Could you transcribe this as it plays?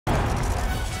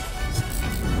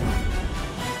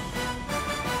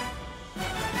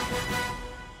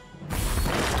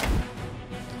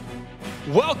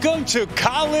Welcome to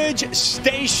College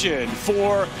Station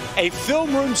for a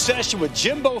film room session with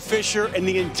Jimbo Fisher and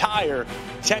the entire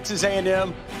Texas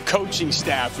A&M coaching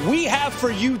staff. We have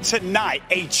for you tonight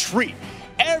a treat.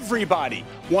 Everybody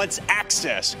wants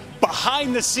access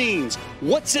behind the scenes.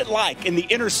 What's it like in the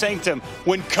inner sanctum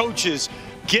when coaches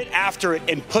get after it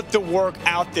and put the work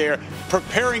out there,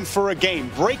 preparing for a game,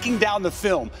 breaking down the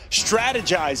film,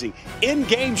 strategizing,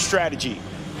 in-game strategy?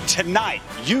 Tonight,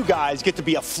 you guys get to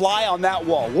be a fly on that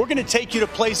wall. We're going to take you to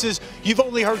places you've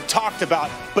only heard talked about,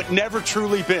 but never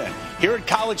truly been. Here at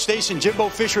College Station, Jimbo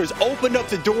Fisher has opened up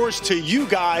the doors to you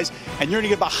guys, and you're going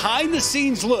to get a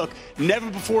behind-the-scenes look, never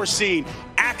before seen.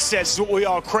 Access is what we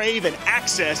all crave, and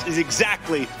access is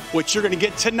exactly what you're going to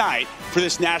get tonight for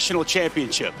this national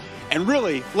championship. And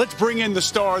really, let's bring in the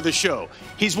star of the show.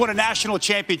 He's won a national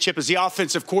championship as the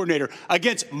offensive coordinator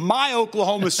against my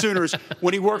Oklahoma Sooners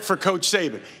when he worked for Coach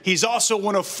Saban. He's also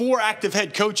one of 4 active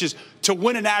head coaches to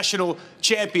win a national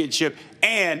championship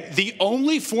and the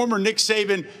only former Nick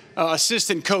Saban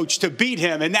assistant coach to beat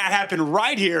him, and that happened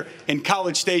right here in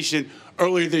College Station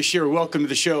earlier this year. Welcome to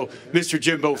the show, Mr.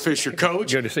 Jimbo Fisher,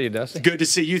 Coach. Good to see you, Dusty. Good to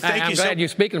see you. Thank you. I'm glad you're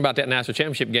speaking about that national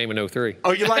championship game in '03.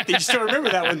 Oh, you like that? You still remember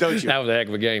that one, don't you? That was a heck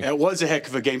of a game. It was a heck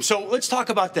of a game. So let's talk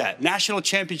about that. National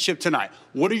championship tonight.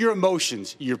 What are your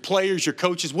emotions, your players, your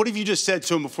coaches? What have you just said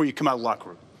to them before you come out of the locker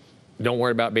room? Don't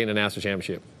worry about being a national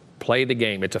championship. Play the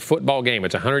game. It's a football game.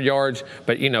 It's 100 yards,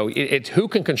 but you know, it's who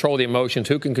can control the emotions,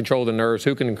 who can control the nerves,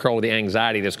 who can control the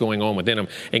anxiety that's going on within them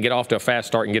and get off to a fast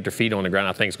start and get their feet on the ground.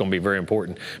 I think it's going to be very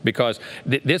important because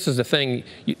this is the thing.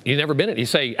 You've never been it. You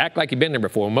say, act like you've been there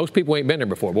before. Most people ain't been there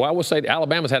before. Well, I will say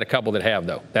Alabama's had a couple that have,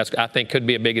 though. That's, I think, could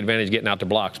be a big advantage getting out the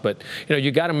blocks. But, you know, you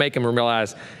got to make them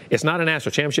realize it's not a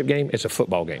national championship game. It's a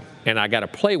football game. And I got to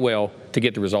play well to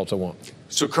get the results I want.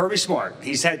 So Kirby Smart,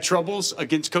 he's had troubles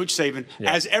against Coach Saban,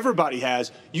 as everybody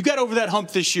has. You got over that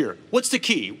hump this year. What's the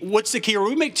key? What's the key? Or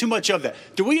we make too much of that?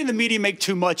 Do we in the media make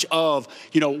too much of,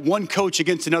 you know, one coach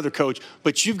against another coach?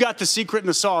 But you've got the secret and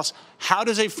the sauce. How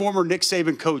does a former Nick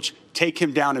Saban coach take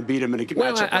him down and beat him in a matchup?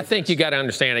 Well, I think you got to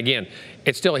understand, again,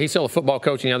 he's still a football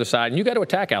coach on the other side, and you got to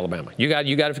attack Alabama. You got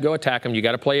to go attack them. You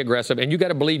got to play aggressive, and you got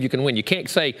to believe you can win. You can't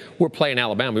say we're playing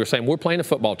Alabama. We're saying we're playing a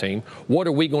football team. What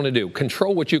are we going to do?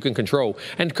 Control what you can control.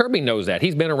 And Kirby knows that.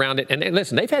 He's been around it. And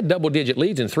listen, they've had double-digit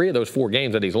leads in 3 of those 4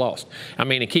 games that he's lost. I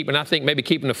mean, I think maybe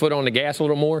keeping the foot on the gas a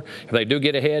little more if they do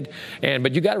get ahead.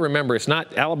 But you got to remember, it's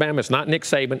not Alabama. It's not Nick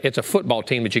Saban. It's a football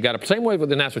team that you got to. Same way with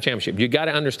the national championship. You got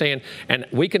to understand, and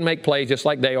we can make plays just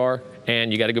like they are,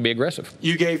 and you got to go be aggressive.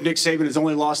 You gave Nick Saban his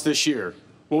only loss this year.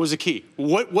 What was the key?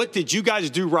 What did you guys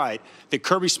do right that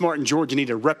Kirby Smart and Georgia need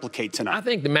to replicate tonight? I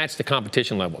think to match the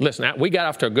competition level. Listen, we got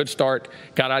off to a good start,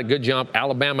 got out a good jump.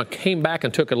 Alabama came back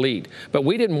and took a lead. But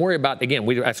we didn't worry about, again,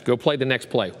 let's go play the next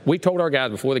play. We told our guys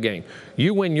before the game,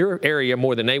 you win your area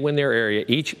more than they win their area,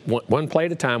 each one play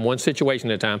at a time, one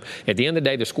situation at a time. At the end of the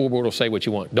day, the scoreboard will say what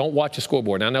you want. Don't watch the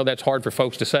scoreboard. And I know that's hard for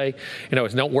folks to say. You know,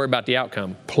 it's don't worry about the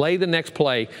outcome. Play the next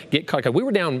play. Get caught. We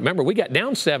were down, remember, we got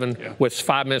down 7 with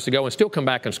 5 minutes to go and still come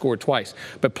back and scored twice.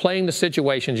 But playing the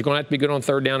situations, you're going to have to be good on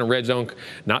 3rd down and red zone,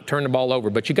 not turn the ball over.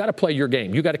 But you got to play your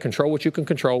game. You got to control what you can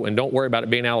control, and don't worry about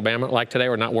it being Alabama like today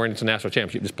or not worrying it's a national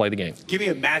championship. Just play the game. Give me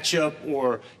a matchup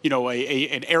or, you know,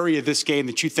 an area of this game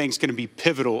that you think is going to be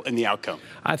pivotal in the outcome.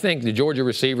 I think the Georgia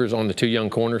receivers on the 2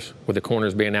 young corners, with the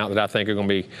corners being out, that I think are going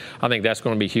to be. I think that's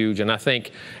going to be huge. And I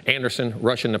think Anderson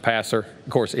rushing the passer.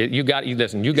 Of course, you got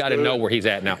to know where he's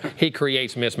at now. He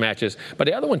creates mismatches. But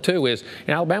the other one too is,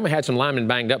 Alabama had some linemen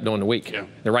banged up during the week.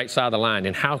 The right side of the line,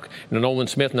 and how Nolan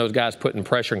Smith and those guys putting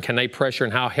pressure, and can they pressure,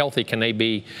 and how healthy can they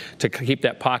be to keep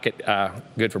that pocket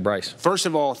good for Bryce? First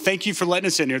of all, thank you for letting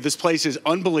us in here. This place is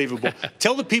unbelievable.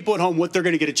 Tell the people at home what they're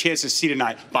going to get a chance to see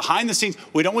tonight. Behind the scenes,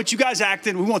 we don't want you guys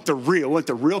acting. We want the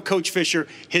real Coach Fisher,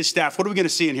 his staff. What are we going to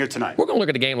see in here tonight? We're going to look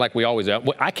at the game like we always do.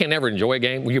 I can't ever enjoy a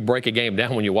game when you break a game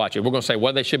down when you watch it. We're going to say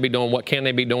what they should be doing, what can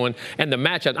they be doing, and the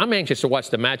matchups. I'm anxious to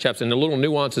watch the matchups and the little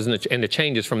nuances and the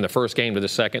changes from the first game to the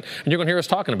second. And you're going to hear us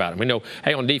talking about them. We know,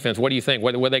 hey, on defense, what do you think?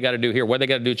 What they got to do here? What they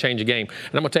got to do to change the game?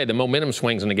 And I'm going to tell you, the momentum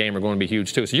swings in the game are going to be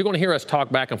huge too. So you're going to hear us talk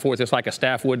back and forth just like a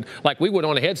staff would, like we would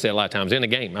on a headset a lot of times in the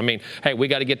game. I mean, hey, we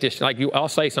got to get this. I'll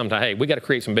say sometimes, hey, we got to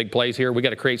create some big plays here. We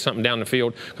got to create something down the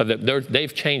field because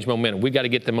they've changed momentum. We got to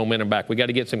get the momentum back. We got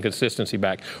to get some consistency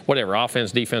back. Whatever,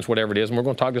 offense, defense, whatever it is. And we're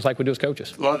going to talk just like we do as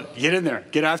coaches. Love it. Get in there.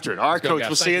 Get after it. All right, Coach.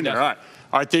 We'll see you in there. All right.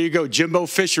 All right, there you go. Jimbo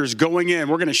Fisher's going in.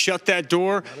 We're going to shut that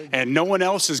door, and no one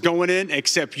else is going in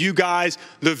except you guys,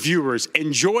 the viewers.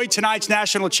 Enjoy tonight's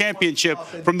national championship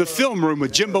from the film room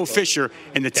with Jimbo Fisher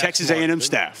and the Texas A&M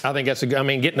staff. I think that's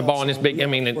getting the ball in this big,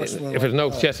 if there's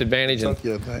no chest advantage.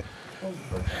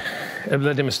 and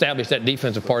let them establish that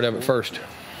defensive part of it first.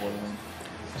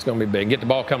 It's going to be big. Get the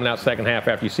ball coming out second half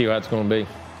after you see how it's going to be.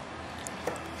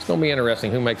 It's going to be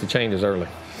interesting who makes the changes early.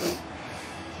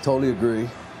 Totally agree.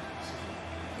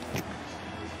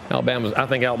 I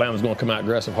think Alabama's going to come out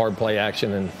aggressive, hard play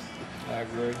action, and I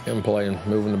agree. them playing,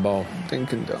 moving the ball.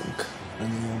 Dink and dunk.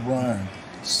 And run.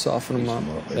 Soften them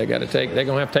up. They're going to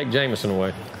have to take Jamison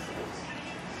away.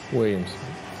 Williams.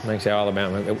 Thanks to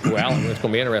Alabama. It's going to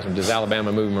be interesting. Does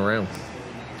Alabama move him around?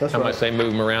 That's How right. much they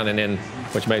move him around, and then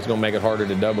which makes it's going to make it harder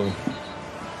to double him.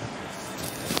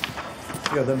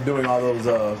 Yeah, them doing all those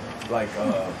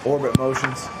orbit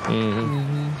motions.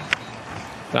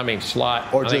 I mean,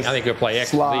 slot. Or I think just they'll play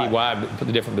X, slide. Z, Y, for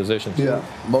the different positions. Yeah,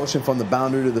 motion from the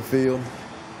boundary to the field.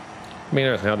 I mean,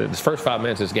 now the first 5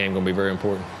 minutes of this game is going to be very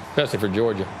important, especially for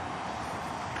Georgia.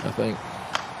 I think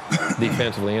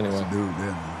defensively anyway.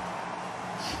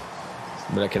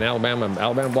 But can Alabama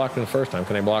block him the first time?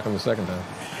 Can they block him the second time?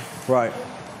 Right.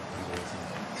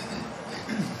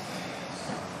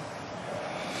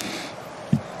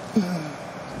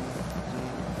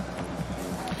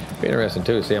 Be interesting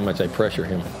too to see how much they pressure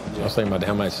him. I was thinking about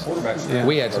how much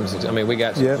we had some. I mean, we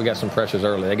got some pressures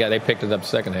early. They picked it up the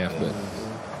second half, but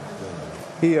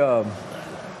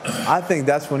I think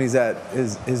that's when he's at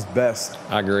his best.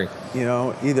 I agree. You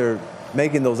know, either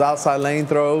making those outside lane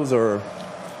throws or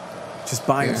just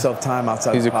buying himself time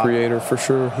outside. He's the a pocket. creator for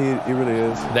sure. He really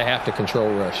is. They have to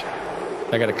control rush.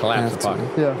 They got to collapse the pocket.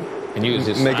 Yeah. And use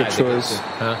his Make a size choice.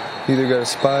 Either got to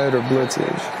spy it or blitz it.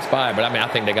 Spy, but I mean, I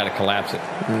think they got to collapse it.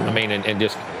 I mean, and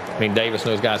just, I mean, Davis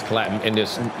and those guys collapse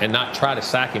and not try to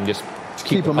sack him. Just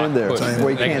keep him in there pushed.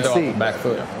 where he They can't can see. off the back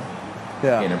foot.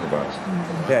 Yeah. Can't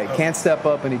improvise. Yeah, he can't step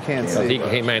up and he can't see.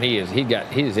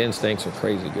 His instincts are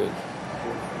crazy good.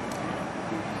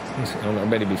 I don't know. I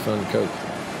bet he'd be fun to coach.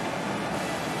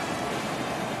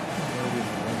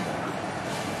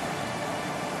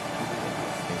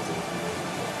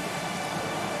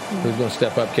 Who's going to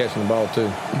step up catching the ball too?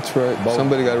 That's right. Both.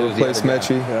 Somebody got to Who's the replace other guy?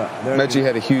 Mechie. Yeah. Mechie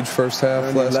had a huge first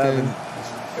half last 11. game.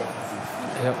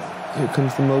 Yep. Here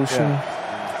comes the motion.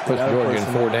 Yeah. Puts Georgia in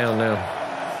 4 down now.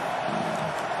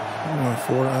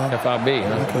 4 down. FIB,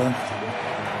 huh? Okay.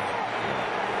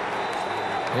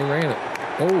 He ran it.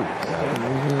 Oh,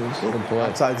 good play.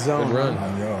 Outside zone. Good run.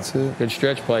 That's it. Good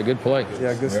stretch play. Good play.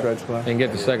 Yeah, good stretch play. And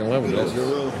get the second level. That's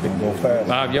Go fast.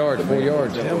 5 yards, 4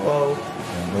 yards. Tempo.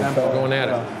 Going at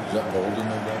it.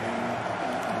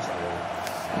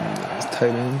 It's tight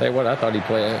end. Tell you what, I thought he'd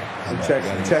play that. Check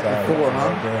the 4, huh?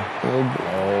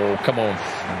 Oh, come on.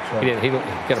 He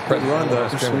got a presence on the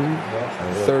last scrimmage.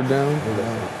 Third down.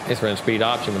 It's run speed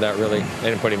option without really.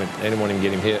 They didn't want him to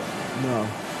get him hit. No.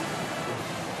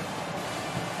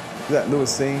 Is that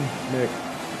Lewis Seen, Nick?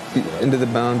 Into the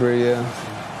boundary, yeah.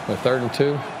 But 3rd and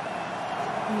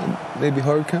 2 Maybe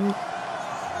hard count.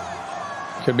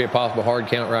 could be a possible hard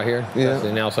count right here. Yeah.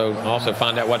 And also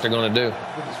find out what they're going to do.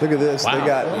 Look at this. Wow.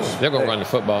 They're going to run the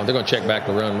football. They're going to check back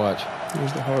the run. Watch.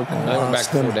 Here's the hard count. They went back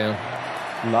to 4 down.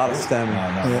 a lot of stemming.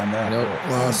 Nope.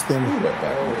 Lost them.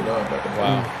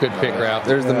 Wow. Good pick route.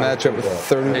 There's the matchup with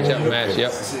 30. Matchup match.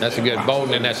 Yep. That's a good.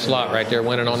 Bolden in that slot right there,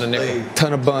 winning on the nickel.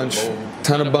 Ton of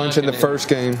bunch in the first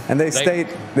game. And they stayed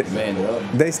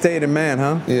in man,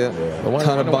 huh? Yeah.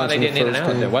 Ton of Why bunch they in the didn't in and first out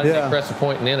there? game. Why didn't Yeah. they press the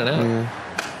point and in and out? Yeah.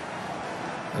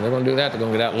 And they're going to do that. They're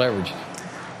going to get out leveraged.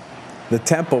 The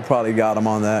tempo probably got him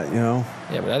on that, you know?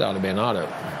 Yeah, but that ought to be an auto.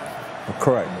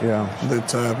 Correct, yeah. They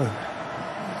tapping.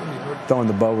 Throwing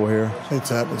the bubble here. They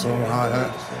tapping to a high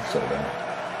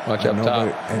hat. Watch up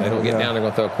nobody- top. and They don't get yeah. down. They're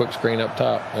going to throw a quick screen up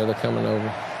top. There they're coming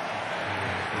over.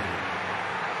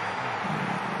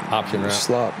 Option route.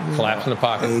 Slot. Collapse in the There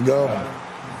pocket. you go.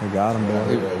 They got him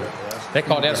there. They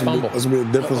called that a fumble. That's gonna be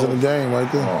a difference in the game right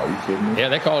there. Oh, you kidding me? Yeah,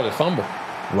 they called it a fumble.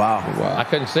 Wow. I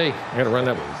couldn't see. I got to run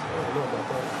that.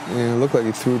 Yeah, it looked like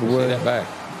he threw it See away. that back.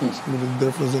 It's gonna be the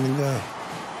difference in the game.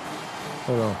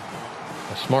 Hold on.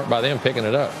 Smart by them picking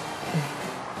it up.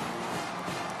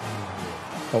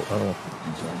 Oh, I don't know.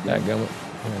 That gummit.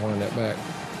 I'm going to wind that back.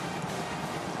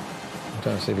 I'm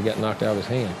trying to see if he got knocked out of his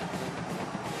hand.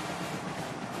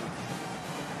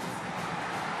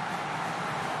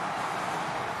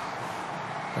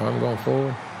 Arm going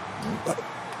forward.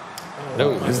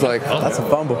 No, It's like That's a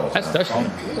fumble. that's touchdown.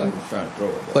 Trying to throw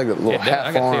it. like a little Yeah, I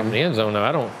half got to see it in arm. the end zone now.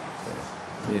 I don't.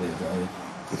 It is,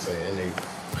 man.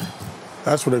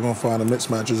 That's where they're gonna find the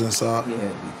mismatches inside.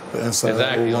 The inside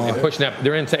Exactly. O-line. They're pushing that.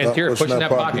 They're interior, pushing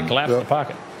that pocket, collapsing the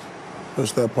pocket.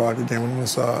 Push that pocket, came in the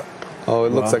inside. Oh,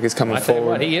 it looks like he's coming I tell you what,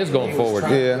 forward. he is going forward.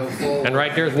 Yeah. And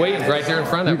right there's Williams, right there in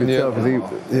front of him.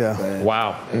 Yeah.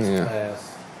 Wow. Yeah.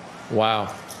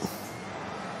 Wow.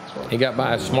 He got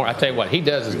by smart. I tell you what, he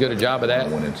does as good a job of that.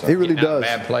 He really Getting out of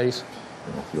does. Bad plays.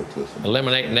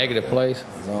 Eliminating negative plays.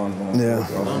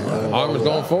 Yeah. Arm was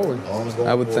going forward.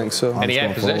 I would think so. And he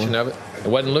had possession of it. It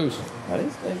wasn't loose.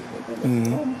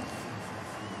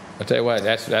 I tell you what,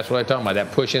 that's what I'm talking about.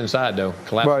 That push inside, though.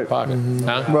 Collapse the pocket.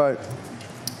 Huh? Right.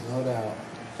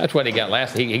 That's what he got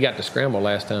last. He got the scramble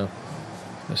last time.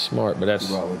 That's smart, but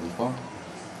that's.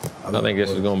 I think this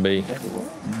is going to be.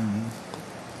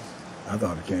 I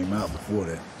thought it came out before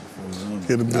that.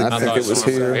 I think it was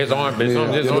here. His arm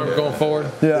going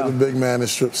forward. Yeah. The big man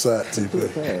is strip sack,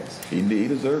 TP. He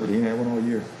deserved it. He had one all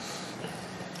year.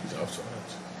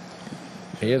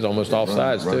 He is almost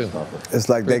offsides, too. It's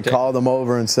like they called him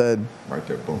over and said, Right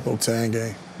there, boom. No tan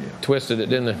game. Twisted it,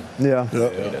 didn't they? yeah.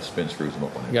 That spin screws him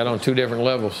up on it. Got on 2 different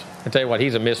levels. I tell you what,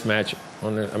 he's a mismatch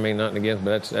on there. I mean, nothing against,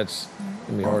 but that's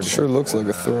gonna be hard. Sure looks like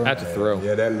a throw. That's a throw.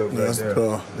 Yeah, that look right That's there.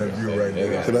 the That view right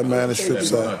there. So that man is strip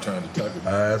sack.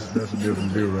 That's a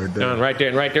different view right there. And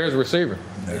right there is a receiver.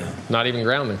 Not even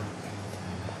grounding.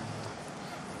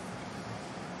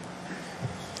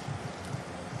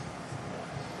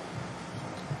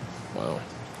 Wow.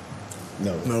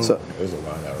 No. So, There's a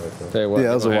line out right there. Tell you what, yeah,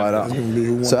 that was a wide out. Gonna be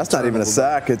who won So that's not even a turnover.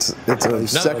 sack. It's a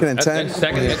second and 10. That's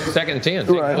second and 10.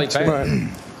 Right. Complete pass. Right.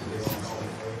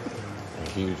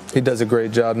 He does a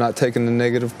great job not taking the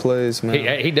negative plays,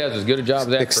 man. He does as good a job of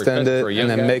that Extend it for a young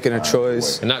and then guy. making a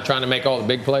choice. And not trying to make all the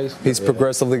big plays. He's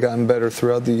progressively gotten better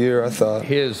throughout the year, I thought.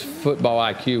 His football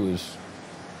IQ is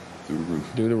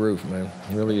through the roof, man.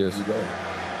 It really is. Yeah,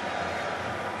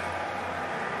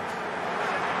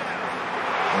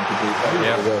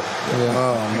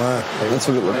 Oh, man. That's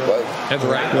what it looked like. that's the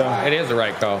right. It is the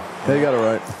right call. They got it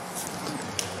right.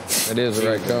 It is the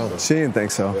right call. She didn't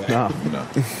think so. No. No.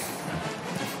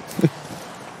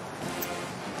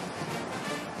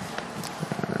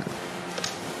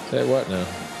 Tell you what now.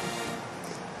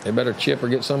 They better chip or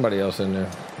get somebody else in there.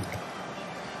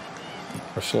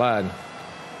 Or slide.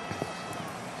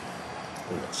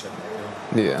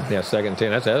 Yeah. Yeah, second and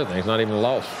 10. That's the other thing. It's not even a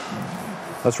loss.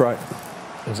 That's right.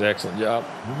 It's an excellent job.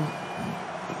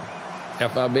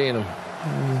 FIB in them.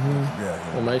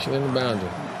 Formation in the boundary.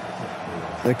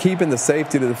 They're keeping the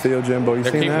safety to the field, Jimbo. You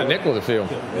They're seen keeping that? the nickel of the field.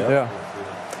 Yeah.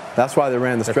 That's why they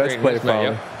ran the They're stretch creating play mismatch,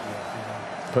 probably.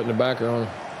 yep. Putting the backer on.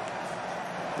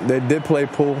 They did play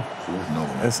pool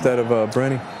instead of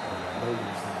Brenny.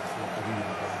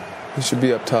 He should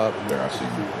be up top. There, I see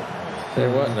him. Tell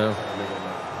you what now.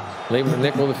 Leaving the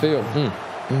nickel of the field.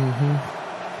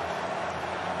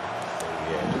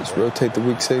 Just rotate the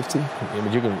weak safety. Yeah,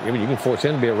 but you can force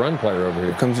him to be a run player over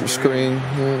here. Comes your screen.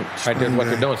 Right there's what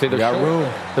they're doing. See, they're Got short.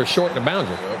 room. They're short in the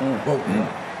boundary.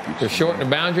 They're short in the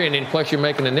boundary, and then plus you're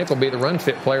making the nickel be the run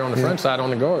fit player on the front side on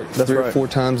the guard. That's 3 or right. 4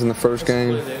 times in the first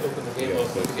game.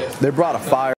 They brought a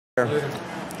fire.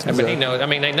 But he knows. I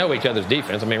mean, they know each other's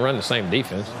defense. I mean, run the same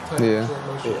defense. Yeah.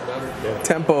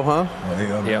 Tempo, huh?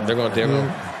 Yeah, they're going to.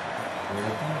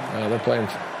 They're playing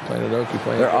it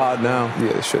okay. They're odd now.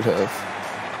 Yeah, they should have.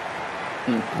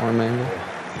 Arm angle.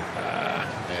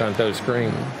 Trying to throw the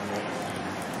screen.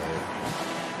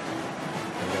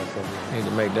 Need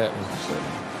to make that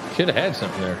one. Should have had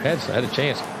something there. Had a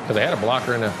chance because they had a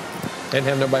blocker and they didn't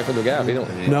have nobody for the guy. He don't.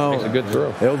 No. Makes a good throw.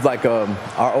 It was like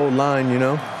our old line, you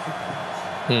know?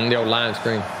 The old line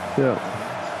screen. Yeah.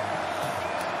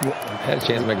 Had a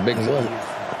chance to make a big play.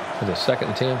 Was it second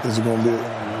and 10? This is going to be it.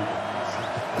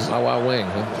 My wing.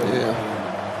 Huh? Yeah.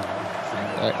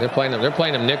 They're playing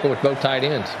them nickel with both tight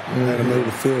ends. Man, they made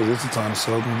the field. This is the time to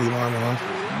sub and be lineman,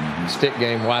 huh? Stick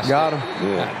game. Why Got stick?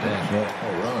 him. God damn.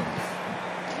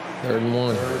 3rd and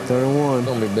 1. 3rd and 1.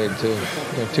 Gonna be big too.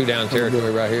 2 down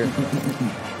territory right here.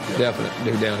 Definite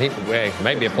 2 down.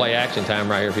 Maybe a play action time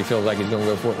right here if he feels like he's gonna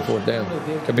go for it 4th down.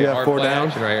 Could be a hard 4 play down.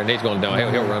 action right here, and he's going down.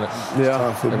 He'll run it. Yeah.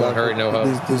 Time for They're gonna hurry, no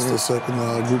huddle. This is the second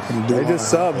group in the They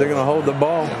just subbed. They're going to hold the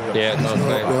ball. Yeah, it's on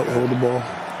Yep, hold the ball.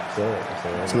 So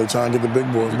they try and get the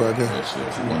big boys back in.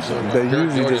 They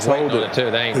usually just hold it. too.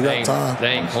 They ain't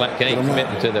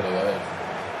committing to the.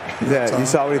 Yeah, you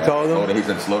saw what he told Oh, them? he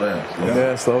said slow down.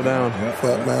 Yeah, slow down.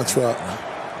 Flat man trap.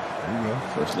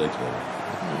 First legs over.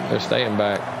 They're staying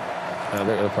back.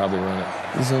 They'll probably run it.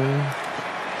 Zone.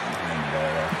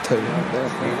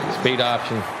 Speed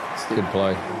option. Good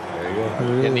play.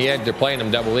 In the edge, they're playing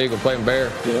them double eagle, playing bear.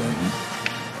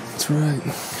 That's right.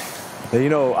 And, you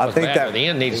know, I think that. The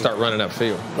end needs to start running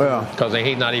upfield. Yeah. Because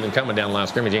he's not even coming down the line of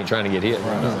scrimmage. He ain't trying to get hit.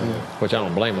 Which I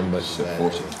don't blame him. But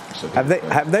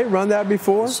Have they run that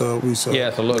before? So we saw. yeah,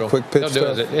 it's a little Quick pitch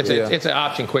They'll do stuff? It's Yeah. an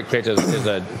option quick pitch. Is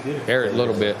a air it a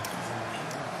little bit.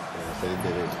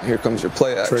 Here comes your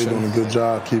play Trey doing action. a good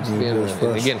job keeping the boys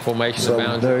fresh. Again, formation So, and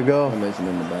bounds. There you go. Formation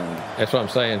in the bound. That's what I'm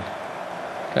saying.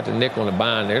 Got the nickel on the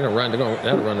bind. They're gonna run.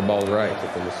 They'll run the ball right.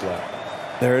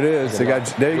 There it is. They got.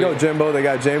 There you go, Jimbo. They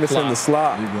got Jameson in the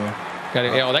slot. Got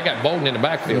it. Oh, they got Bolden in the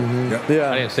backfield. I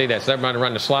Yeah. didn't see that. So everybody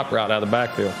run the slop route out of the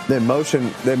backfield. They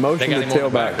motion. They They motion got the him on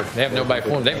the tailback. backer. They have nobody for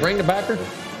him. They bring the backer.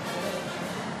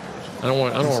 I don't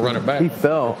want to run it back. He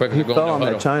fell. Quick, He we're going fell to on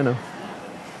huddle. that China.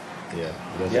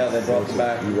 Yeah, they brought the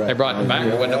back. They brought the back.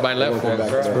 There wasn't nobody left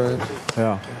for it.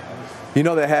 Yeah. You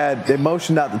know they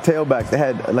motioned out the tailback. They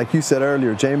had, like you said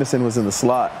earlier, Jameson was in the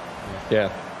slot. Yeah.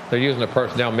 They're using the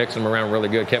personnel, mixing them around really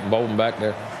good. Kept Bolden back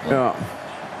there. Yeah.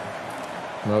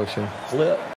 Motion.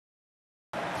 Flip.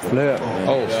 Flip.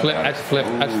 Oh, flip. That's flip.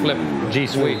 That's flip. G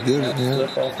sweep.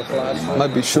 Flip off the fly. Might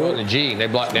be Short short. the G. They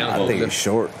blocked down a I little think bit. he's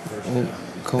short.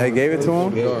 They gave it to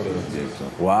him?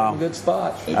 Wow. Good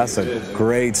spot. That's a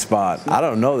great spot. I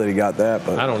don't know that he got that,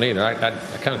 but I don't either. I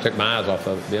kind of took my eyes off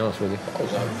of it, to be honest with you.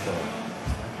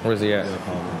 Where's he at?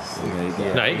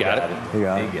 No, he got it. he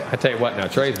got it. I tell you what now,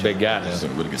 Trey's a big guy now.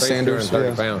 Trey's Sanders, 230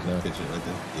 yeah. pounds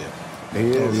now. He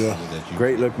is. yeah.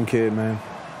 Great looking kid, man.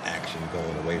 Action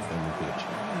going away from the pitch.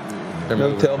 They're No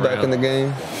moving tailback around. in the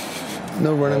game.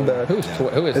 No running back. Who's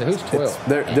 12?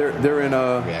 They're in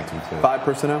Reacting to 5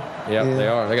 personnel. Yep, they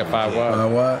are. They got 5 wide.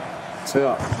 What?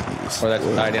 Yeah. Or that's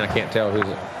the tight end. I can't tell who's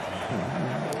it.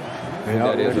 Who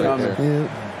that is they're right coming. there.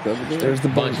 Yeah. There's the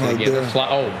bunch again. They're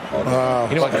oh, Wow.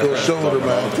 you know what? Good shoulder,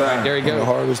 man. Right, there you The go.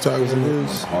 hardest tackles in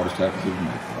this. Hardest tackles in the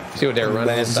league. See what they were running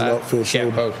Bounces it inside? up, field Scat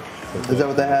shoulder. post Is that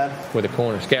what they had? with a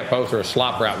corner. Scat post or a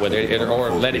slop route with it.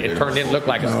 Or let it turned in look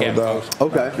like a scat doubt. post.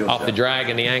 Okay. Off the drag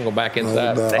and the angle back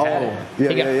inside. doubt. They had Oh, it. yeah,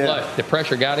 He got yeah, yeah. flushed. The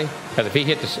pressure got him. Because if he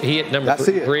hit number I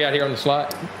see it. 3 out here on the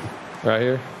slot, right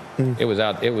here, it was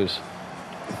out. It was.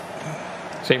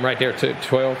 See him right there,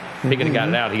 12. He could have got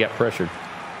it out. He got pressured.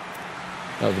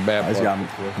 That was a bad He's play. got-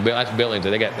 That's Billings.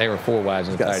 They were 4 wides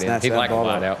in the gotta tight end. snatch He's that like a ball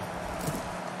wide up.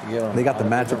 out. They got the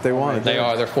matchup they wanted. They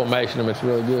are. They're formation them. It's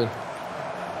really good.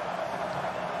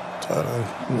 Tight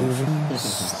end.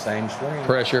 Same string.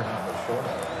 Pressure.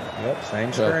 Yep,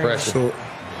 same Pressure. Short.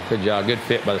 Good job. Good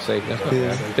fit by the safety. That's not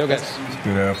bad. Still got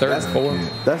Good effort. third and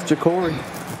 4. That's Jacory.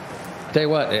 Tell you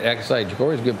what, I can say,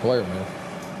 Jacory's a good player, man.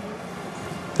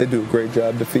 They do a great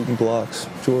job defeating blocks.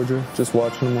 Georgia, just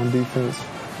watching them on defense.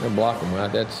 They're blocking,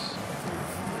 right? That's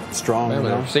Strong. man, you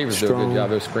the know? receivers do a good job.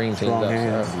 Those screen teams strong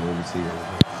hands.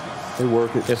 outside. They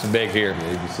work it. It's big here.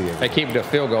 They keep it to a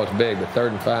field goal. It's big, but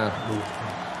 3rd and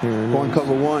 5. One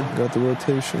cover one. Got the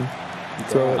rotation.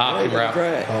 Throw it. Option route.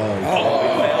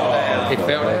 He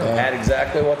fell down. Had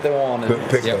exactly what they wanted. Good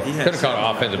pick Yep. up. Could have caught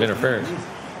an offensive interference.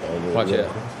 Watch that.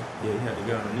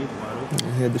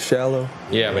 He had the shallow.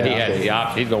 Yeah, but he had the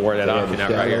option. He's going to wear that option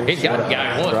out right here. He's got the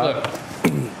guy once. Look.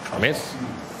 I mean,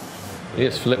 he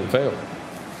just flip and fail.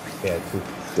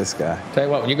 This guy. Tell you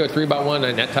what, when you go 3-by-1,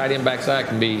 and that tight end backside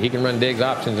he can run digs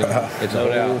options, and it's No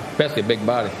doubt. especially a big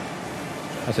body.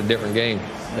 That's a different game.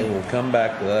 They will come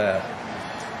back to that.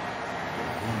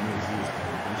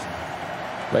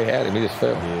 They had him, he just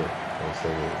fell.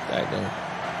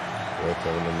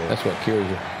 That's what kills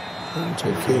you.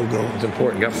 Take field goal. It's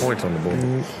important. You got points on the board.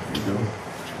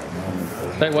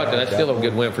 Tell you what, that's still a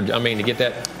good win for. I mean, to get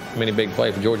that many big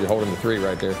plays for Georgia, holding the 3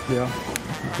 right there. Yeah.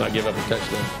 Not give up a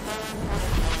touchdown.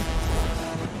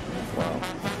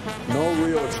 No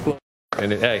real explosion.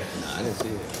 And hey,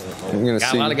 I'm gonna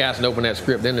got see a lot of guys can open that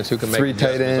script. Then it's who can make 3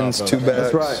 tight adjustments ends, off 2 of it. backs.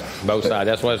 That's right. Both sides.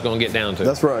 That's what it's going to get down to.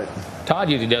 That's right. Todd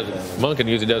usually does it. Munkin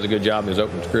usually does a good job in his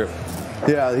open script.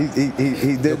 Yeah,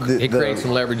 he did He creates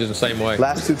some leverages the same way.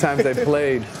 last 2 times they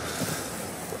played.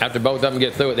 After both of them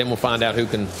get through it, then we'll find out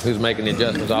who's making the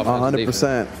adjustments off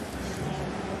 100%.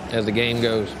 as the game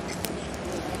goes.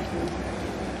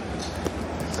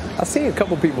 I've seen a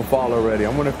couple people fall already. I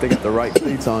wonder if they got the right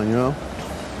cleats on, you know?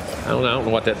 I don't know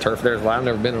what that turf there is. I've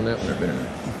never been on that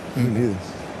one. Me neither.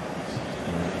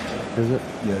 Is it?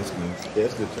 Yeah, it's good. Yeah,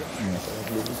 it's good.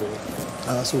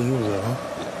 That's where you was at, huh?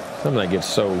 Something that gets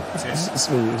so That's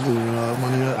where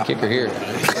money at. kicker here.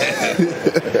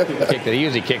 He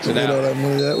usually kicks it You know out. that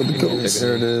money at with the coach.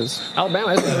 There it is.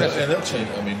 Alabama is interesting. And they'll change.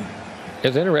 I mean,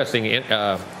 It's interesting.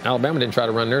 Alabama didn't try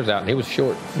to run theirs out, and he was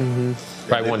short.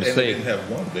 Probably wanted to and they see. didn't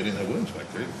have one. They didn't have Williams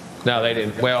back there. No, they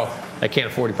didn't. Well, they can't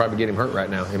afford to probably get him hurt right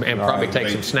now, and probably take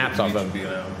some snaps off of him.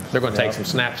 They're going to take some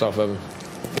snaps off of him.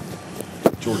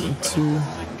 Georgia.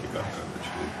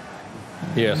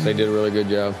 Yes, they did a really good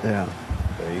job. Yeah.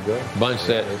 There you go. Bunch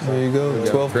set. There you go.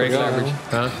 12 Great personnel. leverage.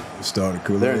 Huh? Started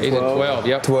cool. There. He's at 12.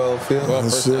 Yep. 12, yeah.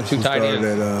 12 personnel, 2 tight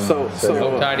ends. So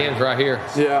Both tight ends right here.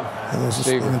 yeah. That was just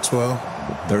Steve. 12.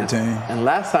 13. And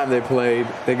last time they played,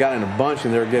 they got in a bunch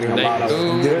and they were getting a lot of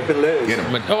dip and lids.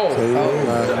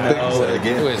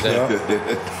 Who is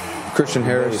that? Christian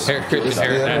Harris. Christian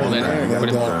Harris.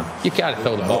 You got to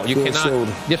throw the ball. You cannot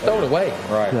just throw it away.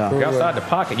 Right. You're outside the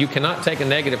pocket. You cannot take a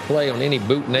negative play on any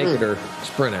boot naked or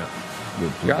sprint out.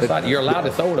 You're outside. You're allowed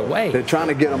to throw it away. They're trying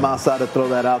to get him outside to throw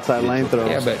that outside lane throw.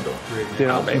 Yeah, but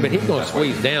but he's going to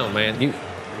squeeze down, man.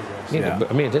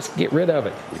 Just get rid of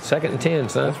it. 2nd and 10,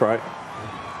 son. That's right.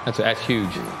 That's huge.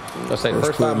 Let's say the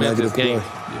first 5 minutes of this game,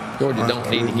 Georgia don't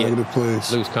need to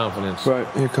lose confidence. Right.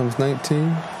 Here comes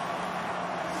 19.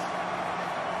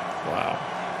 Wow.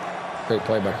 Great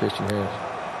play by Christian Harris.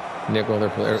 Nickel,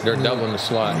 they're doubling the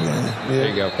slot. There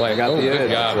you go. Play. Good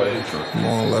job.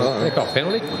 They call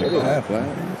penalty?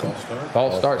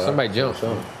 False start. Somebody jumps.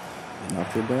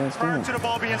 Not too bad. Prior to the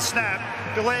ball being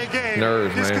snapped, delay game.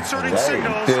 Nerves, man. Disconcerting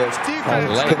signals. Defense. On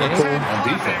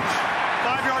defense.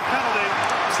 5-yard penalty.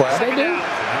 They do.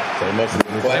 They must have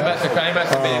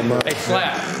been. They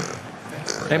slapped.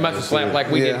 They must have slapped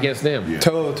like we did against them.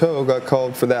 Toe got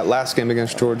called for that last game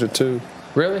against Georgia too.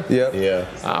 Really? Yep. Yeah.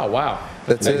 Oh wow.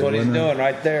 That's what he's doing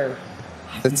right there.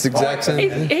 It's the exact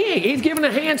same. He's giving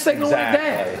a hand signal like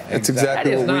that. It's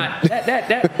exactly what we.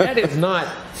 That is not.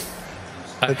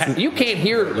 You can't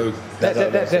hear.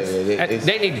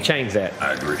 They need to change that.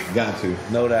 I agree. Got to.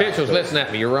 No doubt. Officials, listen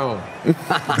at me. You're wrong.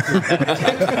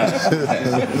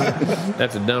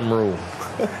 That's a dumb rule.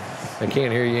 They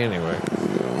can't hear you anyway.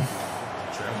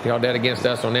 Y'all dead against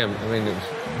us on them. I mean, it was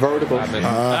vertical. Tell you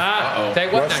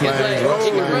what, now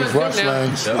he can run now.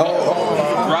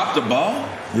 Dropped the ball?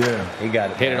 Yeah. He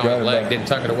got it. Hit it on his leg, didn't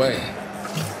tuck it away.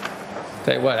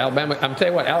 Tell you what,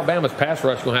 Alabama's pass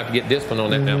rush is going to have to get disciplined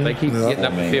on that now. If they keep getting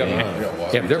up the field.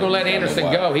 If they're going to let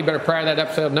Anderson go, he better prior that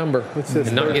upside number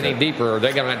and not get any deeper, or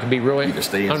they're going to have to be really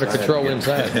under control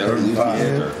inside.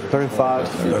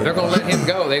 35. They're going to let him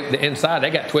go. The inside,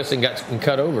 they got twisted and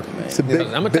cut over. I'm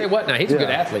going to tell you what now, he's a good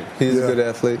athlete. He's a good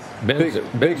athlete.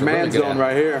 Big man zone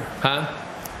right here. Huh?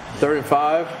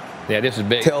 35. Yeah, this is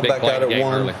big. Tailback out at 1.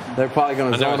 Early. They're probably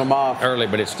going to zone him off. Early,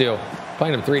 but it's still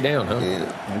playing them 3 down, huh?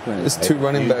 Yeah. It's 2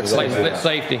 running backs. Play split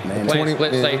safety. Playing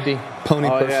split safety. Pony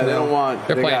personnel. Yeah, they don't want.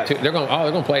 They're playing 2. They're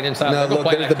going to play it inside. No, they're going to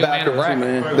play there's the backer.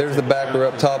 There's the backer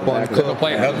up top on Cook. They're going to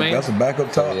play it That's a back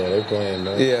up top. Yeah, they're playing.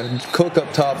 Yeah, Cook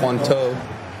up top on Toe.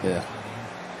 Yeah.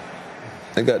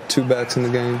 They got 2 backs in the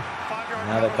game.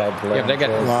 Now they got play. Yeah, they got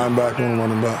Linebacker and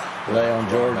running back. play on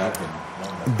Georgia.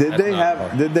 Did they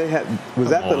have? Was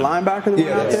that the linebacker that went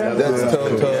out there? That's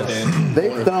Toe.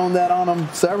 They've thrown that on them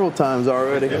several times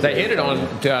already. They hit it on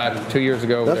 2 years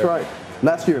ago. That's right.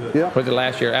 Last year, yeah. Was it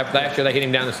last year? After last year, they hit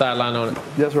him down the sideline on it.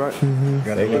 That's right.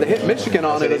 They hit Michigan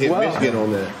on it as well. Michigan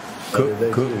on that. Cook.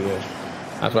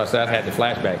 That's what I said. I had the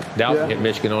flashback. Dalton hit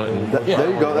Michigan on it.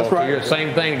 There you go. That's right.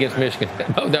 Same thing against Michigan.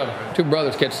 The 2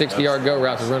 brothers catch 60-yard go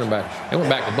routes as running back. They went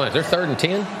back to bunch. They're 3rd and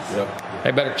 10. Yep.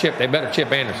 They better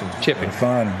chip Anderson. Chip him.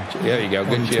 Fine. There you go.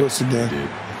 Good chip. Twist again.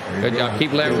 Good job.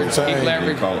 Keep leverage. Keep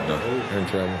leverage. They're in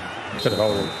trouble. Could have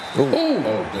hold him. Ooh.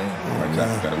 Oh, damn.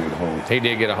 Right, got away with a hold. He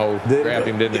did get a hold. Grabbed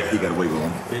him, didn't he? He got away with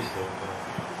one.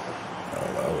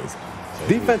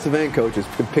 Defensive end coaches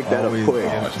can pick that up quick.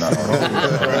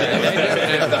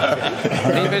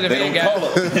 Defensive end guy.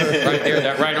 Right there.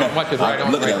 That right on. Watch it right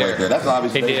on. Right there. That's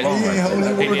obviously. He did.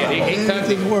 He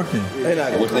touched him. Working.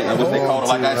 I wish they called it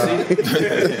like I see it.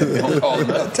 Don't call it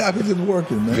that. Top is just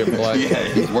working, man. Good play. Yeah,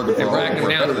 he's working They for bragged him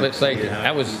down to split safety.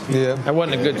 That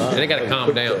wasn't a good. They got to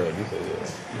calm down.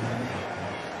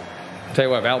 Tell you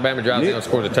what, if Alabama drives in and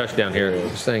scores a touchdown here,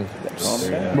 this thing.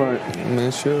 Right.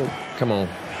 Man, sure. Come on.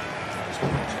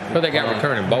 What they got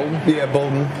returning? Bolden? Yeah,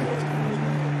 Bolden.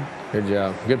 Good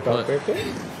job. Good punt.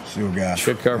 Sure got it.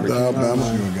 Good coverage.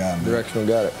 Alabama. Sure got it. Directional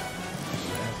got it.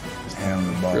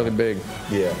 Handling the ball. Really big.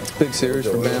 Yeah. Big series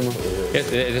for Bama.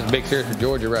 It's a big series for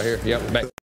Georgia right here. Yep. Back.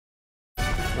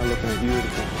 I'm looking at you.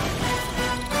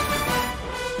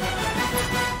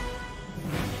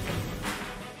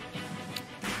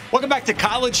 Welcome back to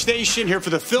College Station, here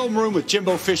for the film room with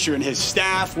Jimbo Fisher and his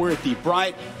staff. We're at the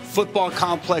Bryant Football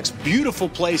Complex, beautiful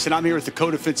place, and I'm here with the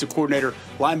co-defensive coordinator,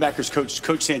 linebackers coach,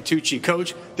 Coach Santucci.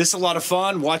 Coach, this is a lot of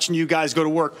fun watching you guys go to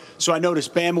work. So I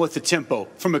noticed Bama with the tempo.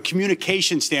 From a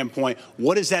communication standpoint,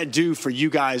 what does that do for you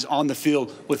guys on the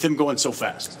field with them going so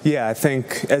fast? Yeah, I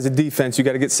think as a defense, you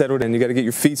got to get settled in. You got to get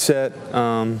your feet set.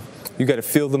 You got to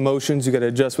feel the motions, you got to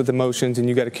adjust with the motions, and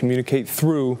you got to communicate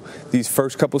through these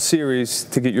first couple series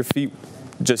to get your feet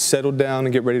just settle down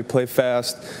and get ready to play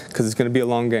fast because it's going to be a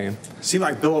long game. Seemed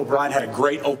like Bill O'Brien had a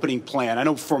great opening plan. I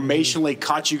know formationally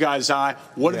caught you guys' eye.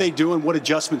 What are they doing? What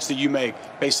adjustments do you make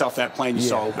based off that plan you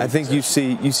saw? I think you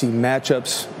see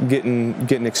matchups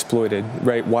getting exploited,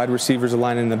 right? Wide receivers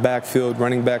aligning in the backfield,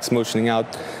 running backs motioning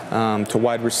out to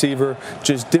wide receiver,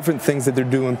 just different things that they're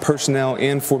doing personnel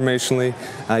and formationally.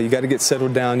 You got to get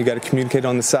settled down. You got to communicate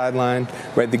on the sideline,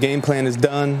 right? The game plan is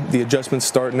done. The adjustments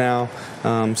start now.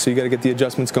 So you got to get the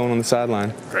adjustments going on the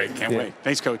sideline. Great. Can't wait.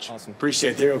 Thanks, Coach. Awesome.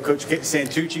 Appreciate it. There you go, Coach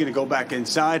Santucci going to go back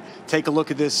inside, take a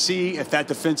look at this, see if that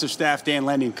defensive staff, Dan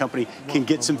Landy and company, can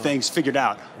get some things figured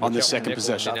out on this second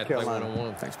possession.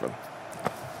 Thanks, brother.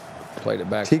 Played it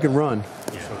back. He can run.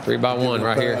 3-by-1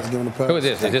 right here. Who is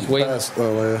this? Is this Williams?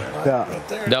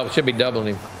 Yeah. Should be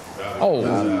doubling him.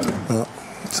 Oh.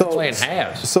 So playing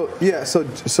halves.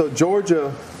 So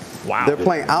Georgia. Wow. They're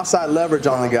playing outside leverage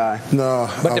on the guy. No,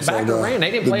 but the backer ran.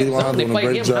 They didn't play something. They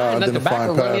played him high and let the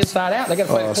backer run inside out. They got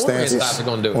to play the corner inside. They're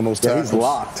going to do it. Yeah, he's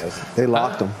locked. They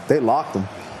locked him. They locked him.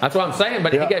 That's what I'm saying.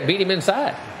 But he got beat him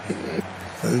inside.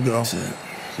 There you go. She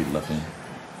left him.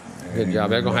 Good job.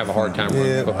 They're going to have a hard time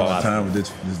running football out. Time with this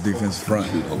defensive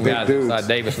front. Guys inside.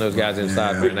 Davis knows guys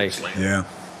inside. Yeah.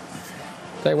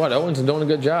 Tell you what, Owens is doing a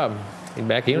good job. He's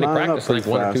back. He only practiced like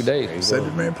 1 or 2 days. Said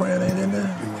the man praying ain't in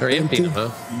there. They're emptying him,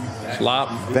 huh? Slop.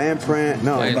 Van Prant.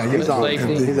 No, he's on.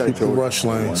 He's at the rush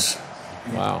lanes.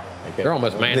 Wow. They're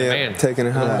almost man-to-man. Taking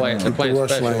it high. They're playing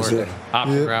special, aren't they?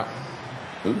 Option route.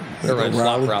 They're running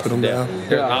slop routes to death.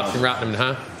 They're option routing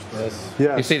them, huh?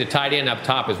 Yes. You see the tight end up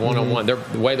top is one-on-one. The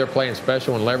way they're playing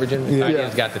special and leveraging, the tight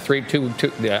end's got the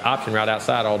 3-2, the option route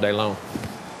outside all day long.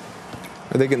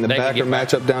 Are they getting the backer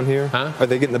matchup down here? Huh? Are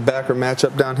they getting the backer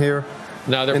matchup down here?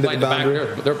 No, they're playing the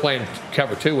back. They're playing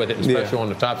cover 2 with it, and special on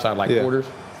the top side like quarters.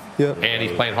 Yep. And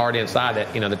he's playing hard inside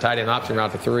that. The tight end option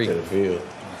route to 3.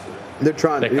 They're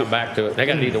trying. They come back to it. They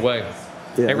got it either way.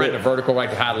 Yeah, they ran the vertical right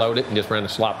to high load it and just ran the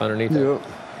slop underneath it. Yep.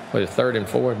 With a 3rd and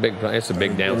 4, it's a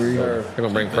big down. They're going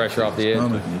to bring pressure off the edge.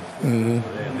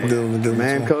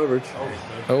 Man coverage.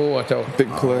 Oh, I told big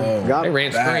play. They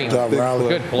ran screen.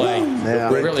 Good play. Yeah.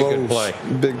 Really good play.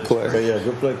 Big play. Yeah,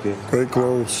 good play, kid. Great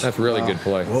close. That's really good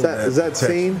play. Is that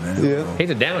seen? Yeah. He's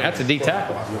a down. That's a D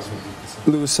tackle.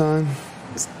 Lewis sign.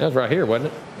 That was right here,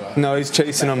 wasn't it? No, he's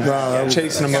chasing him.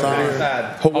 Chasing him over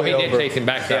here. Oh, he did chase him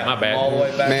back there. My bad. All the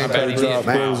way back. Man, My bad. He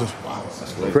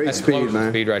did. Great That's speed,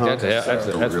 man. Speed right there.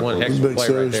 That's one heck of a Big play right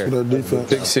series there. for their defense.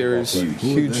 Big series.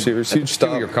 Huge series. Huge stop.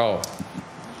 Peculiar call.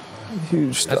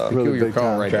 Huge That's a stop. peculiar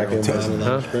call right there.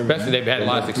 Huh? Especially they've had a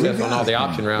lot of success on all the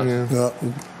option routes. Yeah.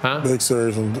 Huh? Big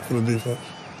series for the defense.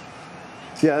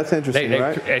 Yeah, that's interesting,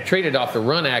 right? They treated off the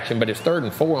run action, but it's 3rd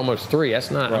and 4, almost 3.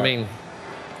 That's not. I mean,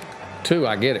 2,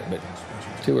 I get it, but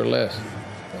 2 or less.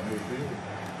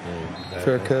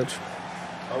 Fair catch.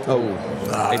 Oh,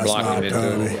 they blocked it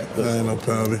into it. That ain't no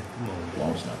penalty.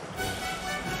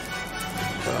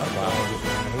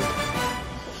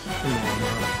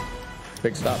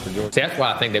 Big stop for Georgia. See, that's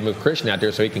why I think they moved Christian out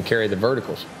there so he can carry the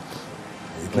verticals.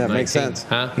 That makes sense.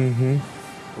 Huh? Mm-hmm.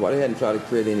 Why they hadn't tried to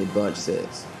create any bunch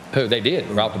sets? Who they did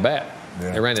right off the bat.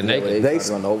 They ran it naked.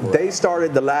 They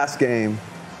started the last game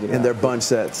in their bunch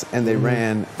sets, and they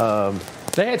ran.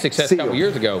 They had success a couple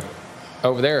years ago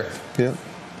over there. Yeah.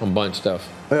 On bunch stuff.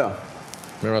 Yeah.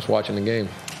 Remember us watching the game.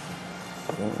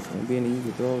 Won't be any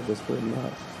easy throws. That's pretty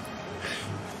much.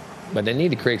 But they need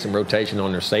to create some rotation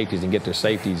on their safeties and get their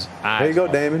safeties eyes. There you go,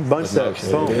 Damon. Bunch sets.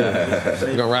 Boom.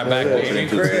 You're going right back there. I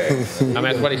mean,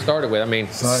 that's what he started with. I mean,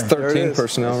 it's 13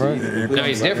 personnel, right? No,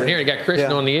 he's different here. He got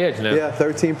Christian on the edge now. Yeah,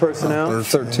 13 personnel.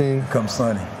 13. Come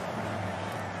Sonny.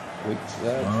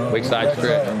 Weak side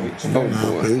stretch. Oh,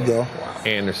 boy. There you go.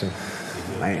 Anderson.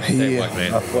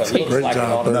 Great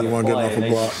job, 31 getting off a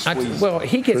block. Well,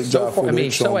 he gets so far. I mean,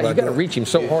 you got to reach him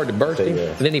so hard to burst him,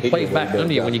 and then he plays back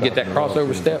under you when you get that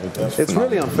crossover step. It's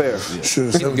really unfair. Sure,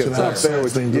 it's unfair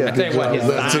with I tell you what, his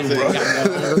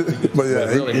size but yeah,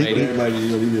 really made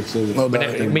him. But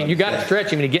I mean, you got to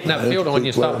stretch him and he getting upfield on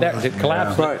you, stop that, it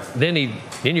collapses. Right. Then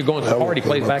you're going so hard he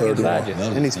plays back inside you.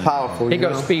 And he's powerful. He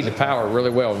goes speed to power really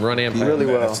well and run in. Really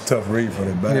well. That's a tough read for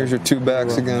the back. Here's your 2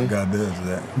 backs again. God does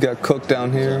that. Got Cook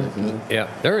down here. Yeah,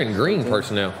 they're in green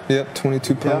personnel. Yep,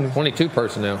 22 pounders. 22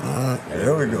 personnel.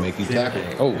 There we go. Make you tackle.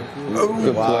 Oh,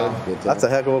 Good Wow. play. That's a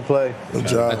heck of a play. Good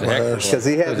job, That's a heck of a Harris. Because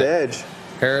he had the edge.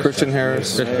 Harris. Christian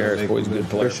Harris. Christian Harris, boy, he's a good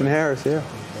player. Christian Harris, yeah.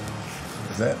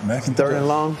 Is that McIntyre? 3rd and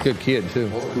long. Good kid, too.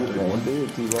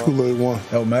 Kool-Aid one.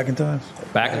 Oh, McIntyre?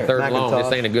 Back and 3rd and long.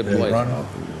 This ain't a good play.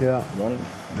 Yeah.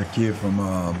 The kid from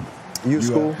U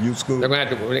school. U school. They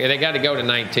got to go to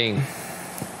 19.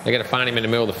 They got to find him in the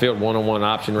middle of the field, one-on-one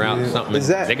option route, something.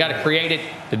 They got to create it,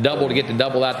 the double to get the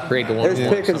double out to create the one-on-one. There's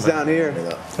Pickens down here.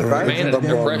 Right? Man, it's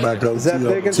pressure. Is that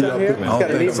Pickens down here? He's got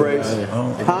a knee brace.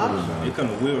 Huh?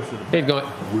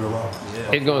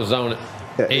 He's going to zone it.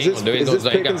 Yeah. He Is ain't going to do it. this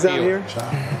Pickens down here?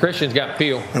 Christian's got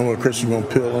peel. And what Christian's going to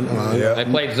peel him. They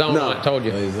played zone on it, told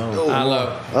you. I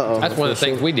love. That's one of the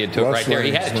things we did to it right there. He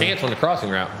had a chance on the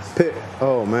crossing route.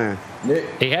 Oh, man.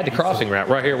 He had the crossing route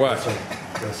right here. Watch.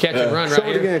 Catch and run right Show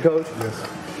here. it again, Coach.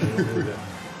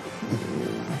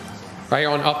 Right here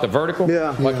on off the vertical.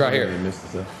 Yeah. Watch right here.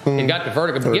 He got the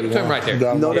vertical. Give it to him right there.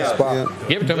 No doubt.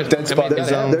 Give it to him. Dead spot. There's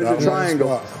a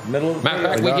triangle. Matter of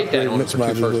fact, we get that on the 2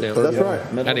 first down. That's right.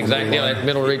 That exactly, that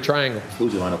middle read triangle.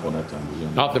 Who's your lineup on that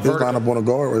time? Off the His vertical. lineup on a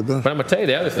guard right there. But I'm going to tell you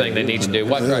the other thing they need to do.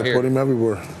 Watch right Put here. him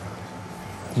everywhere.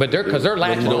 But because they're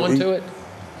latching on to it,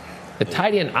 the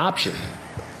tight end option.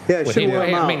 Yeah, should wear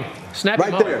him out. I mean, snap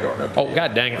him Right off. there. Oh,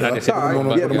 God dang it. I just hit the wrong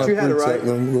Yeah, button. but you had it right.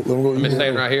 Let him go. I'm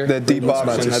staying right here. That deep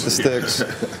option at the sticks. I'm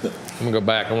going to go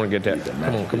back. I want to get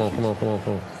that. Come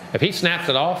on. If he snaps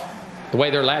it off, the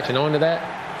way they're latching on to that.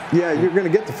 Yeah, you're going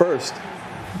to get the first.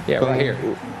 Yeah, right here.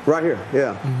 Right here,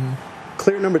 yeah.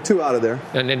 Clear number 2 out of there.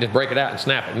 And then just break it out and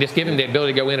snap it. And just give him the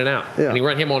ability to go in and out. Yeah. And you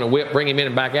run him on a whip, bring him in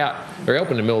and back out. They're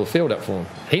opening the middle of the field up for him.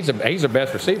 He's their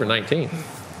best receiver, 19.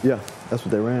 Yeah, that's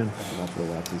what they ran.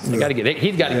 He's got to get they're some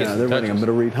running a touches.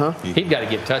 middle read, huh? He's got to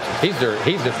get touches. He's the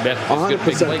best good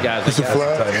big 100%. play guys. It's a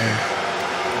flag.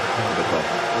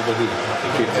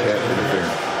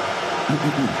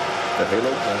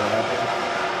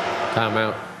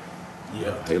 Timeout.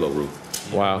 Yeah. Halo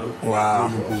roof. Wow.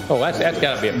 Oh, that's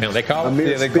got to be a penalty. They call it?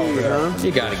 Amir they call Speed, it. huh?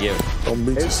 You got to give it. Don't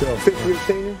beat yourself. 5th year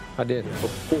senior? I did.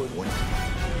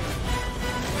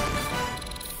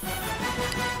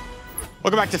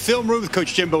 Welcome back to Film Room with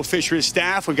Coach Jimbo Fisher, his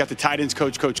staff. We've got the tight ends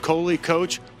coach, Coach Coley.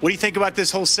 Coach, what do you think about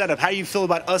this whole setup? How do you feel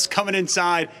about us coming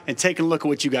inside and taking a look at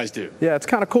what you guys do? Yeah, it's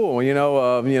kind of cool.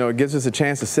 It gives us a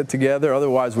chance to sit together.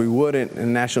 Otherwise, we wouldn't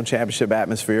in national championship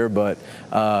atmosphere. But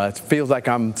it feels like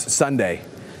I'm Sunday,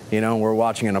 we're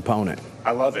watching an opponent.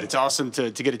 I love it. It's awesome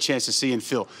to get a chance to see and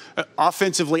feel.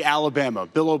 Offensively, Alabama,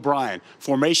 Bill O'Brien.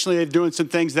 Formationally, they're doing some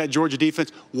things, that Georgia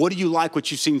defense. What do you like what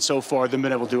you've seen so far, them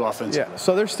been able to do offensively? Yeah,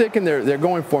 so they're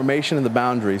going formation in the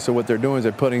boundary. So what they're doing is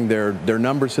they're putting their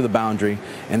numbers to the boundary,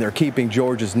 and they're keeping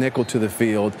Georgia's nickel to the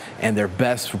field and their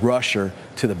best rusher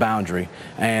to the boundary.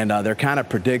 And they're kind of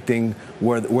predicting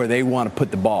where they want to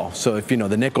put the ball. So if,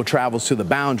 the nickel travels to the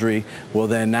boundary, well,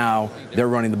 then now they're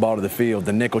running the ball to the field.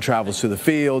 The nickel travels to the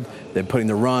field. They're putting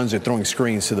the runs. They're throwing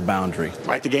screens to the boundary.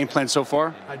 Like the game plan so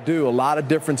far? I do. A lot of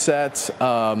different sets.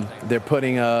 They're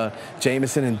putting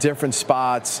Jamison in different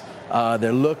spots.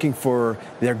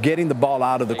 They're getting the ball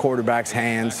out of the quarterback's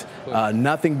hands.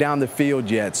 Nothing down the field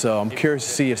yet. So I'm curious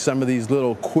to see if some of these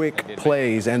little quick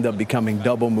plays end up becoming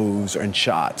double moves and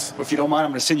shots. Well, if you don't mind,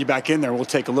 I'm going to send you back in there. We'll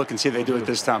take a look and see if they do it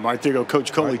this time. All right, there you go,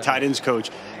 Coach Coley, tight ends coach,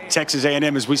 Texas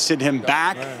A&M, as we send him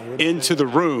back into the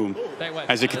room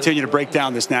as they continue to break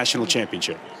down this national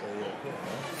championship.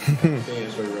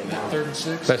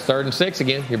 That's 3rd and 6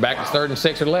 again. You're back to 3rd and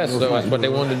 6 or less, so that's what they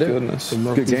wanted to do. Goodness.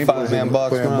 Good game. 5-man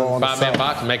box run. 5-man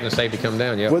box and making the safety come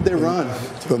down, yeah. What'd they run?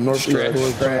 The North Stretch.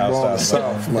 ball on the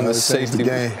south. Man, And the that changed the safety.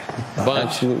 game.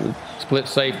 Bunch, split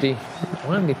safety.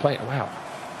 Why didn't he play it? Wow.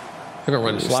 They're going to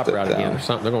run the slot route again or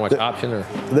something. They're going to watch option or.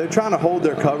 They're trying to hold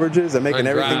their coverages. They're making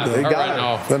everything. They got it.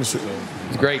 off. Finish it.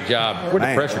 It's a great job. Where'd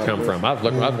the pressure come from? I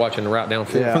was watching the route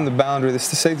downfield. Yeah. From the boundary, it's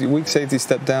the safety, weak safety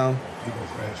step down.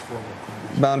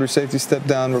 Boundary safety step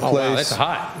down, replace. Oh, wow, that's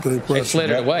hot. They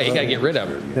slid it away. He got to get rid of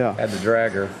it. Yeah. Had to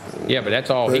drag her. Yeah, but that's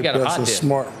all. He got a hot That's disc.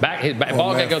 smart. His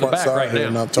ball got to go to the back right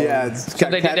now. Yeah, it's So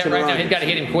they did that right now. He's got to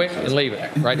hit him quick and leave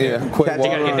it right there. Yeah, quick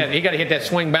He got to hit that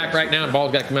swing back right now, and the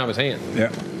ball's got to come out of his hand.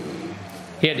 Yeah.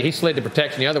 He slid the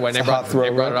protection the other way, and they brought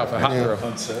it off a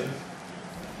hot throw.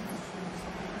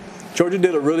 Georgia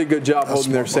did a really good job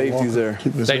holding their safeties there.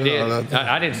 They did.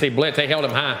 I didn't see blitz. They held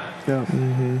him high. Yeah.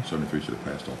 73 should have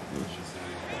passed off.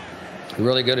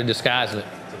 Really good at disguising it.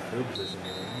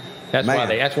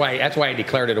 That's why he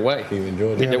declared it away.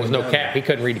 There was no cap. He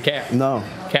couldn't read the cap. No.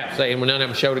 Cap say, and when none of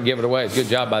them showed it, give it away. It's a good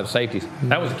job by the safeties.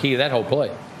 That was the key to that whole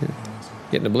play.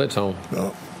 Getting the blitz home.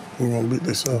 No, we won't beat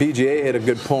this up. BGA hit a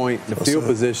good point. The field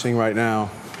positioning right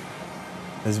now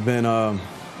has been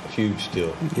Huge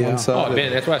still. yeah. Oh,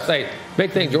 man, that's what I say.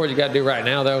 Big thing Georgia got to do right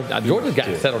now, though. Georgia's got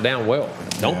to settle down well.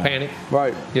 Don't panic.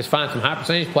 Right. Just find some high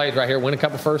percentage plays right here, win a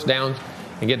couple first downs,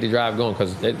 and get the drive going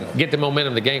because get the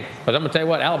momentum of the game. But I'm going to tell you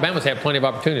what, Alabama's had plenty of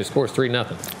opportunities. Scores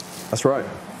 3-0. That's right.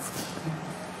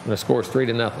 And the score's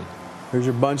 3-0. Here's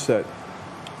your bunch set.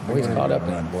 Boy, he's caught up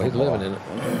in it. Boy, he's living in it.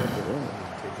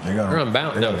 They're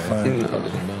unbound. No,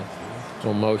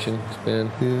 on motion,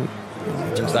 spin.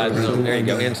 Inside zone. There you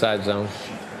go, inside zone.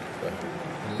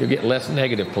 You'll get less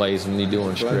negative plays than you do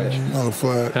on stretch. On the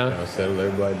flag. Huh? Settle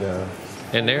everybody down.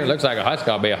 And there, it looks like that's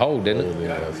got to be a hold, didn't it?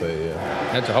 Yeah, I'll say, yeah.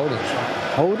 That's a holding.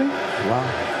 Holding?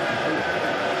 Wow.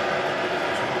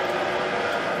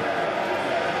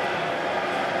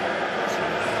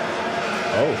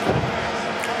 Oh.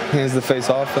 Hands to face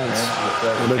offense.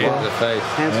 Hands to the face.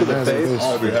 Hands to the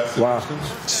face. Wow.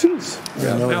 Jeez.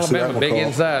 Yeah, Alabama, big call.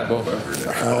 inside, boy.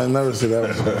 I never see that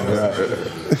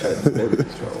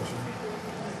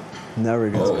one. Never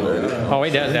gets it. Oh,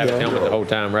 he does have his helmet the whole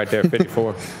time, right there,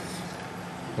 54.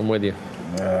 I'm with you.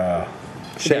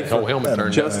 His whole helmet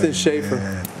turned Justin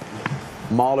Schaefer.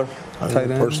 Mahler. Tight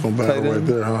end. Personal battle right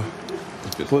there, huh?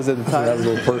 Was it the tight That was a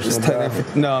little personal battle.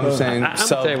 No, I'm saying. I'm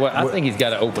tell you what, I think he's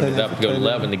got to open it up to go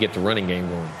 11 to get the running game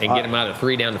going and get him out of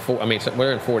 3 down to 4. I mean,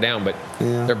 we're in 4 down, but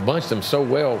they're bunched them so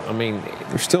well. I mean,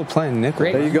 They're still playing nickel.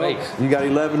 Great. There you go. Space. You got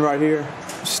 11 right here.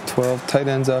 Just 12 tight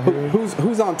ends out here.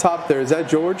 Who's on top there? Is that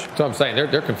George? that's what I'm saying.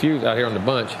 They're confused out here on the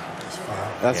bunch.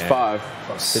 That's 5.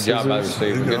 Good job by the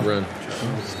receiver. Good run.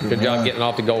 Good job getting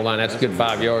off the goal line. That's a good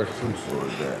 5 yards.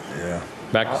 Yeah.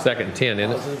 Back to 2nd and 10,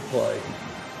 isn't it?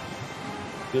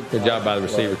 Good job by the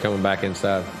receiver coming back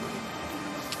inside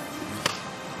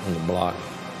on the block.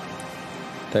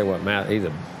 Tell you what, Matt, he's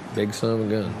a big son of a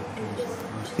gun.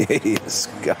 Yes,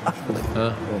 godly.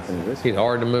 Huh? He's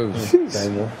hard to move. You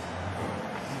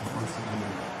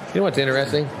know what's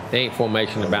interesting? They ain't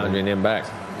formation the boundary and then back.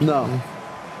 No.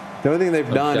 The only thing they've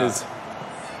done shot. is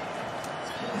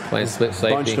Playing split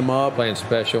safety. bunched them up. Playing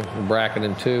special. Bracket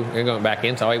in 2. They're going back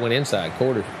inside. Oh, he went inside.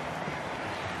 Quarters.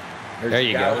 There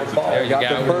you go. There you go.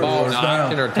 With the ball. An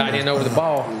option or tight end over the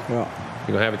ball. Yeah. You're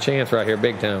going to have a chance right here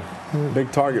big time.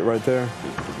 Big target right there.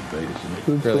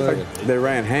 Really good. They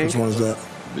ran Hank. Which one is that?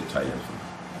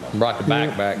 Brought the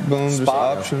back. Boom, just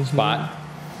Spot. options. Spot.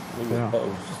 Yeah.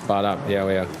 Spot up.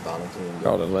 Yeah.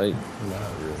 Called it late.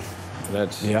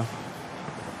 That's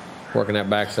working that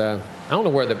backside. I don't know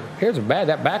where here's a bad.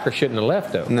 That backer shouldn't have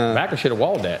left, though. No. Backer should have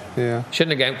walled that. Yeah.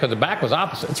 Shouldn't have got because the back was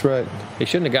opposite. That's right. He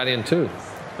shouldn't have got in, too.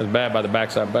 That's bad by the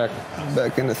backside backer.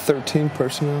 Back into 13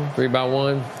 personnel. 3 by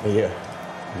 1. Yeah.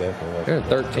 Definitely. They're at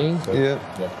 13. Yeah.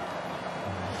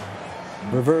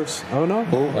 Reverse. Oh, no.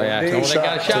 Oh, yeah. They got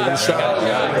a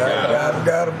shot.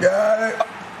 Got him.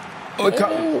 Oh, he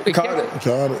caught it. He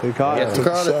caught it.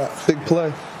 Caught it. Big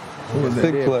play.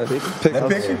 Big play.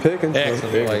 Pickens.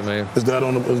 Excellent play, man. Is that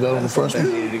on the freshman?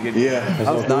 Yeah.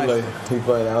 That was nice. He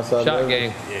played outside. Shot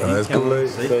game. That's cool.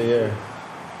 So, yeah.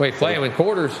 Wait, play him in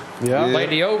quarters. Yeah. Played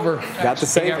the over. Got the He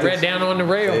safety. got red down on the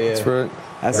rail. Yeah. That's right.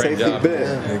 That's Great safety job.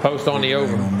 bit. Post on the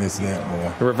over. Don't miss that,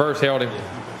 boy. The reverse held him.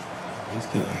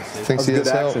 Thinks he Good has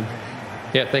help. action.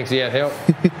 Yeah, thinks he had help.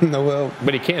 No help.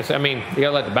 But he can't. I mean, you got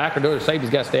to let the backer do it. The safety's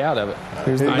got to stay out of it.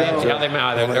 Here's All the right, ball. see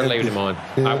how they're leaving him on.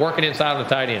 All right, working inside on the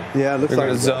tight end. Yeah, it looks They're like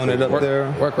going to zone it up there.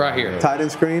 Work right here. tight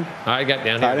end screen. All right, got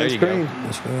down here. Tight There end you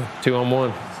screen. go. 2 on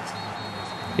 1.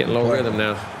 Getting low rhythm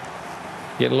now.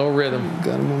 Getting low rhythm.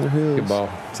 Got him on their heels. Good ball.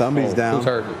 Somebody's down. Who's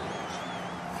hurt?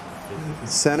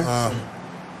 Center.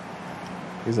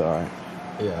 He's all right.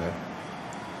 Yeah.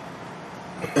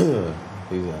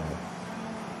 He's all right.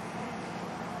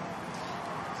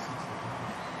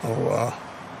 Oh, wow.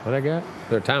 What I got? Is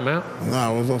there a timeout? Nah,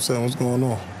 I was saying, what's going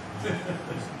on?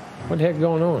 What the heck's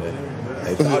going on?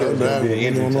 They thought it was going to be an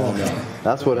injury timeout.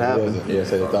 That's what happened. Yeah,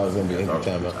 so they thought it was going to be an injury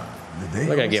timeout.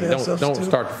 Look at him. Don't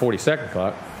start the 40-second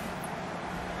clock.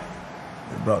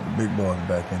 They brought the big boys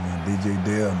back in there. DJ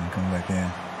Dale and come back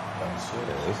in.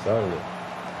 They started it.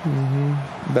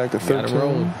 Back to Got 13. him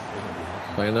rolling.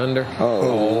 Playing under.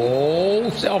 Oh.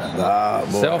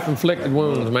 Self-inflicted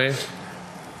wounds, man.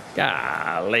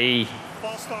 Golly.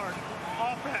 False start.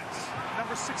 Offense.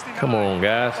 Number 69. Come on,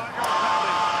 guys.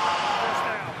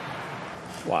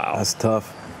 Wow. That's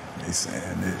tough. They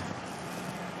saying it.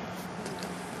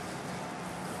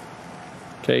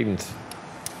 Cadence.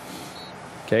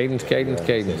 Yeah, they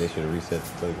should have reset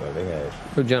the play clock. They had.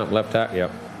 Who jumped? Left tackle?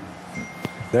 Yep.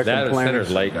 They're That or center's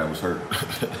complaining. late. That was hurt.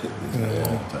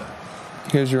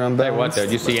 Here's your Tell you what, unbalance. though.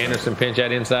 Did you see Anderson pinch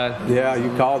that inside? Yeah,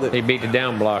 you called He it. beat the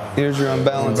down block. Here's your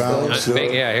unbalance. Unbalance.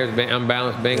 Yeah, here's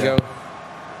unbalanced bingo.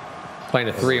 Playing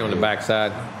a 3 on the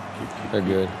backside. They're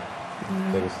good.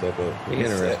 Take a step up. Be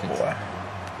interesting.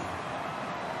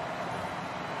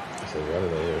 So what are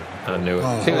they here? I knew it.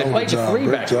 Oh, See, they good played the job, 3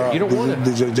 great back there. job. You don't want to.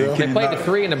 DJ Dale. They played the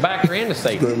 3 in the backer and the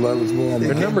safety. Good levels going.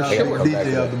 Their number's short.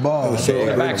 DJ of the ball. So, The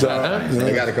great backside, job. huh?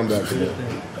 They got to come back to it.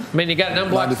 I mean, you got an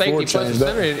unblocked 94 safety plus the changed up.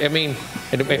 center. I mean,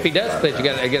 if he does split, you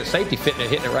got to get a safety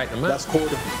hitting it right in the mouth. That's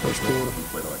quarter. First quarter.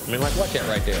 I mean, like, watch that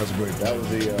right there. That's great. That was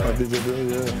the.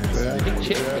 He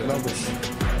chipped numbers.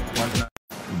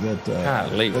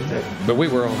 Golly. But we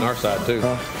were on our side, too.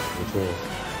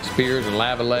 Spears and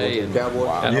Lavallee and that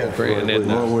whole crew. And then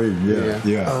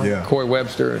Corey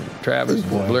Webster and Travis,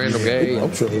 Randall Gay.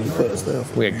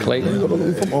 We had Clayton,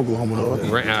 From Oklahoma.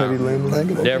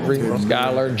 Devery,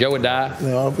 Skyler, Joe Adai.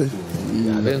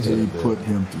 He put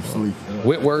him to sleep.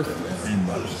 Whitworth.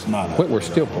 Whitworth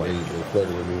still plays.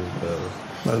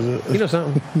 You know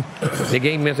something? The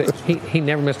game missed. He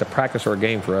never missed a practice or a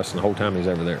game for us the whole time he was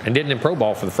ever there, and didn't in pro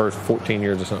ball for the first 14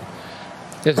 years or something.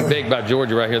 This is big by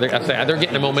Georgia right here. They're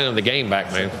getting the momentum of the game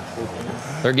back, man.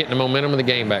 They're getting the momentum of the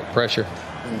game back. Pressure.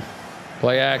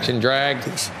 Play action, drag.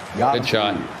 Good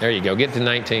shot. There you go. Get to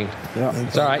 19.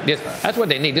 It's all right. That's what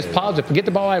they need. Just positive. Get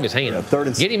the ball out of his hand.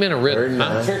 Get him in a rhythm.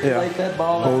 Circulate that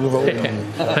ball.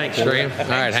 Hank Stram. All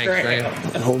right, Hank Stram.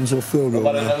 Holding to a field goal.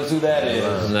 Nobody knows who that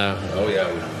is. No. Oh, yeah.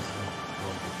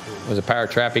 Was it power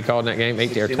trap he called in that game?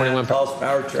 18 or 21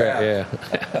 power trap. Yeah.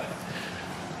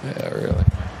 Yeah, really.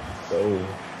 So,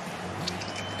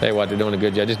 tell you what, they're doing a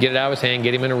good job. Just get it out of his hand,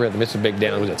 get him in a rhythm. It's a big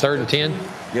down. Was it 3rd and 10?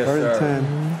 Yes,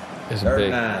 Third and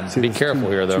 10. It's big. Be careful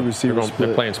here, though.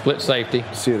 They're playing split safety.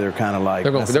 See, they're kind of like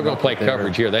they're going to play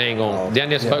coverage here. They ain't going. Down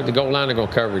this the goal line, they're going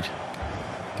coverage.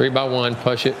 3-by-1,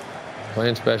 push it.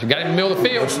 Playing special. Got him in the middle of the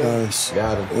field. Nice.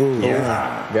 Got him. Ooh,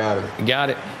 yeah. Got him.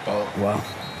 Got it. Oh, wow.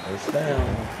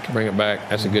 Bring it back.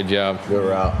 That's a good job. Good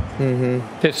route.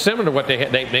 It's similar to what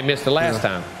they missed the last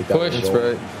time. Push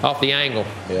off the angle.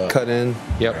 Cut in.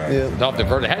 Yep. Off the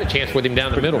vertical. Had a chance with him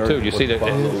down the middle too. Do you see the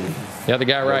other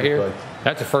guy right here?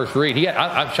 That's a first read.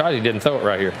 I'm sure he didn't throw it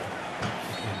right here.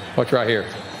 Watch right here.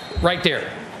 Right there.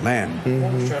 Man.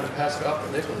 Trying to pass it up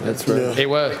the nickel. That's right. It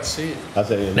was.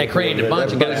 They created a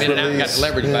bunch and got him in and out and got the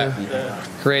leverage back.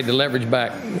 Created the leverage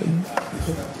back.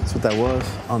 That's what that was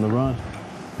on the run.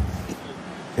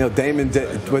 You know,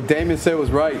 what Damon said was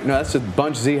right. You know, that's just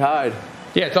bunch Z hide.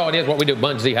 Yeah, that's all it is. What we do,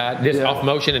 bunch Z hide. Just off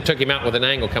motion and took him out with an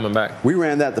angle coming back. We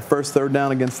ran that the first 3rd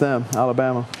down against them,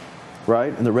 Alabama,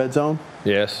 right? In the red zone?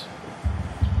 Yes.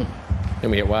 Then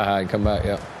we hit Y hide and come back,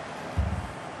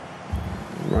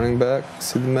 Running back,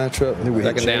 see the matchup.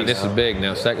 Second down, this is big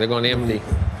now. They're going empty.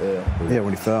 Yeah,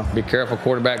 when he fell. Be careful,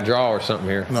 quarterback draw or something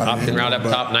here. Option route up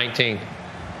top, 19.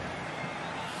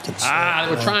 They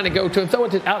were trying to go to him. Throw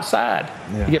it to outside.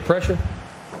 You get pressure?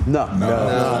 No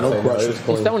pressure.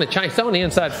 He's throwing the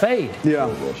inside fade. Yeah.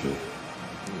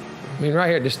 I mean, right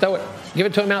here, just throw it. Give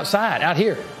it to him outside, out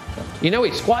here. You know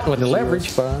he's squatting with the leverage.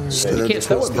 You can't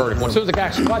throw it vertical. As soon as the guy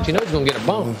squats, you know he's going to get a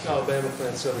bump. Alabama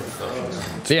fan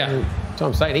 75. Yeah, that's what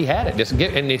I'm saying. He had it.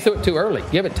 And he threw it too early.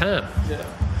 Give it time. Yeah.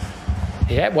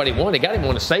 He had what he wanted. He got him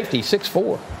on a safety,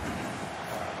 6'4".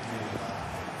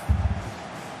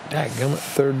 Dadgummit.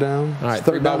 3rd down. All right,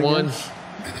 3-by-1.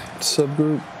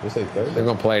 Subgroup. They're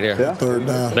going to play there. Yeah. 3rd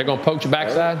down. They're going to poach your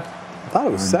backside? I thought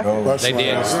it was second. They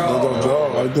did. They're going to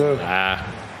draw right there.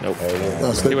 Nope.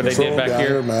 See what they did back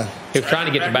here? Man. He was trying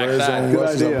to get the backside. Good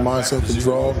idea. Mindset to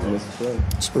draw.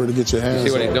 Spur to get your hands.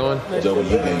 See what he's doing?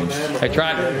 They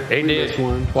tried. He did.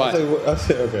 What? I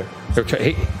said,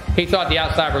 okay. He thought the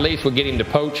outside release would get him to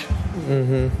poach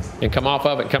and come off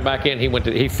of it and come back in.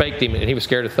 He faked him, and he was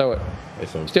scared to throw it.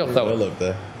 Still throw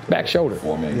it. Back shoulder.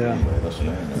 Yeah.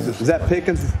 Is that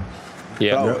Pickens?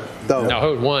 Yeah. No,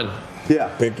 who's one? Yeah.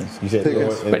 Pickens. You said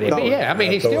Pickens. But yeah, I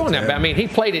mean, he's still on that. I mean, he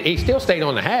played it. He still stayed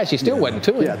on the hash. He still wasn't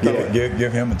to him.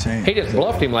 Give him a chance. He just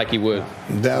bluffed him like he would.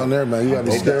 Down there, man, you got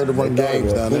to be scared to run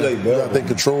games down there. You got to think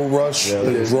control rush,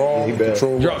 think draw,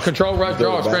 Control rush,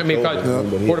 draw, scramble.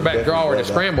 Because quarterback draw or the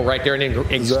scramble right there and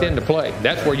then extend the play.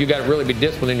 That's where you got to really be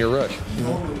disciplined in your rush.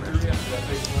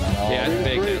 Yeah, it's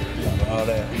big. All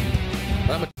that.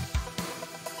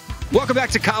 Welcome back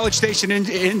to College Station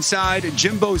inside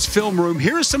Jimbo's film room.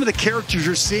 Here are some of the characters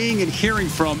you're seeing and hearing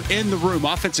from in the room.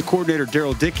 Offensive coordinator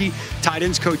Daryl Dickey, tight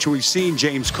ends coach who we've seen,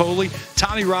 James Coley,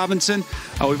 Tommy Robinson.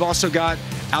 We've also got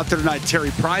out there tonight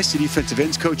Terry Price, the defensive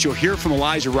ends coach. You'll hear from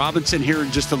Elijah Robinson here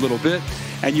in just a little bit.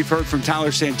 And you've heard from Tyler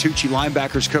Santucci,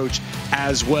 linebackers coach,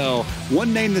 as well.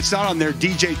 One name that's not on there,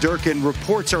 DJ Durkin.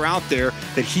 Reports are out there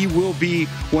that he will be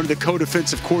one of the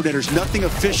co-defensive coordinators. Nothing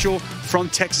official from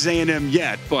Texas A&M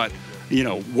yet, but you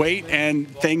know, wait, and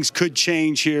things could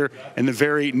change here in the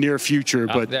very near future.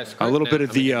 But a little bit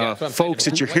of the folks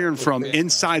that you're hearing from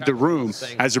inside the room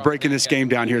as they're breaking this game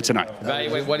down here tonight.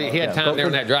 Evaluate what he had time there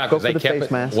in that drive because they kept it.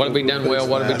 What have we done well?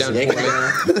 What have we done poorly?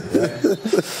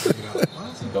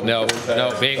 No,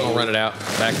 we ain't gonna run it out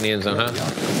back in the end zone, huh?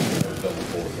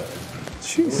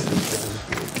 Jeez.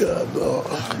 God, dog.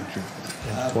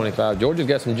 25. Georgia's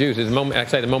got some juice. It's I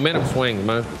say the momentum swing,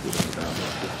 man.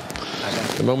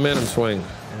 The momentum swing.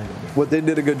 what they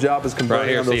did a good job is converting right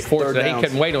here. on See, those third he downs.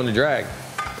 couldn't wait on the drag.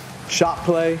 Shot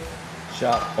play.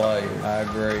 Shot play. I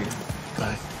agree.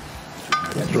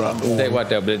 Tell you what,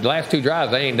 though, but the last 2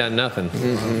 drives, they ain't done nothing.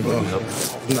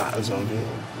 Nah, it's all good.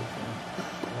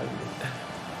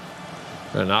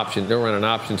 An option. They'll run an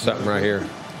option something right here.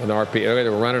 An RP. They're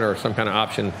running or some kind of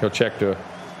option. He'll check to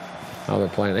how they're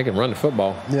playing. They can run the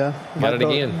football. Yeah. Got it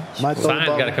again. Sign's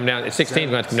got to come down.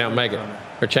 16's going to come down and make it.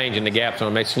 They're changing the gaps on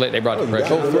them. They slit. They brought the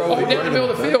pressure. Oh, down the middle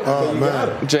of the field. Oh,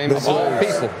 man. James, of all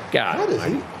people. God.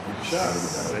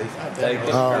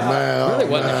 Oh, man. Really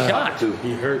wasn't a shot.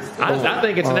 He hurt. I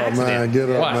think it's an accident. Man, get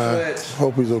up, man.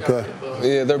 Hope he's okay.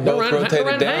 Yeah, they're both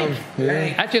rotated down.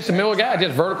 Yeah. That's just a middle guy,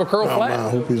 just vertical curl flat.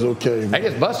 Man, hope he's okay, man. They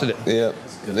just busted it. Yeah.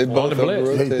 They both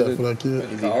blitz. Hate that rotated. for that kid.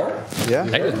 Yeah.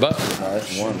 They just busted it.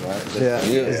 That's one, right? Yeah.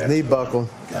 His knee buckled.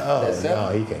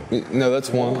 No, he can't. No,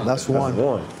 that's one. That's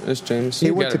one. It's James.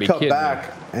 He You went gotta to be cut kidding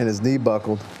back, and his knee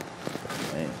buckled.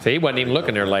 See, he wasn't even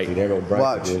looking there late. See, there go Bryce.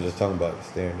 Watch. We were just talking about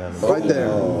staring down the Right there.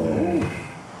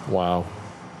 Wow.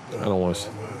 I don't want to.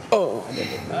 Oh.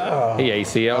 He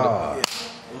ACL'd it.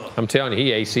 I'm telling you,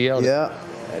 he ACL'd it. Yeah.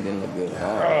 That didn't look good.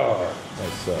 That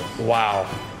sucks. Wow.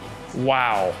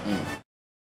 Wow.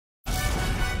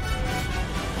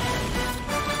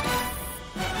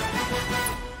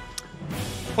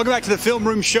 Welcome back to the Film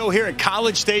Room Show here at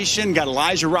College Station. Got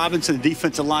Elijah Robinson, the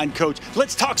defensive line coach.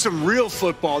 Let's talk some real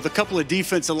football. The couple of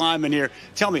defensive linemen here.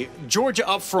 Tell me, Georgia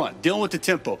up front, dealing with the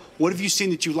tempo. What have you seen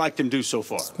that you like them do so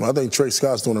far? Well, I think Trey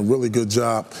Scott's doing a really good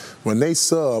job. When they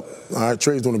sub, all right,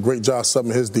 Trey's doing a great job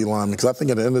subbing his D-lineman because I think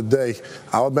at the end of the day,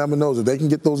 Alabama knows if they can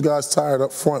get those guys tired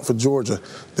up front for Georgia,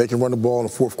 they can run the ball in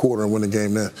the fourth quarter and win the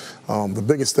game then. The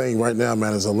biggest thing right now,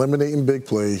 man, is eliminating big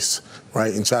plays,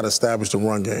 right, and try to establish the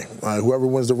run game. All right, whoever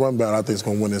wins the run battle, I think is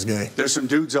going to win this game. There's some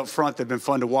dudes up front that have been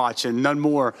fun to watch, and none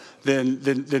more than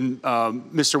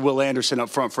Mr. Will Anderson up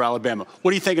front for Alabama.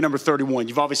 What do you think of number 31?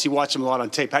 You've obviously watched him a lot on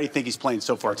tape. How do you think he's playing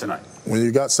so far tonight? When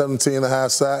you got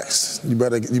 17.5 sacks,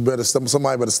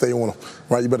 somebody better stay on him,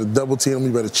 right? You better double team him,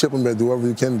 you better chip him, you better do whatever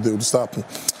you can do to stop him.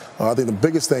 I think the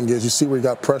biggest thing is you see where he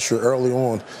got pressure early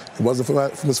on. It wasn't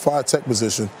from his 5-tech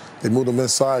position. They moved him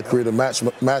inside, created a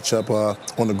matchup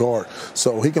on the guard.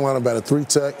 So he can line up at a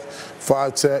 3-tech,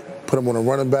 5-tech, put him on a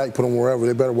running back, put him wherever.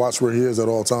 They better watch where he is at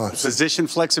all times. Position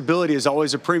flexibility is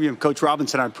always a premium. Coach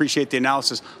Robinson, I appreciate the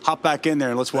analysis. Hop back in there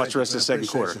and let's watch the rest of the second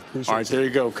quarter. All right, there you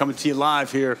go. Coming to you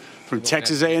live here from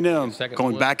Texas A&M,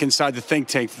 going back inside the think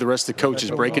tank for the rest of the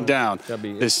coaches, breaking down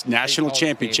this national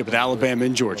championship with Alabama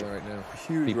and Georgia.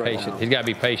 Be patient. He's got to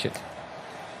be patient.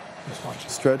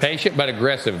 Stretch. Patient but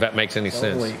aggressive, if that makes any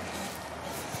sense.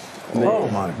 Oh,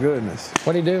 my goodness.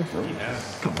 What'd he do?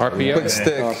 RPO? Quick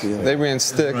stick. They ran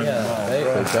stick.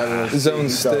 Zone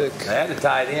stick. They had to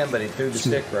tie it in, but he threw the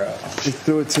stick route. He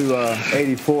threw it to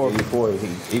 84.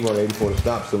 He wanted 84 to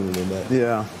stop sooner than that.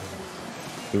 Yeah.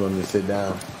 He wanted to sit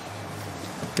down.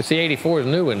 You see, 84 is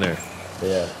new in there.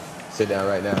 Yeah. Sit down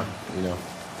right now, you know.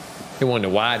 He wanted to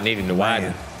widen, needed to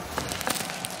widen.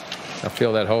 I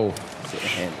feel that hole.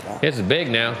 This is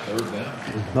big now.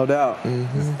 No doubt.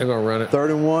 They're going to run it.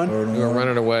 3rd and 1. They're going to run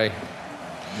it away.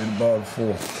 Get the ball to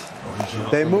 4.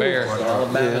 They move.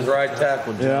 Alabama's right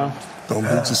tackle. Yeah. Don't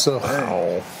beat yourself.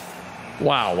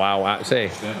 Wow. Say,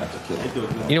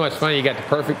 you know what's funny? You got the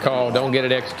perfect call. Don't get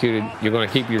it executed. You're going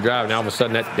to keep your drive. And all of a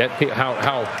sudden,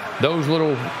 how those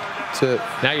little tip.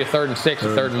 Now you're 3rd and 6 or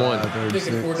 3rd and 1. You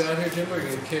think 4 down here, Jimbo? You're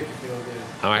going to kick if you don't get it.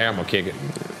 I'm going to kick it.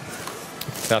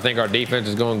 I think our defense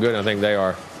is going good. I think they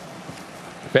are.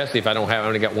 Especially if I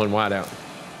only got one wide out.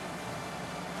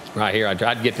 Right here,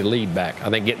 I'd get the lead back. I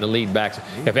think getting the lead back.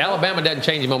 If Alabama doesn't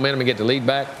change the momentum and get the lead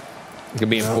back, it could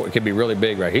be important. It could be really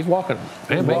big. Right? He's walking.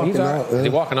 Man, maybe he's all right. Is he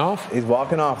walking off? He's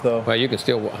walking off though. Well, you can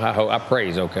still. I pray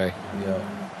he's okay.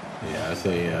 Yeah, I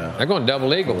say. They're going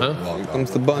double eagle, huh? Here comes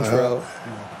the bunch route.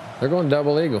 They're going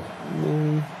double eagle.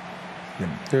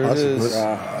 There it is.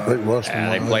 Great rush.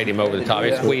 They played him over the top.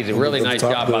 He squeezed a really nice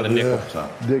job by the nickel.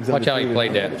 Watch how he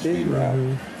played that. At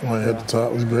the top,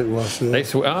 it was a great rush.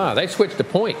 They switched the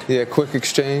point. Yeah, quick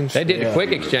exchange. They did the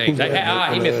quick exchange.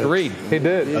 He missed the read. He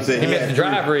did. He missed the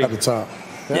drive read. At the top.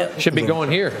 Should be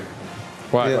going here.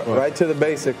 Right to the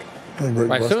basic.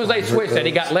 Right, as soon as they switched that,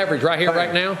 he got leverage right here,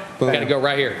 right now. Got to go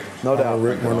right here. No doubt.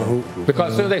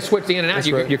 Because as soon as they switch the in and out,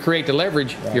 you create the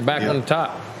leverage. You're back on the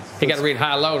top. He got to read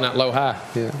high-low, not low-high.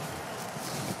 Yeah.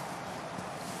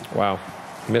 Wow.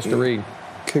 Missed the read.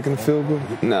 Kicking the field goal?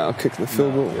 No, kicking the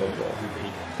field goal.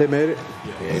 They made it?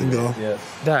 Yeah.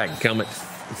 Dadgummit.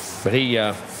 But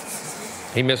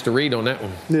he missed a read on that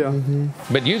one. Yeah.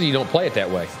 But usually you don't play it that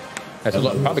way. That's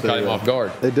probably caught him off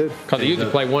guard. They did. Because they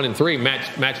usually play 1 and 3,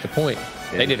 match the point.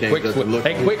 Yeah, they did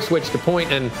quick switch to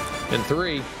point and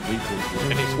 3,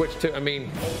 and he switched to. I mean,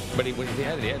 but when he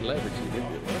had leverage.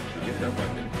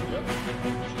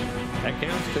 That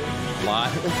counts too. A lot,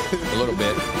 a little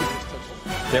bit.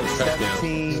 That was touchdown.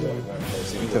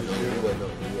 17.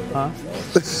 Huh?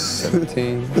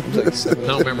 17. I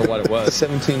don't remember what it was.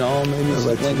 17 all, maybe.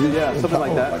 Yeah, something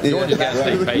like that. Georgia got to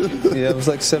stay patient. Yeah, it was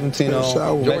like 17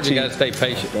 all. Georgia got to stay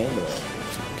patient.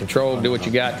 Control, do what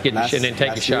you got, get your shit, and then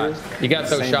take a shot. You got to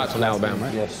throw shots on Alabama,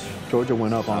 right? Yes. Georgia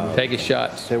went up on take his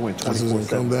shots. They went 24.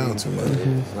 Come down to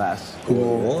man. Last. Who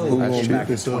will shoot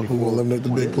this up? Who will eliminate the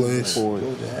big plays?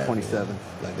 27.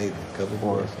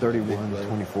 Or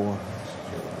 31-24.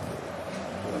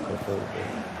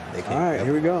 All right,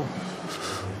 here we go.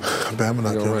 Bama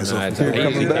not killing himself.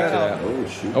 Coming back.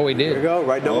 Oh, he did. Here we go.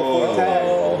 Right down before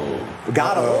tag.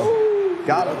 Got him.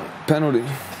 Got him. Penalty.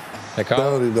 They call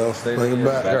penalty though. Bring it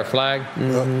back. Is there a flag?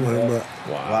 Bring it back.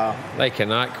 Wow. They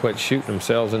cannot quit shooting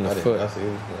themselves in the foot. Is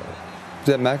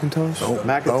that McIntosh?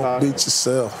 Don't beat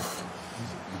yourself.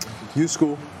 You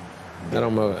school. That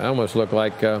almost looked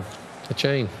like a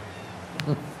chain.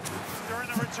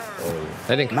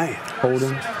 They didn't hold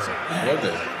him. What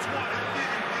the?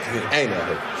 Ain't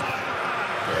nothing.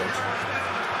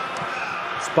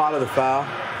 Spot of the foul.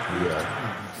 Yeah.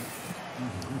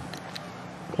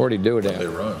 Where'd he do it at? They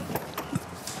run.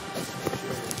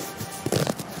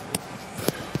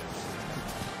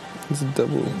 It's a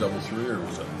double. Double 3 or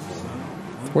was that?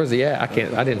 Where's he at?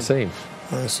 I didn't see him.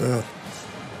 Nice,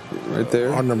 right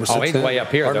there. Our number 6. Oh, he's way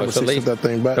up here, though. So at least that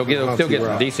thing back. he'll still get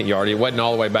some decent yard. He wasn't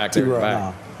all the way back there.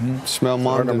 Back. Smell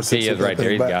Mondo. He is right there.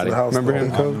 He's got it. Remember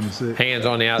him, Coach? Hands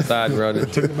on the outside, brother.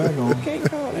 Took it back on. Can't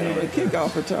call that a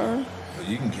kickoff return.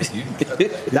 You can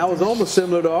get that was almost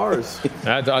similar to ours.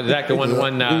 That's exactly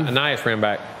one Anais ran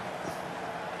back.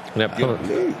 That punt.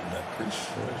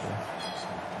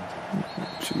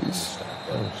 Jeez.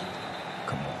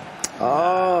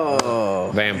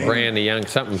 Oh. Van Brand, the young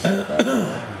something.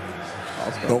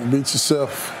 Don't beat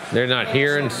yourself. They're not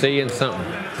hearing, seeing something.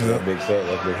 Yeah. Big set,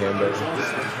 like big hamburger.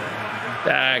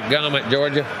 Gummit,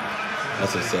 Georgia.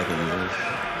 That's his second year.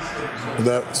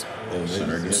 That's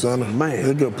son, man, he's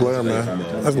a good player, man.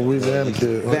 That's a Louisiana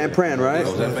kid. Van Pran, right?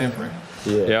 Oh, was that Van Pran?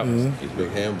 Yeah. Yep. He's a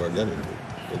big hamburger.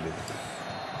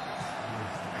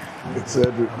 Big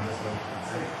Cedric.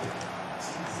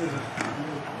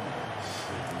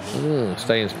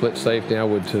 Stay in split safety, I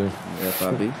would too.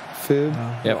 FIB. Fib.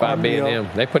 FIB and them.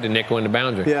 They put the nickel in the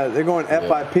boundary. Yeah, they're going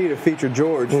FIP to feature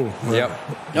George. Yep.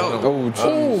 Oh,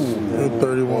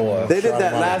 31. They did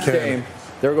that last game.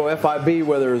 They were going FIB,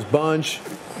 whether it's bunch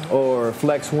or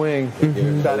flex wing.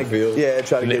 Try to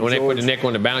get when they put the nickel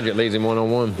in the boundary, it leaves him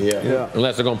one-on-one. Yeah.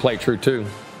 Unless they're going to play true two.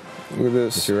 Look at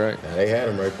this. You're right. Yeah, they had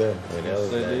him right there.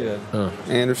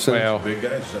 Anderson. Well, big guy,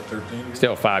 is that 13?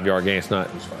 still a 5-yard gain. It's not.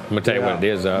 I'm going to tell you what it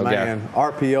is, though. Man,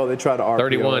 RPO, they try to RPO.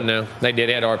 31 now. They did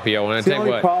add RPO. And I It's the tell you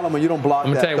only what. problem when you don't block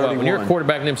I'm that going to tell you what. When you're a 31.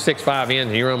 quarterback in them 6'5" ends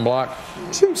and you run block,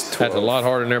 that's a lot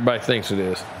harder than everybody thinks it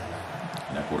is.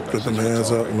 Put them hands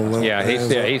up. Yeah, he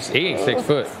ain't 6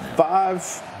 foot.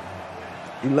 5'11".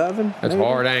 That's maybe?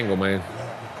 hard angle, man.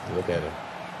 Look at him.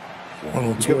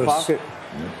 Good pocket.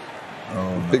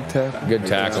 Big tackle. Good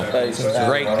tackle.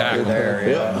 Great tackle.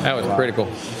 That was critical.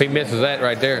 If he misses that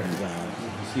right there.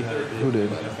 Who did?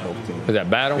 Was that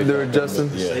Battle? They're adjusting.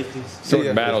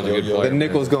 Jordan Battle's a good player. The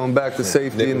nickel's going back to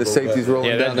safety, and the safety's rolling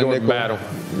Yeah, down that's the Jordan nickel.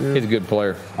 Battle. He's a good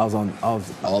player.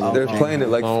 They're playing it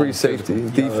like free safety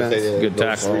defense. Good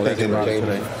tackle.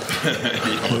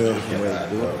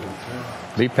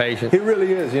 Be patient. He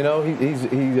really is. You know, he's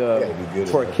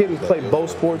for a kid who's played both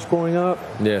sports growing up.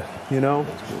 Yeah. You know,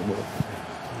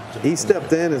 he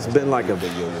stepped in. It's been like a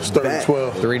Start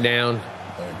 12. 3 down.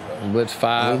 Blitz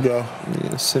 5. There you go.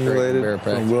 Yeah, simulated.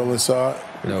 From well inside.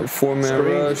 No. 4-man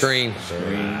rush. Screen.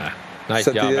 Nice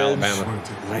Set job, the edge.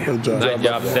 Alabama. Good job. Nice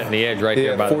job setting the edge right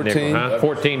there by 14. the nickel. Huh?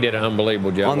 14 did an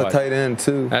unbelievable job. On the tight end,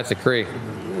 too. That's a Cree.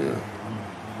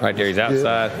 Right there, he's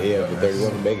outside. Yeah, but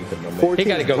 31 to make it. He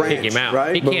got to go kick him out.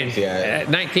 Right? He can't.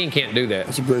 19 can't do that.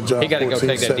 That's a good job. He got to go 14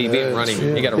 take that setting DB and run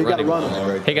him. He got to run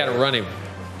him. He got to run him.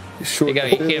 He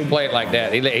can't play it like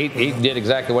that. He did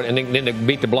exactly what, and then to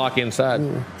beat the block inside.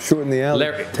 Short in the alley.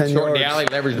 10 Short in the yards. alley,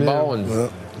 leverage the ball, and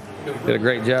did a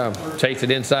great job. Chase it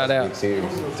inside out. Tell you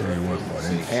what, boy,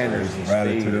 they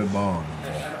rallied to the ball.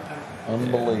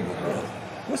 Unbelievable.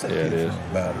 What's that? Yeah, it is.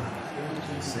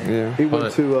 Yeah. He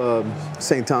went to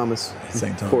St. Thomas,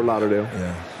 Fort Lauderdale.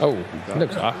 Yeah. Oh,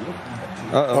 looks awkward.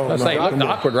 It looked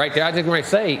awkward right there. I was just going to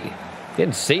say,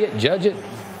 didn't see it, judge it.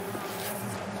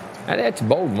 That's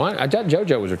bold. I thought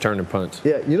JoJo was returning punts.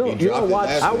 Yeah,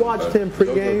 I watched him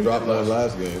pregame. Dropped on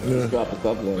last game. Dropped a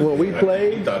couple of When we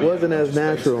played, wasn't as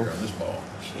natural.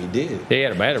 He did. He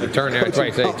had a return there. That's why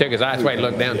he said he took his eyes. That's why he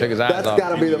looked down, took his eyes off. That's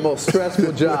got to be the most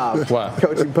stressful job. What?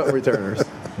 Coaching punt returners.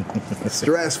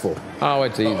 Stressful. Oh,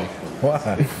 it's easy. Why?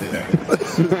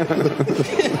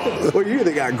 Well, you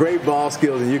either got great ball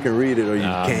skills and you can read it, or you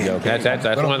can't. That's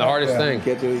one of the hardest things.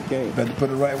 catch it, you can't. Better put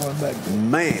the right one back there.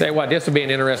 Man. Tell you what, this will be an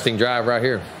interesting drive right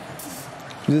here.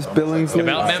 This Billings. If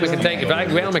Alabama can take, if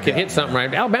Alabama can hit something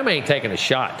right, Alabama ain't taking a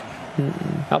shot.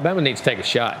 Alabama needs to take a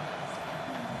shot.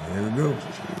 There we go.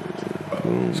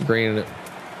 Screening it.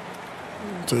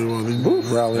 Tell you what, he's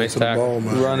rallying Nice to the tackle. ball,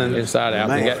 man. Running. Inside out.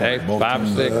 We got 5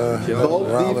 and 6. Both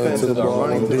Rallying to defenses the are ball.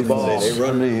 running to the ball. They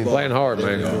run Playing hard,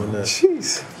 man.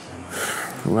 Jeez.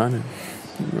 Running.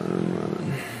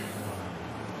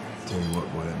 Tell you what,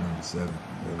 boy, that number 7,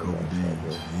 Kobe Dean,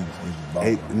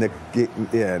 he's a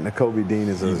baller. Nakobe Dean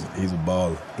is He's a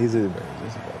baller. he's a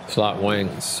Slot wing.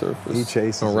 Surface. he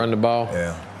chases. Gonna run the ball.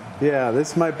 Yeah. Yeah,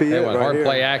 this might be They it want right hard here.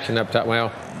 play action up top.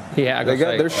 Well,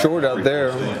 They're short out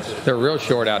there. They're real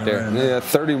short out there. Yeah,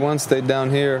 31 stayed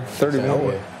down here.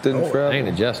 31 didn't travel. Ain't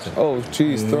adjusting. Oh,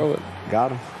 geez, throw it.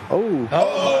 Got him.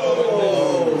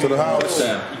 Oh. To the house.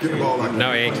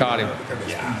 No, he ain't caught him.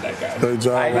 Good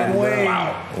job.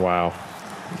 Wow.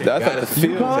 I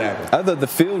thought the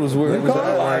field was where it was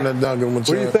at. Line that down, give him a What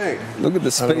do you chance. think? Look at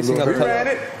the spacing up We top. ran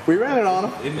it. We ran it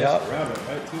on him.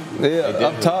 Yeah,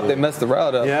 up top they messed the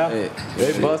route up. Yeah.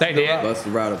 They busted They the did. route. Bust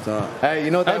the route up top. Hey,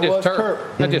 you know what that was? Just Terp.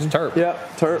 turp. That's just turp. Yeah,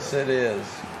 Terp. It is.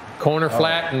 Corner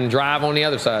flat and drive on the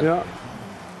other side. Yeah.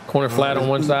 Corner flat on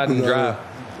one side and drive.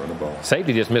 For the ball.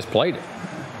 Safety just misplayed it.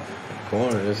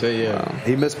 Corner. They say, yeah.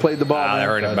 He misplayed the ball. They man.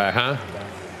 earned it back, huh?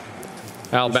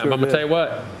 Alabama, Sure I'm going to did. tell you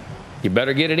what. You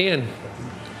better get it in.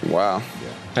 Wow.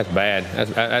 That's bad.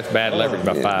 That's bad leverage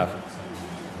by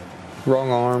 5.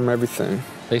 Wrong arm, everything.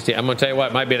 At least, I'm going to tell you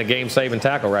what. It might be a game-saving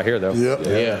tackle right here, though. Yep.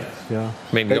 Yeah.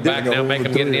 I mean, go back now, make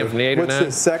them get it in from the 8 or What's 9.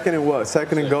 this? Second and what?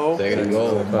 Second and goal? Second and goal.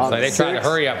 So they try to 6?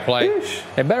 hurry up play.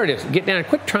 They better just get down.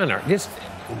 Quit trying to just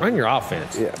run your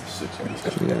offense. Yeah.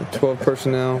 Yeah, 12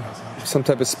 personnel, some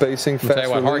type of spacing, I'll fast tell you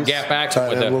what, hard release. gap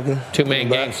action with a 2-man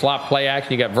game, slot play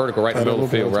action. You got vertical right in the middle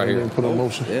of the field right here. Put in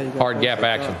motion. Hard gap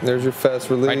action. There's your fast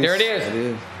release. Right there it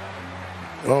is.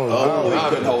 Oh, He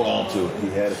couldn't hold on to it. He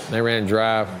had it. They ran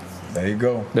drive. There you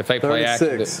go. The fake play action.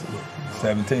 36.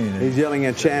 17. He's yelling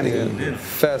at Channing.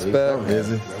 Fast back.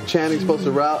 Is it? Channing's supposed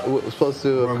to route. Supposed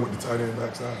to. run with the tight end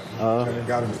backside. Channing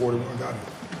got him 41. Got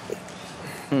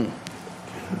him.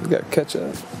 You got to catch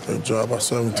up. Good job by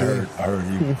 17. I heard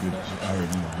he was good. I heard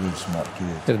he was a really smart kid.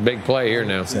 It's a big play here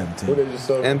now.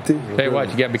 17. Empty. Tell you what,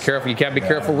 you got to be careful. You can't be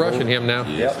careful rushing him now.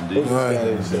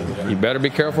 Right. You better be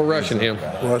careful rushing him.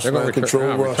 Rush They're going man, to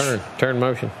control rush. return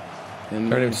motion.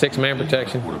 Turn him 6-man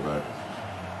protection.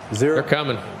 0. They're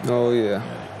coming. Oh, yeah.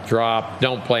 Drop.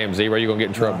 Don't play him, Zero. You're going to get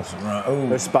in trouble.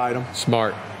 They spied him.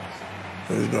 Smart.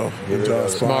 There you go. Good job,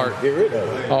 Smart.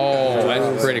 Oh,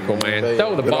 that's critical, man.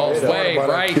 Throw the ball way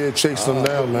right. Kid chased him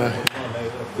down, man.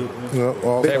 Yep,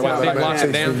 all They want to block it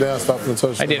chased him down. stop the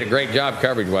touchdown. They did a great job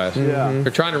coverage-wise. Yeah.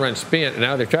 They're trying to run spin, and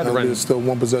now they're trying to That'll be run. still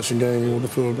one possession game with the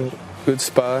field goal. Good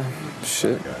spy.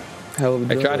 Shit. Hell of a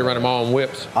They drive. tried to run them all on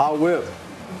whips. I'll whip.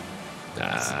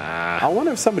 I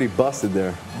wonder if somebody busted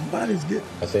there. Nobody's getting.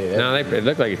 I say that. No, it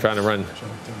looked like he's trying to run.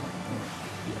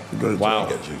 Good Wow.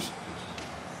 job.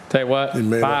 Tell you what, He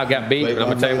made 5 up. got beat, but I'm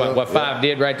going to tell you what 5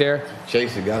 did right there.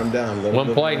 Chase it, got him down. Let him One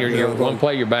go. play,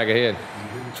 and you're back ahead.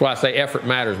 That's why I say effort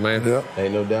matters, man. Yep.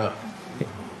 Ain't no doubt.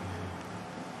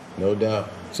 No doubt.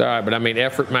 It's all right, but I mean,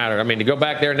 effort matters. I mean, to go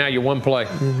back there now, you're one play.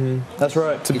 That's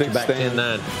right. It's a big Back stand.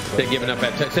 10-9. They're giving up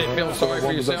that. Say, feel sorry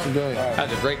for yourself. possession game.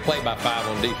 That's a great play by 5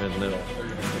 on defense now.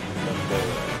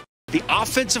 The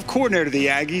offensive coordinator of the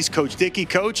Aggies, Coach Dickey.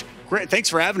 Coach, great. Thanks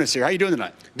for having us here. How you doing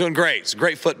tonight? Doing great. It's a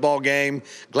great football game.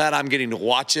 Glad I'm getting to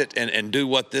watch it and do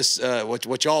what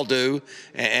what y'all do,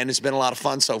 and it's been a lot of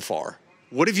fun so far.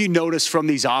 What have you noticed from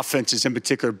these offenses in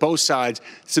particular, both sides?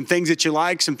 Some things that you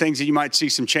like, some things that you might see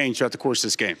some change throughout the course of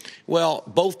this game? Well,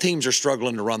 both teams are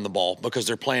struggling to run the ball because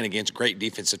they're playing against great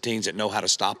defensive teams that know how to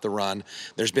stop the run.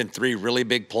 There's been 3 really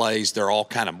big plays. They're all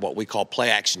kind of what we call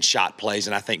play-action shot plays,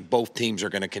 and I think both teams are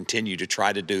going to continue to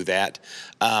try to do that.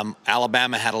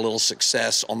 Alabama had a little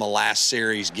success on the last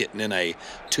series getting in a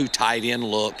 2 tight end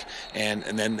look, and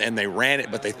then they ran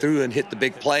it, but they threw and hit the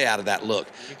big play out of that look.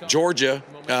 Georgia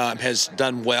has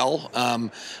done well.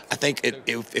 I think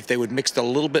if they would mix a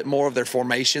little bit more of their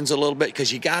formations a little bit,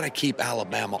 because you got to keep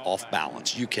Alabama off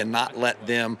balance. You cannot let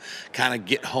them kind of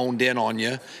get honed in on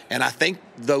you. And I think,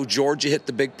 though, Georgia hit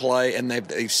the big play and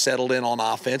they've settled in on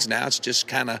offense, now it's just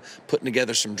kind of putting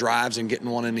together some drives and getting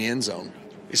one in the end zone.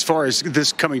 As far as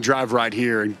this coming drive right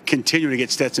here and continuing to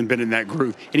get Stetson Bennett in that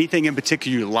groove, anything in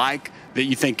particular you like that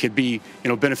you think could be,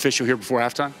 beneficial here before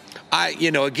halftime?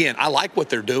 Again, I like what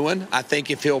they're doing. I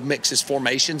think if he'll mix his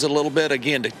formations a little bit,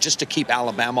 again, just to keep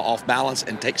Alabama off balance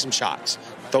and take some shots.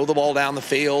 Throw the ball down the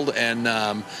field, and,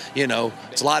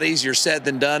 it's a lot easier said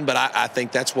than done, but I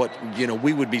think that's what,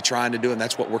 we would be trying to do, and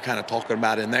that's what we're kind of talking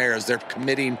about in there, is they're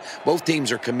committing, both teams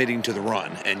are committing to the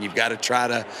run, and you've got to try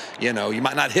to, you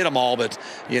might not hit them all, but,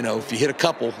 if you hit a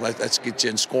couple, let's get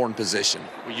you in scoring position.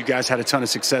 Well, you guys had a ton of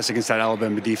success against that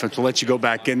Alabama defense. We'll let you go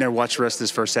back in there, watch the rest of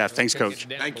this first half. Thanks, Coach.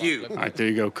 Thank you. All right, there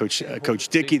you go, Coach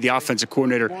Dickey, the offensive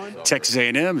coordinator, Texas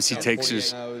A&M, as he takes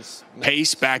his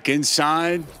pace back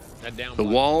inside the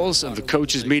walls of the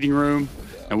coach's meeting room,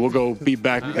 and we'll go be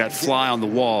back that fly on the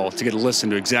wall to get a listen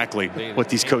to exactly what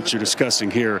these coaches are discussing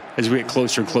here as we get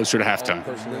closer and closer to halftime.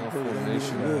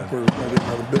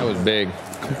 That was big.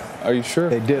 Are you sure?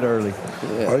 They did early.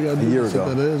 Yeah. A year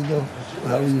ago.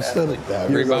 How you said it?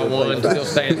 3-by-1, still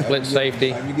staying split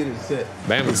safety.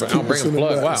 Bama, I'll bring a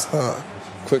plug. Wow.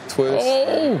 Quick twist.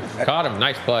 Oh, caught him.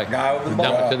 Nice play. Dump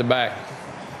it to the back.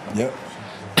 Yep.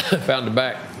 Found the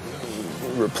back.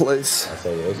 Replace.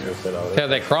 Tell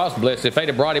they cross blitz. If they'd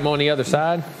have brought him on the other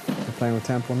side. They're playing with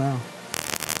Temple now.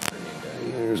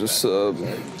 Here's a sub.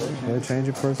 Yeah, change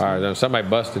it first. All right, then somebody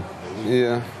busted.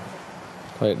 Yeah.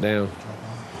 Play it down.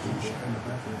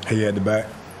 He had the back.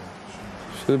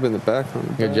 Should have been the back on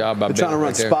the Good job by They're trying to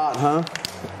run spot, huh?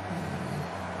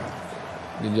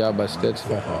 Good job by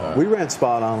Stetson. We ran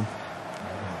spot on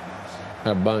them.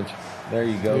 A bunch. There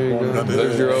you go.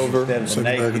 There's your over. There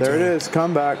it is.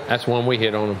 Come back. That's one we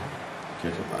hit on him.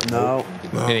 No.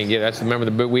 He didn't get. That's remember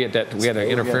the we had that. We had an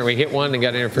interference. We hit one and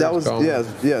got an interference. That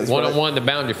was yeah. One-on-one, the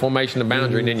boundary formation, the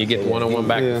boundary, and then you get the one-on-one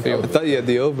back to the field. I thought you had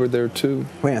the over there too.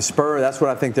 Man, spur. That's what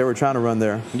I think they were trying to run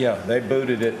there. Yeah, they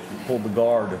booted it, pulled the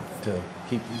guard to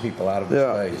keep people out of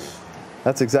the space.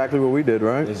 That's exactly what we did,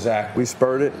 right? Exactly. We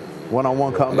spurred it.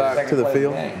 One-on-one, come back to the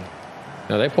field.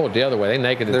 No, they pulled the other way. They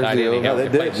naked the tight end. No, they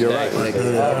did. You're right.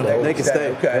 Naked stay.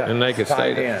 Okay. And naked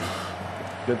stay.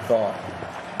 Good thought.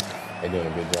 They're doing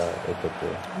a good job. They put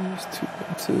the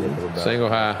Single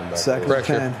high. Second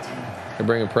Pressure. 10. They're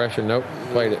bringing pressure. Nope.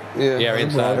 Played it. Yeah,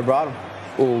 inside. They brought him.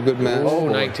 Oh, good man. Oh,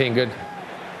 19. Good.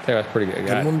 That's pretty good.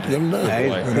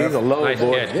 He's a low nice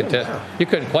boy. catch. Contest. You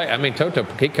couldn't play. I mean, Toto,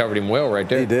 he covered him well right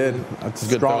there. He did. That's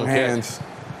good strong hands. Catch.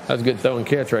 That's a good throwing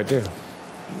catch right there.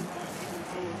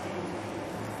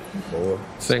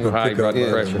 Single high, brought the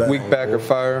pressure. Weak backer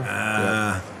fire.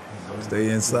 Stay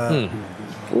inside.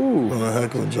 Ooh. Doing a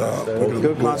heck of a job.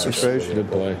 Good concentration.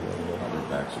 Good play.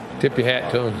 Tip your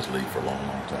hat to him.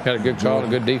 Got a good call, a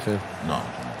good defense. All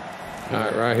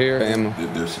right, right here.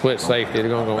 Bama. Split safety. They're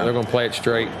gonna play it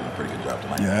straight.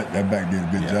 Yeah, that back did a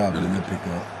good job. Didn't pick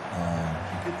up.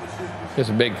 It's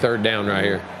a big third down right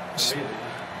here.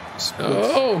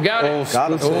 Oh, got it.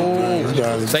 Got it.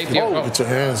 Oh, safety. Oh, get your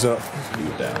hands up.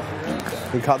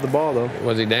 He caught the ball, though.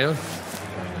 Was he down?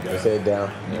 They said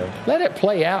down. Yeah. Let it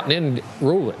play out and then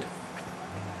rule it.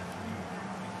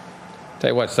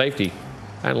 Tell you what, safety.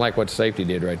 I didn't like what safety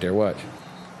did right there. Watch.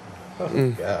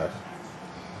 Oh, gosh.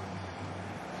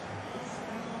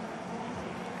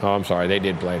 Oh, I'm sorry. They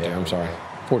did play it there. I'm sorry.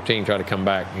 14 tried to come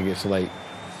back. He gets late.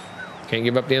 Can't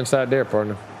give up the inside there,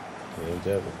 partner.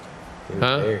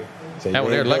 Huh? That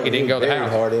one there, lucky didn't go to the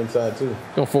house. Hard inside, too.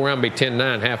 Going to 4 round, be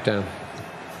 10-9 halftime.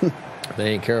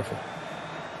 They ain't careful.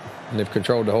 And they've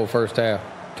controlled the whole first half.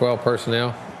 12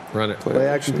 personnel. Run it. Play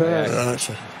action pass.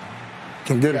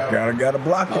 Come get it. Gotta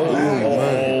block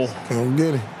it. Come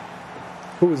get it.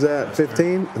 Who was that?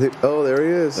 15? Oh, there he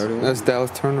is. That's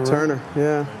Dallas Turner. Turner,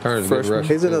 yeah. Turner's a good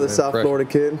rusher. He's another South Florida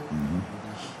kid.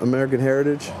 American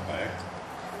heritage.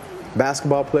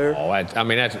 Basketball player. Oh, I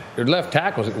mean, that's left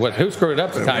tackle. Who screwed it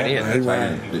up? The tight end.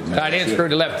 Tight end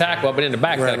screwed the left tackle up, and in the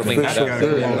back got to clean that up.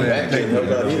 The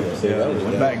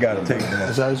back got to take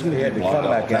that. He had to come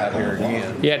back out here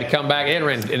again. He had to come back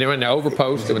and they ran the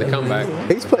overpost with a comeback.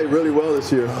 He's played really well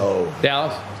this year.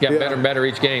 Dallas got better and better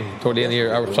each game toward the end of the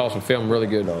year. I saw some film, really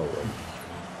good.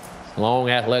 Long,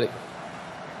 athletic.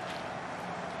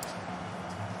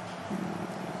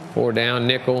 4 down,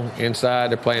 nickel,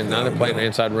 inside. They're playing the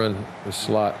inside run, the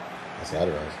slot.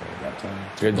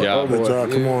 Good job. Good job.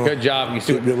 Come on. Good job. You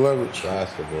see Keep your leverage.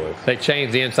 They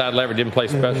changed the inside leverage, didn't play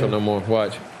special no more.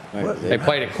 Watch. They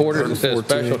played at quarters instead of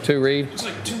special 2 read. It's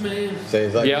like 2-man. Say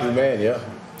it's like 2-man, yeah.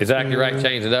 Exactly right.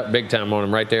 Changed it up big time on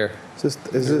them right there. Is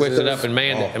this Switched it up and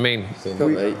manned it. I mean,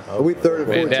 are we 3rd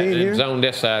and 14 here? Zone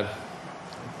this side.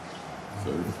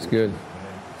 It's good.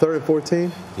 3rd and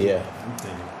 14? Yeah.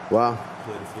 Wow.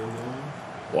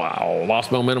 Wow,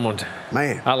 lost momentum on.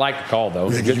 Man, I like the call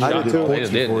though. Yeah, Good shot. I do too. They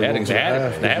just did.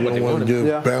 They had what they wanted. Give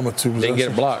Yeah. Bama 2 Didn't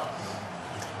get a block.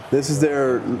 this is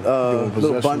their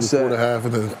little bunch before the that. half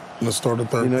and then let's start the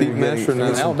third. Deep measure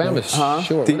now. Alabama's short.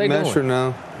 Deep What are they measure doing?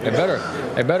 now. They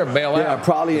better bail Yeah, out.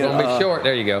 probably, It's gonna be short.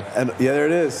 There you go. And yeah, there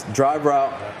it is. Drive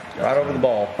route Right over the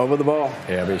ball. over the ball.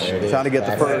 Yeah, be short. Trying to get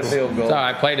the first. Field goal. It's all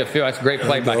right. Played the field. That's a great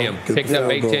play by him. Good Picked up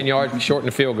field 8, goal. 10 yards, shortened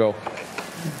the field goal.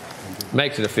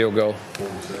 Makes it a field goal.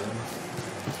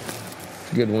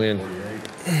 Good win.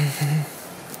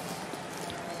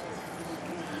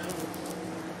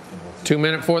 2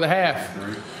 minutes before the half.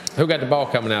 Who got the ball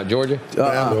coming out? Georgia?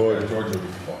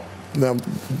 Now,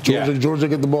 Georgia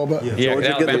get the ball back? Yeah,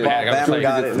 Georgia get the ball. Bama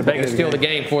got it in the They can beginning steal of the the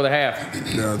game before the half.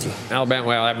 Gotcha. Alabama,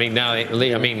 well, I mean, now,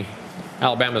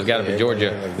 Alabama's got it, but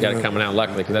Georgia got it coming out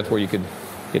luckily because that's where you could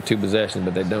get 2 possessions,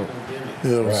 but they don't.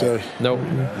 Yeah, I'm saying. Nope.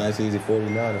 Nice, easy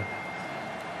 49er.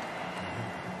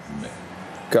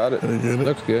 Got it. They get it.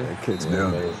 Looks good. Kid's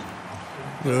down.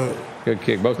 Yeah. Good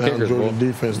kick. Both Now kickers, Georgia boy.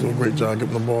 defense do a great job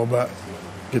getting the ball back.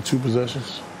 Get 2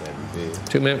 possessions.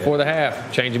 2 minutes before the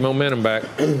half. Changing momentum back.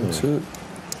 Neither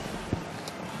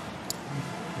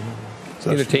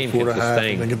team Before can the half,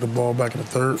 sustain. and they get the ball back in the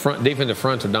third. Defensive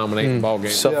fronts are dominating the ball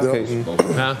game. Suffocating.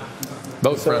 Huh?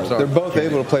 Both fronts are. They're both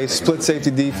able to play split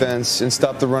safety defense and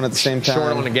stop the run at the same time.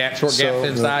 Short on the gap, short gaps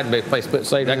inside, they play split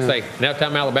safety. Like I say, now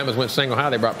time Alabama's went single high,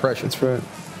 they brought pressure. That's right.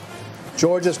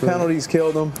 Georgia's penalties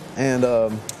killed them, and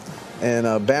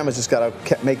Bama's just got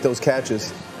to make those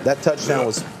catches. That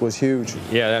touchdown was huge.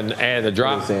 Yeah, and the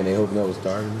drop. Saying they hoping that was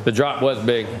targeted. The drop was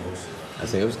big. I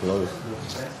say it was close.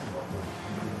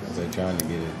 They trying to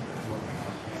get it.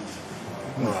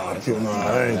 No, I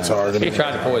ain't targeting. He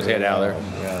tried to pull his head out of there.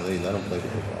 Yeah, they let him play the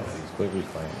football. He's quickly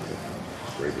playing.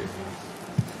 Great.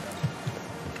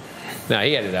 No,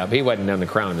 he had it up. He wasn't on the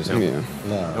crown his helmet. Yeah.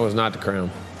 No. That was not the crown.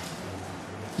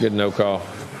 Good no call.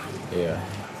 Yeah.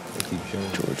 They keep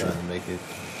showing Georgia trying to make it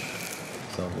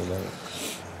something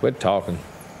else. Quit talking.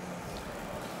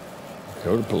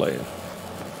 Go to play.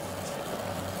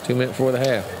 2 minutes before the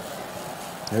half.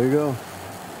 There you go.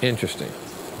 Interesting.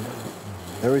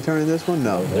 They're returning this one?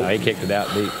 No. No, he kicked it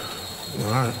out deep.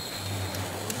 All right.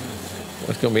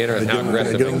 It's going to be interesting how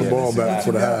aggressive Get them the ball back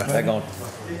for the half. They're going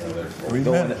to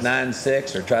go in at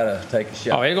 9-6 or try to take a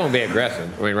shot. Oh, it's going to be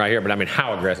aggressive. I mean, right here, but I mean,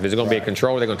 how aggressive? Is it going to be a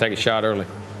control? They're going to take a shot early.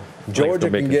 If Georgia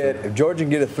can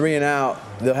get a 3 and out,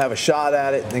 they'll have a shot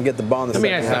at it and get the ball in the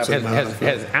second half.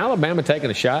 Has Alabama taken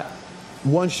a shot?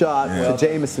 One shot to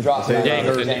Jamison.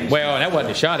 Jamison. Well, that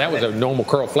wasn't a shot. That was a normal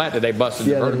curl flat that they busted.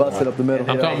 Yeah, they busted up the middle.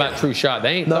 I'm talking about true shot.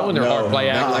 They ain't throwing their hard play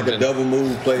action. Not like a double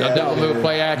move play action. A double move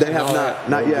play action. They have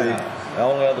not yet. The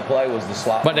only other play was the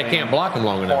slot. But they can't block them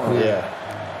long enough. Yeah.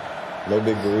 No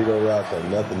big burrito routes or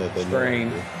nothing that they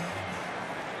Screen.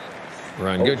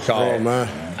 Run. Good call. Oh, man.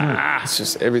 It's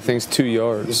just everything's 2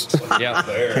 yards. Yeah.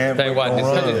 Tell you what,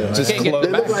 just can't get to the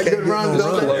They look like good runs,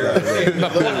 don't they?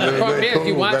 The problem is, if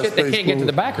you watch it, they can't get to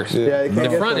the backers. Yeah,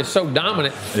 The front is so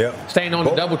dominant, staying on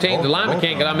the double team. The lineman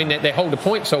can't get. I mean, they hold the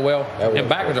point so well, and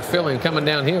backers are filling, coming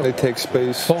downhill. They take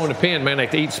space. Pulling the pin, man, they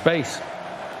eat space.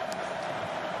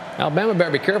 Alabama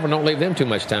better be careful. Don't leave them too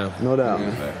much time. No doubt.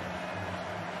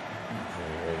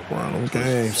 Wow, those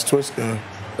games, twist game.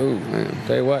 Ooh, man.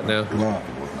 Tell you what now.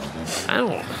 I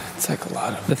don't. It's like a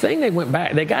lot of. The thing they went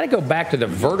back, they got to go back to the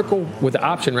vertical with the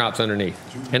option routes underneath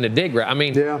and the dig route. I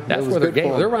mean, that's where they're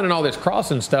game. They're running all this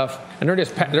crossing stuff, and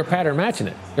they're pattern matching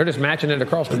it. They're just matching it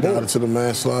across the board. Got it to the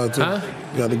man slide too.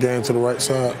 Got the game to the right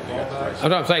side. That's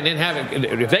what I'm saying. Then have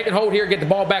it. If they can hold here, get the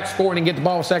ball back, score, and get the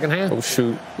ball second half. Oh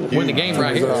shoot! Win the game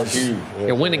right here.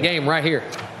 Yeah, win the game right here.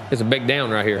 It's a big down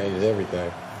right here. Changes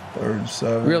everything. 3rd and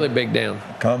 7. Really big down.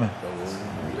 Coming.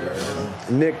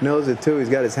 Nick knows it too. He's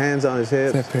got his hands on his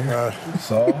hips.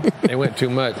 Saul. They went too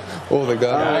much. Oh, they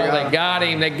got him. Oh, they got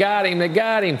him. They got him. They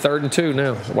got him. 3rd and 2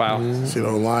 now. Wow. See the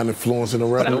line influencing the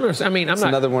But I don't rep. understand. I mean, I'm It's not.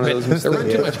 another one of those They're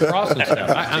running too much mistakes. crossing stuff.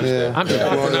 I'm shocked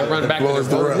they're not running back to their Influence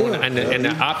the vertical rep. and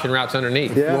the option routes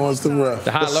underneath. Yeah. Influence the rep.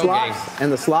 The high-low game.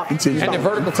 And the slot. And the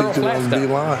vertical curl flat stuff.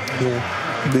 D-line.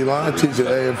 D-line teacher,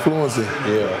 hey, influencing.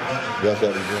 Yeah. That's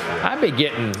what we I'd be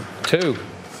getting 2.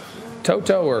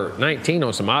 Toto or 19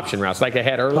 on some option routes like they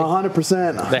had early.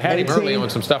 100%. They had him early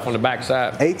on some stuff on the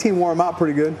backside. 18 wore him out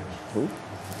pretty good.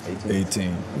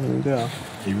 18. Yeah.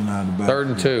 Even out the back. 3rd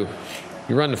and 2.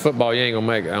 You run the football, you ain't going to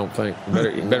make it, I don't think.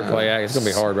 You better play act. It's going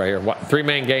to be hard right here.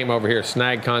 Three-man game over here,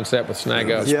 snag concept with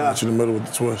snag up. Yeah. In the middle with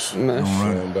the twist. Don't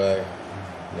run back.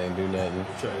 They ain't do nothing.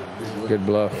 Good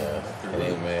bluff. Yeah, it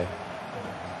ain't, man.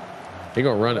 He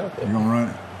going to run it. You going to run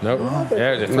it? Nope.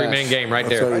 There's a three-man game right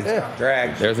there.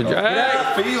 Drag. There's a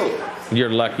drag. You're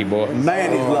lucky, boy.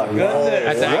 Man, he's lucky.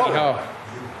 That's Aggie Hall.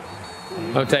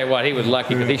 I'll tell you what, he was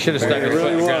lucky because he should have stuck his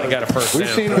foot in the ground and got a first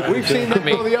down. We've seen him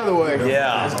go the other way.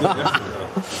 Yeah,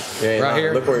 right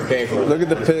here. Look where it came from. Look at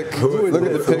the pick. Look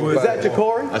at the pick. Is that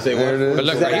Ja'Cory? I say There it is. But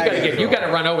look, you got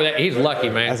to run over that. He's lucky,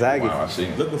 man. That's Aggie. I see.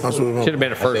 Should have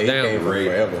been a first down.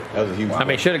 Forever. That was a huge. I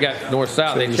mean, should have got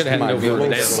north-south. They should have had no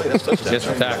first down. Just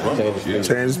for tackle. Change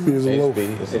the speed is a low.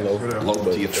 It's a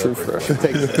low. True freshman.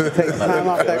 Take time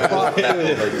off that clock, too.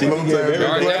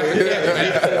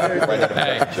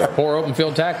 Hey, poor open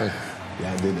field tackling.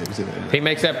 Yeah, I did that. He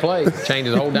makes that play,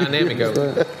 changes the whole dynamic of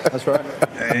it. That's right.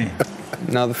 Hey.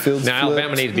 Now the field's Now flipped.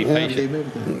 Alabama needs to be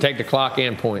patient. Take the clock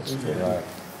and points. I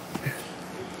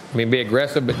mean, be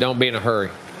aggressive, but don't be in a hurry.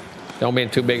 Don't be in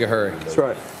too big a hurry. That's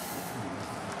right.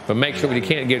 But make sure you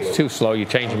can't get too slow. You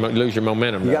lose your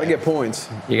momentum. You got to get points.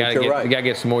 You got to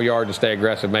get some more yards to stay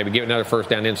aggressive. Maybe give another first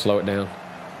down, then slow it down.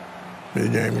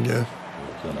 Big game again.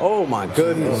 Oh, my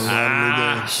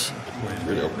goodness.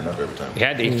 Really opening up every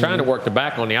time. He's trying to work the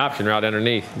back on the option route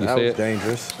underneath. You That see was it?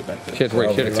 dangerous. Shit's where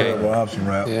he should have came. Option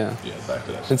route. Yeah. Back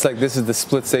to that. It's like this is the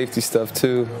split safety stuff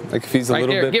too. Like if he's a Right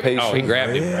little there. bit patient. Oh, he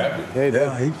grabbed him.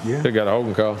 Yeah. He got a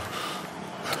holding call.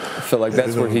 I feel like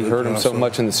that's where he hurt him so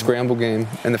much in the scramble game,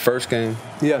 in the first game.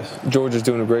 Yes. Georgia's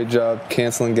doing a great job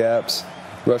canceling gaps,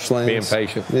 rush lanes. Being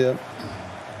patient. Yep.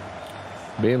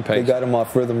 Being They patient. got him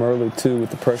off rhythm early too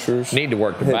with the pressures. Need to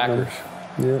work the backers.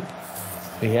 Yep.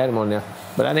 He had him on there.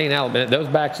 But that ain't Alabama. Those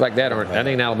backs like that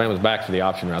ain't Alabama's backs for the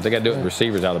option route. They got to do it with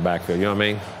receivers out of the backfield. You know what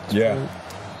I mean? Yeah.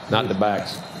 Not the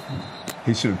backs.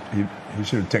 He should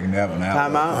have taken that one out.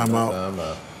 Time out. I'm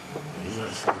out.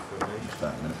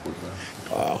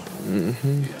 Wow.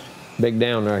 Big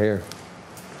down right here.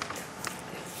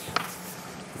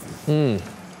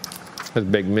 That's a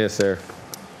big miss there.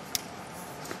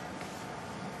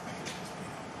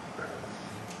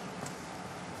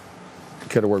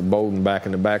 Could have worked Bolden back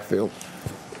in the backfield.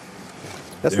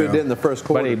 That's what he did in the first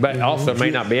quarter. But also may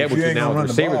not be able to now with the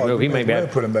receivers move. He may be. I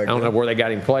don't know where they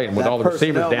got him playing with all the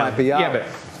receivers down. Might be out.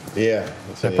 Yeah,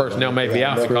 but the personnel may be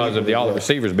out because of all the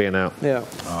receivers being out. Yeah.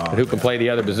 And who can play the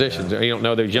other positions? You don't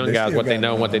know those young guys what they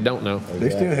know and what they don't know. They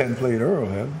still hadn't played Earl,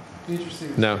 have they?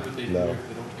 No.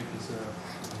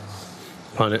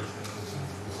 Punt it.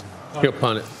 He'll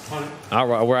punt it. All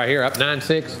right, we're out here up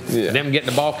 9-6. Yeah. And them getting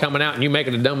the ball coming out and you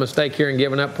making a dumb mistake here and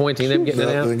giving up points and them getting it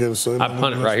out. I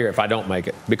punt it right here if I don't make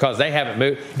it because they haven't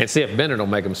moved. And see if Bennett will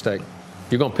make a mistake.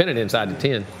 You're going to pin it inside the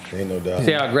 10. Ain't no doubt.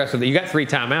 See how aggressive. You got 3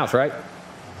 timeouts, right?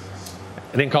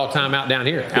 And then call timeout down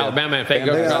here. Yeah. Alabama, if they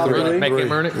go try to run it, make them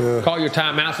earn it. Yeah. Call your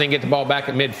timeouts and then get the ball back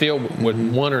at midfield with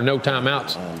 1 or no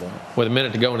timeouts with a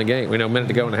minute to go in the game. We know a minute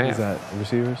to go in the half. Is that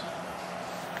receivers?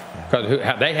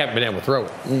 Because they haven't been able to throw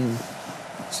it.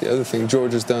 It's the other thing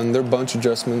Georgia's done. Their bunch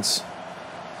adjustments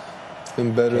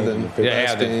been better than the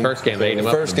first game. They ate them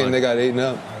up. First game they got 8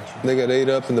 up. They got 8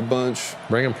 up in the bunch.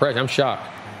 Bring them pressure. I'm shocked.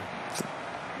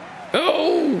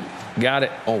 Oh, got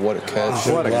it. Oh, what a catch!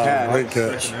 What a catch! Great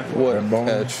catch. What a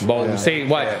catch! Bolden. Yeah. See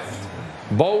what?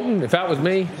 Bolden. If that was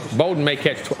me, Bolden may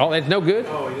catch. Oh, that's no good.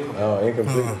 Oh,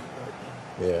 incomplete.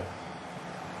 Yeah.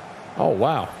 Oh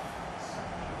wow.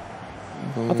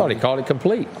 I thought he called it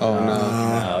complete. Oh, no.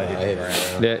 No, it hit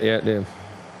around. Yeah, it did.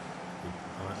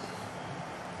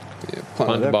 Yeah,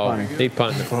 punt the ball. He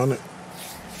punted it.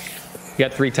 You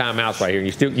got 3 timeouts right here.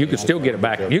 You can still get it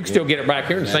back. You can still get it back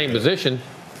here in the same position.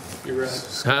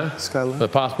 Huh? With a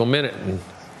possible minute and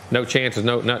no chances,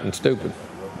 nothing stupid.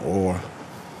 Or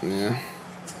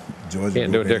Georgia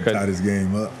can't do it there. Tie this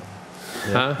game up.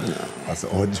 Huh? I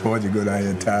said, or Georgia go down here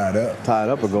and tie it up. Tie it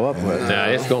up or go up with it. Nah,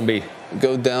 it's going to be.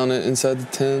 Go down it inside the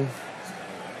 10.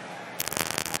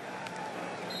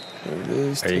 There it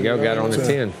is. There you go. Got it on the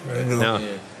 10. Now,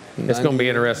 it's going to be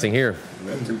interesting here.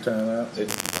 2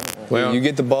 timeouts. Well, you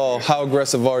get the ball. How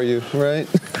aggressive are you, right?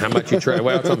 How much you trust?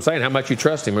 Well, that's what I'm saying. How much you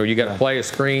trust him? Or you got to play a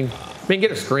screen. I mean,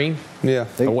 get a screen. Yeah.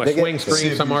 A swing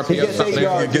screen, some RPO, something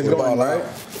there. Get the ball out.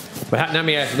 But let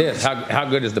me ask you this: How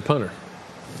good is the punter?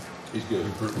 He's good.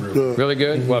 Really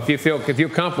good. Well, if you're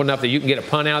comfortable enough that you can get a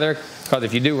punt out there, because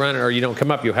if you do run it or you don't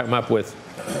come up, you'll come up with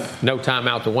no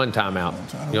timeout to 1 timeout.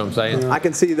 You know what I'm saying? I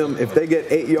can see them if they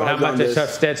get 8 yards. But how about on this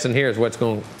this, Stetson here is what's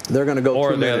going? They're going to go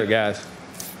or 2 the minutes. other guys.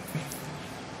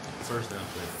 First down.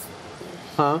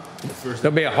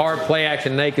 There'll be a hard play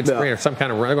action naked screen or some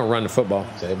kind of run. They're going to run the football.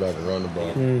 They about to run the ball.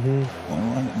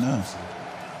 Won't run it now.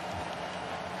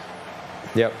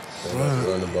 Yep.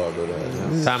 Run the ball, go down.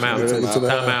 Timeout.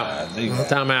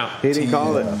 He didn't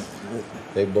call it.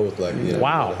 They both like, yeah.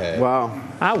 Wow.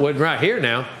 I would right here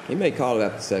now. He may call it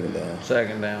after second down.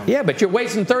 Second down. Yeah, but you're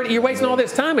wasting all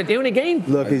this time at the end of the game.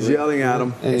 Look, he's yelling at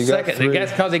him. And second, and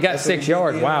that's because he got 6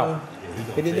 yards. Wow.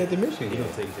 He did that to Michigan.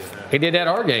 He did that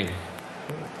our game.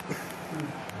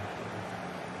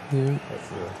 Yeah.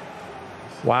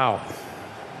 Wow.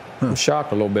 I'm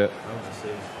shocked a little bit.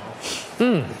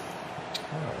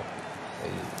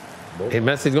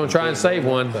 He's going to try and save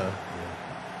one.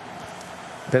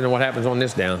 Depending on what happens on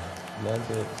this down.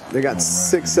 They got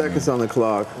 6 seconds on the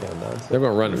clock. They're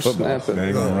going to run the football.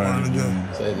 They're going to run it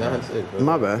again.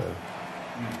 My bad.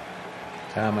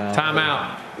 Timeout.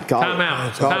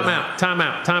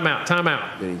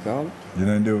 Did he call it? You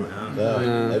didn't do it.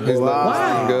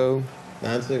 Wow. Go.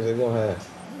 9-6, they're going to have.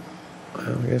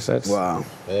 I guess that's. Wow.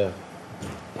 Yeah.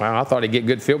 Wow, I thought he'd get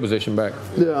good field position back.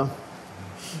 Yeah.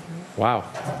 Wow.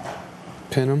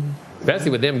 Pin him.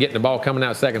 Especially with them getting the ball coming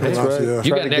out second half. That's right. Yeah. You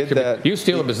Try got to an get that. You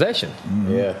steal a possession.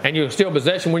 Yeah. And you steal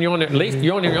possession when you're on at least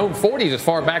you're on your own 40s as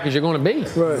far back as you're going to be.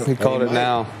 Right. He called it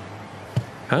now.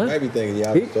 Huh? Might be thinking,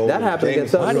 yeah, That happened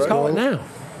against us. Why did he call it now?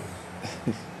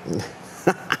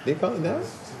 They call it now?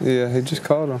 Yeah, he just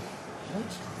called him.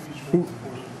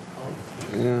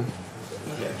 Yeah.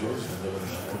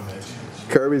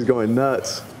 Kirby's going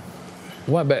nuts.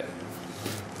 What bet?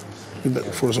 You bet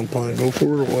before some point. Go for it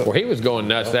or what? Well, he was going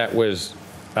nuts. That was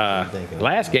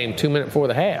last game, 2 minutes before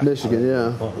the half. Michigan,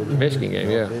 yeah. Michigan game,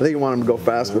 yeah. I think he wanted him to go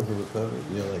faster.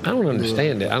 I don't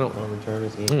understand it. I don't.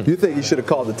 You think he should have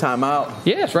called the timeout?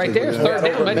 Yes, right there. It's third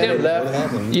down. Right Minute there.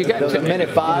 left. You got There was a minute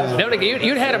 5.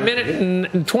 You'd had a minute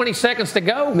and 20 seconds to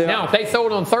go. Yeah. Now, if they throw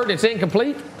it on third and it's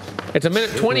incomplete, it's a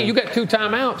minute 20. You got 2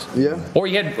 timeouts. Yeah. Or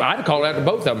I'd call it out to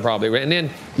both of them probably. And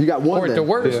then, You got one or at then. the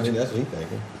worst. That's what he's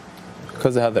thinking.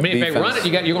 Because of how the I mean, defense. if they run it,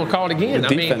 you're going to call it again. The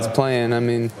defense playing. I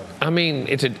mean,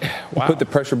 it's a wow. Put the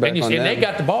pressure back and on And them. they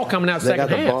got the ball coming out They second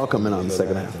got the half. ball coming on the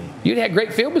second half. You'd had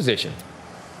great field position.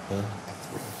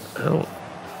 I don't.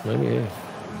 Maybe yeah.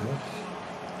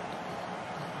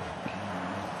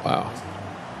 Wow.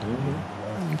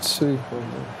 Let's see.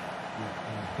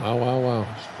 Wow.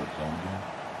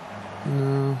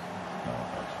 No.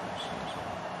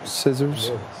 Scissors.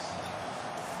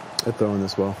 They're throwing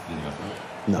this ball.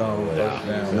 No.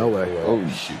 No way. Oh,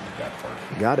 shoot.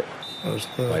 Got it.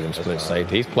 Played him split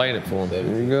safety. He's playing it for him.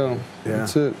 There you go. Yeah.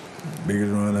 That's it.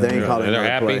 Biggest run They ain't calling And they're another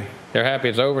happy. play. They're happy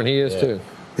it's over, and he is too.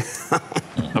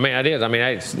 I mean, it is. I mean,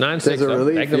 it's 9-6. There's a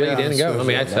relief, Take the lead yeah. in and go. I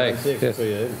mean, I'd say.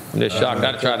 I'm just shocked.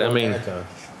 I'd try to. I mean,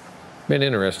 been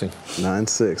interesting.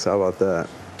 9-6. How about that?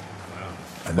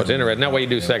 What's interesting? Not what you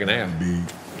do second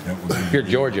half. You're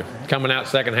Georgia coming out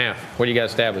second half. What do you got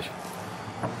to establish?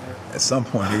 At some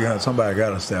point, somebody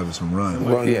got to establish some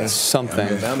run. Yeah, something.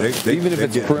 They Even if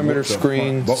it's get perimeter whooped up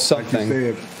screen, front. something. Like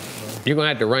you said, You're going to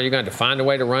have to run. You're going to have to find a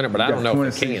way to run it, but I don't know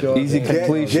if they can. Easy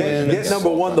completion. Get number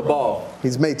 1 the ball.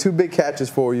 He's made 2 big catches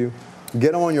for you.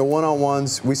 Get them on your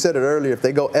one-on-ones. We said it earlier. If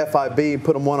they go FIB,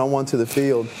 put them one-on-one to the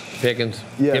field. Pickens.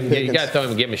 Yeah, You Pickens. got to throw him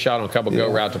and give him a shot on a couple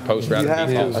go routes or post routes. You have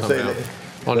to. Somehow.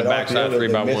 On the backside,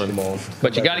 3-by-1.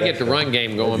 But you got to get the run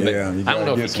game going. But Yeah, you I don't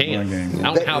know gotta if you get some run game can. going.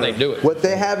 I don't know how they do it. What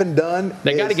they haven't done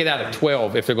They got to is- get out of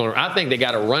 12 if they're going to. I think they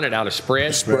got to run it out of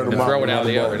spread and them throw out, it out of the run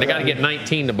the other. They got to get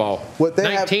 19 the ball. What they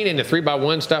 19 in the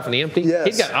 3-by-1 stuff in the empty. Yes.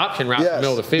 He's got option routes in the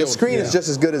middle of the field. The screen is just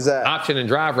as good as that. Option and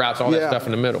drive routes, all that stuff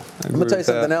in the middle. I'm going to tell you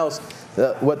something else.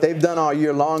 What they've done all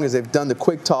year long is they've done the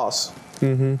quick toss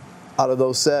out of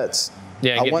those sets.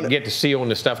 Yeah, get the seal on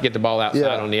the stuff, get the ball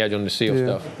outside on the edge on the seal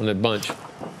stuff, on the bunch.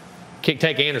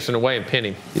 Take Anderson away and pin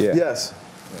him. Yeah. Yes.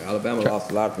 Alabama lost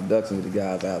a lot of production with the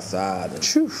guys outside. And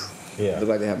Yeah. Look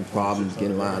like they're having problems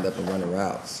getting lined up and running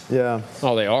routes. Yeah.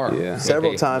 Oh, they are. Yeah.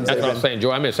 Several times. That's what I'm saying.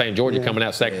 I'm saying Georgia coming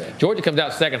out second. Georgia comes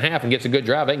out second half and gets a good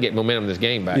drive. They can get momentum in this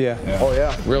game back. Yeah. Oh,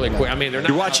 yeah. Really quick. I mean, they're not.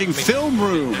 You're watching Film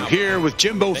Room here with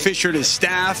Jimbo Fisher and his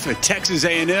staff at Texas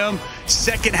A&M.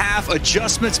 Second half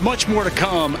adjustments, much more to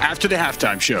come after the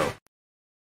halftime show.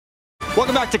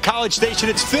 Welcome back to College Station.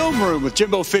 It's Film Room with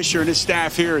Jimbo Fisher and his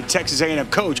staff here at Texas A&M.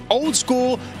 Coach, old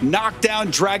school,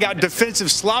 knockdown, drag-out,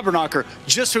 defensive slobber knocker.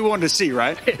 Just what we wanted to see,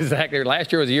 right? Exactly.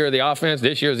 Last year was the year of the offense.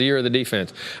 This year is the year of the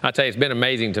defense. I tell you, it's been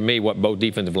amazing to me what both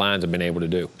defensive lines have been able to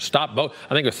do. Stop both.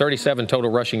 I think there's 37 total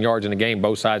rushing yards in the game,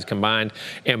 both sides combined.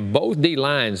 And both D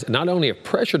lines not only have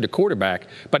pressured the quarterback,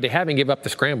 but they haven't given up the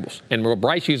scrambles. And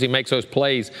Bryce usually makes those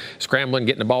plays, scrambling,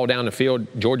 getting the ball down the field.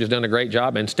 Georgia's done a great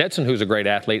job. And Stetson, who's a great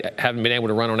athlete, haven't haven't been able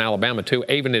to run on Alabama too,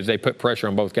 even as they put pressure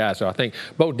on both guys. So I think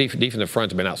both defensive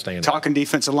fronts have been outstanding. Talking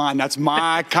defensive line, that's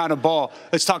my kind of ball.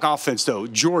 Let's talk offense, though.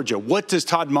 Georgia, what does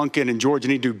Todd Monken and Georgia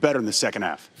need to do better in the second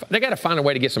half? They got to find a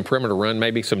way to get some perimeter run,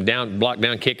 maybe some block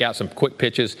down, kick out, some quick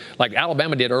pitches like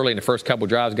Alabama did early in the first couple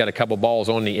drives, got a couple balls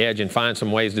on the edge and find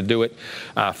some ways to do it.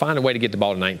 Find a way to get the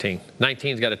ball to 19.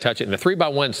 19's got to touch it. And the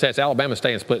 3-by-1 sets, Alabama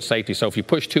stay in split safety. So if you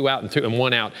push 2 out and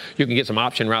 1 out, you can get some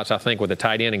option routes, I think, with a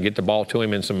tight end and get the ball to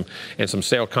him in some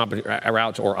sail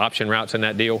routes or option routes in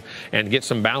that deal and get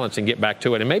some balance and get back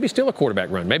to it. And maybe still a quarterback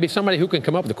run. Maybe somebody who can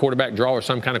come up with a quarterback draw or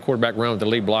some kind of quarterback run with the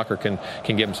lead blocker can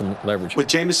give him some leverage. With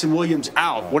Jamison Williams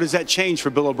out, what does that change for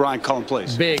Bill O'Brien calling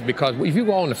plays? Big, because if you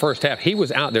go in the first half, he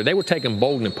was out there. They were taking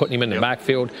Bolden and putting him in the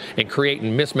backfield and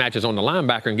creating mismatches on the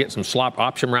linebacker and getting some slop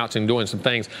option routes and doing some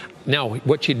things. Now,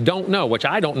 what you don't know, which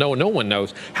I don't know and no one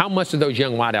knows, how much do those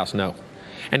young wideouts know?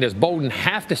 And does Bolden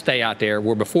have to stay out there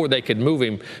where before they could move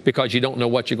him because you don't know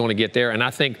what you're going to get there? And I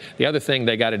think the other thing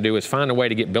they got to do is find a way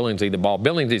to get Billingsley the ball.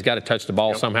 Billingsley's got to touch the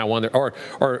ball somehow.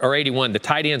 Or 81. The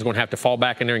tight end's going to have to fall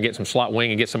back in there and get some slot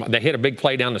wing and get some. They hit a big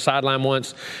play down the sideline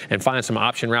once and find some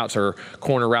option routes or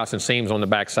corner routes and seams on the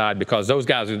backside because those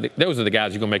are the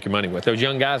guys you're going to make your money with. Those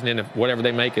young guys, and then whatever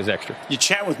they make is extra. You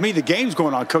chat with me. The game's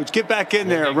going on, Coach. Get back in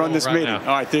there and run this meeting. Now. All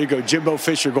right, there you go. Jimbo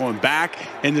Fisher going back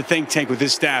in the think tank with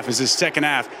his staff as this second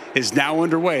half is now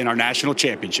underway in our national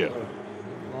championship.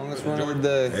 Longest run of the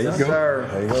day. There you go.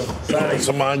 There you go.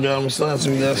 Somebody got him, son, so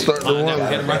we got to start the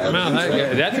run.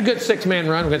 That's a good 6-man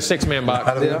run. We've got a 6-man box.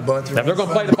 If they're going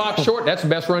to play the box short, that's the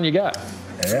best run you got.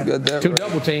 Yeah. 2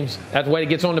 double teams. That's the way it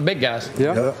gets on the big guys.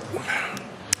 Yeah.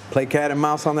 Play cat and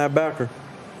mouse on that backer.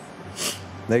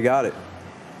 They got it.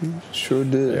 Sure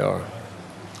did. They are.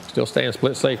 Still staying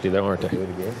split safety, though, aren't they? Do it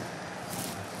again.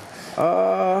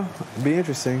 Be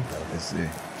interesting. Let's see.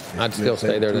 I'd still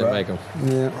stay there to make them.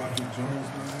 Yeah.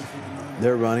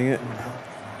 They're running it.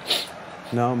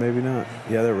 No, maybe not.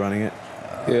 Yeah, they're running it.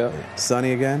 Yeah.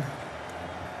 Sonny again.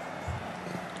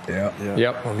 Yeah.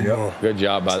 Yep. Good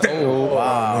job by Oh,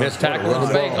 wow. Missed tackle in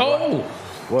space. Oh!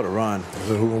 What a run.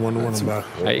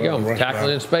 There you go.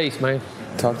 Tackling in space, man.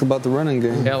 Talked about the running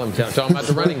game. Hell, I'm talking about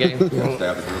the running game.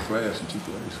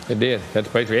 It did. That's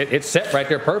Patriot. It's set right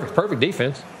there. Perfect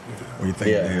defense. What do you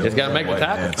think? It's got to make the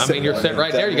tackle. I mean, you're set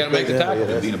right there. You got to make the tackle.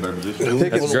 That's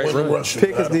a great run.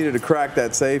 Pickens needed to crack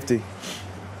that safety.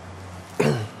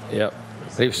 Yep.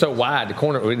 He was so wide.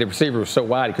 The receiver was so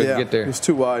wide he couldn't get there. He was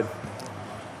too wide.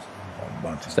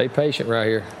 Stay patient right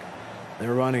here.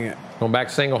 They're running it. Going back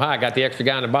single high. Got the extra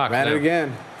guy in the box. Ran it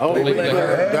again. Oh,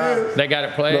 they got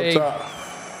it played.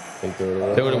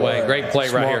 Threw it away. Great play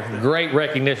right here. Great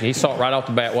recognition. He saw it right off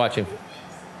the bat. Watch him.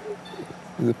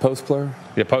 The post player?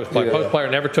 The post player. Yeah. Post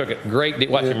player never took it. Great.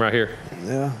 Watch him right here.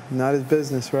 Yeah, not his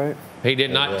business, right? He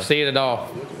did not see it at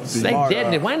all. They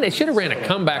did. Why they should have ran a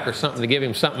comeback or something to give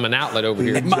him an outlet over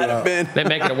here. It might have been. They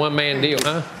make it a one-man deal,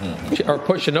 huh? Or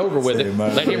pushing over with it.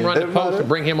 Let him run the post and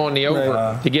bring him on the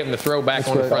over to give him the throw back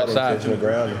on the front side.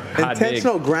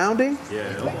 Intentional grounding?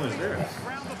 Yeah.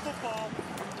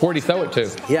 Where'd he throw it to?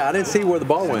 Yeah, I didn't see where the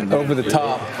ball went. Over the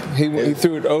top. He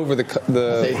threw it over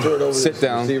the sit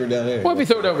down. Well, if he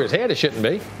threw it over his head, it shouldn't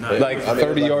be. Like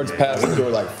 30 yards past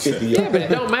him. Like 50 yards. Yeah, but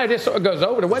it don't matter. It goes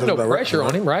over. There wasn't no pressure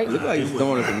on him, right? It looked like he's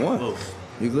throwing it for one.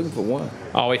 He's looking for one.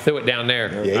 Oh, he threw it down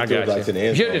there. Yeah, I got like you.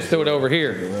 You should just threw it over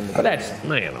here. But that's,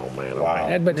 man, oh,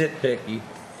 man. But nitpicky.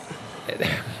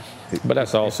 But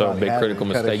that's also a big critical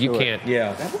mistake. You can't.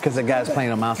 Yeah. Because the guy's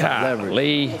playing on outside leverage.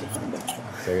 Lee.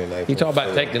 You talk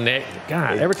about taking the neck.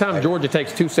 God, every time Georgia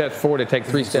takes 2 steps forward, they take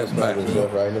 3 steps back.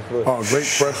 Oh, great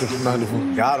pressure from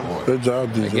 94. Got him. Good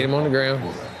job, DJ. Get him on the ground.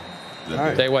 All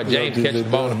right. Tell you what, James catches the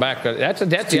ball in the back. That's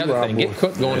the other thing. Get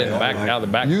Cook going in the back, out of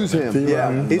the back. Use him.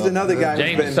 Yeah, he's another guy.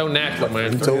 James is so natural,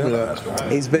 man. He told me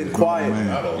that. He's been quiet.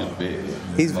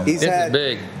 This is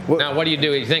big. Now, what do?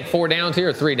 You think 4 downs here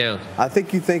or 3 downs? I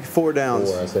think you think 4 downs.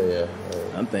 4, I say, yeah.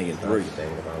 I'm thinking 3.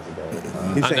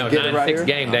 I know, 9-6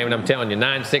 game, David. I'm telling you,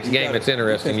 9-6 game. It's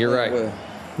interesting. You're right.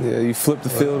 Yeah, you flip the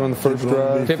field on the first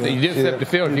drive. You do flip the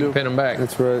field, you can pin them back.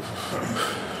 That's right.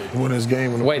 Win this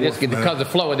game. Wait, because of the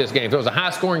flow of this game. If it was a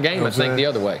high-scoring game, I think the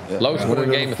other way.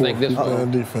 Low-scoring game, I think this way.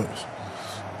 Defense.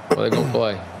 Well, they're going to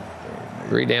play.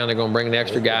 3 down, they're going to bring an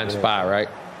extra guy and spy, right?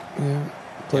 Yeah.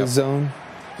 Play zone.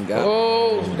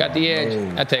 Got the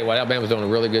edge. I tell you what, Alabama's doing a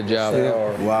really good job.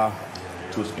 Yeah. Wow.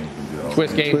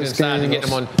 Twist games inside and getting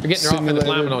them on. They're getting their offensive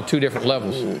linemen on 2 different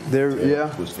levels.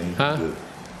 Huh?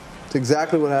 It's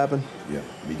exactly what happened. Yeah,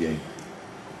 big game.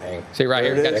 See right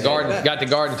here, got the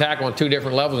guard and tackle on 2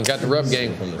 different levels and got the rub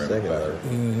game.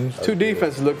 2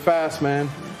 defenses look fast, man.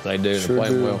 They do. They play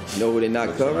well. You know what they're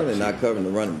not covering? They're not covering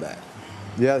the running back.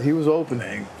 Yeah, he was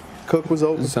open. Cook was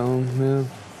open. Zone, yeah.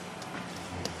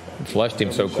 Flushed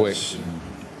him so quick.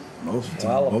 Well,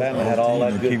 Alabama had all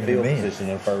that good field position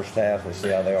in the first half. We'll see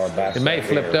how they are back. It may have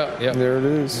flipped up. Yep. There it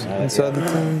is. Inside the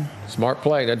 10. Smart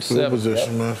play. That's Field 7.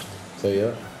 position, man. So,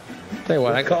 yeah. Tell you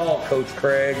what, I call Coach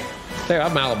Craig. Tell you,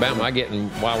 I'm Alabama. I get in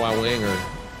YY wing or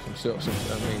some.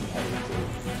 I mean,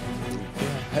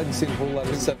 Hadn't seen a whole lot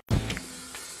of stuff.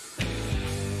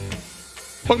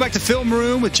 Welcome back to Film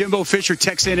Room with Jimbo Fisher,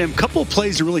 Texas A&M. Couple of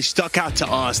plays that really stuck out to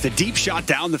us. The deep shot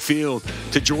down the field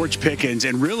to George Pickens.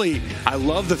 And really, I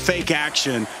love the fake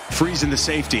action, freezing the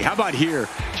safety. How about here?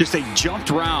 Just a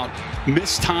jumped route,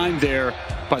 missed time there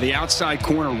by the outside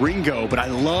corner, Ringo. But I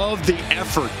love the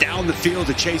effort down the field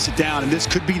to chase it down. And this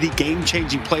could be the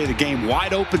game-changing play of the game.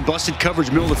 Wide open, busted coverage,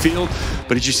 middle of the field.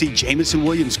 But as you see, Jamison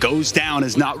Williams goes down,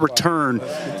 is not returned.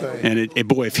 And,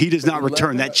 boy, if he does not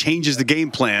return, that changes the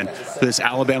game plan for this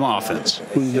Alabama offense.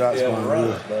 They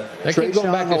keep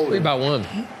going back to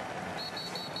 3-by-1.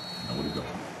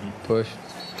 Push.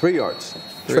 3 yards.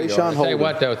 I'll tell you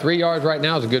what, though, 3 yards right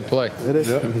now is a good play. It is.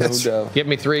 No doubt. Give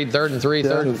me 3, 3rd and 3,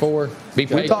 3rd and 4. Be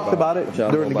patient. We talked about it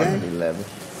during the game. 11.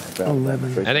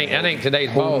 I think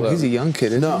today's ball, though. He's a young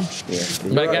kid, isn't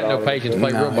he? But I got no patience to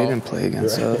play real He ball. didn't play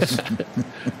against us.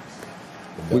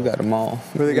 We got them all.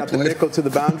 Where they got the nickel to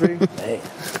the boundary.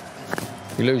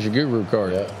 You lose your guru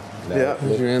card. Yeah.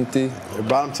 You're empty. They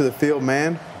brought him to the field,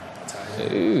 man.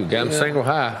 Ooh, got him single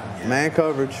high. Man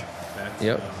coverage.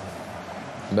 Yep.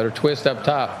 Better twist up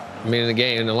top. I mean, in the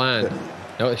game, in the line.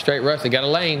 No, straight rush. They got a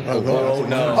lane. Oh,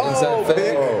 no.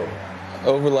 Big.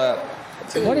 Overlap.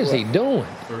 What is he doing?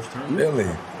 Really?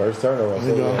 First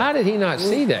turnover. How did he not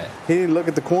see that? He didn't look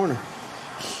at the corner.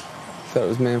 Thought it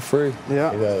was man free.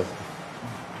 Yeah.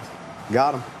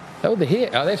 Got him. That was the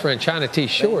hit. Oh, that's running China T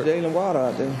short. Jalen Water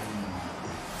out there.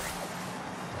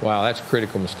 Wow, that's a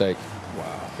critical mistake.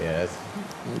 Wow. Yeah.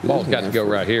 Ball's got to go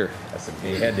right here.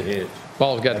 He had to hit.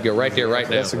 Ball's got to go right there, right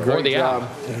now. That's a great or the job. out.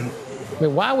 I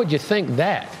mean, why would you think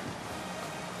that?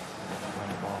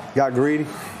 Got greedy.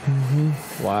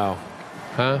 Wow.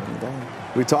 Huh?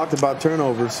 We talked about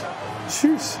turnovers.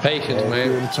 Shoot. Patience,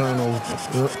 man. Turnover.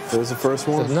 There's the first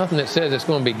one. There's nothing that says it's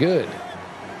going to be good.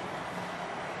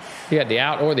 You had the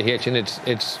out or the hitch, and it's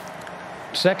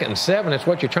 2nd and 7. That's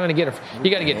what you're trying to get.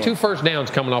 You got to get 2 first downs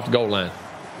coming off the goal line.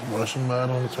 Rushing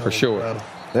battle on the For sure. battle.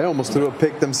 They almost threw a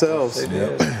pick themselves.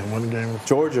 One game.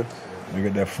 Georgia. We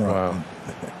got that front.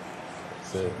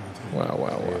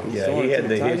 Wow. Yeah, he had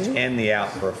the hitch and the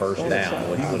out for a first down.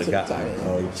 What he would have gotten.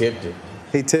 Oh, he tipped it.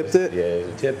 He tipped it?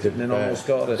 Yeah, he tipped it and then almost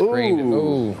got it.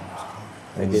 Ooh.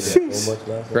 They did that so much last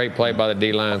night. Great play by the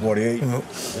D-line. 48.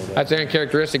 That's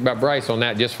uncharacteristic by Bryce on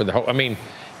that just for the whole. I mean,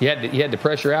 you had the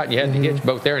pressure out, you had the hitch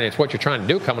both there, and it's what you're trying to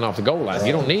do coming off the goal line.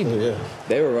 You don't need it.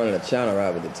 They were running a China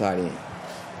ride with the tight end.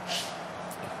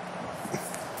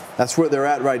 That's where they're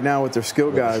at right now with their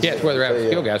skill guys. Yeah, it's where they're at with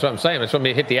skill guys. That's what I'm saying. It's when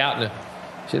they hit the out, and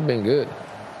should have been good.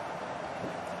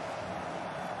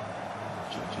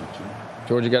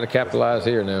 Georgia got to capitalize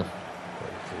here now.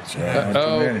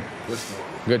 Uh-oh.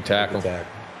 Good tackle.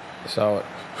 Saw it.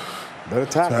 Better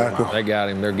tackle. They got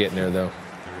him. They're getting there, though.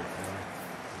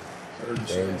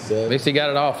 At least he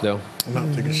got it off, though. I'm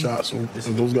not taking shots.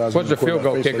 Those guys. What's the field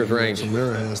goal kicker's range? Some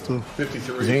mirror hands too.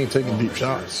 53. He ain't taking deep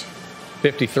shots.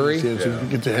 53. Yeah, so you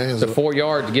get your hands The up. 4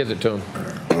 yards gives it to him.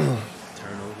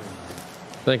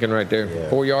 Thinking right there.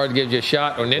 4 yards gives you a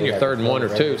shot, and then you're 3rd and 1 or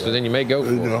 2, so then you may go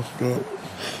for it. Go.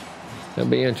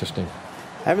 That'd be interesting.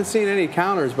 Haven't seen any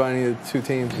counters by any of the 2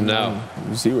 teams. No.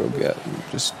 0 gap.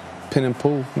 Just pin and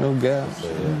pull. No gap.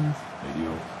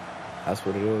 That's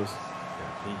what it is.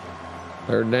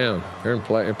 3rd down. They're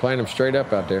playing them straight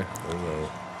up out there.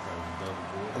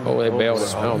 Oh, they bailed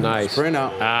it. Oh, nice. Sprint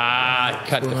out.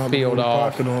 Cut the field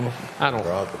off. I don't.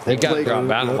 They got to drop.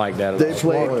 I don't like that at all. They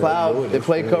played cloud. They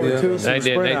played cover 2. They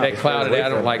did. They clouded it. I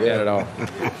don't like that at all.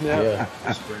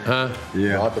 Huh?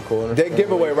 Yeah. Out the corner. Dead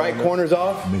giveaway, right? Corners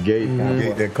off. Negate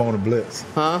that corner blitz.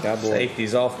 Huh?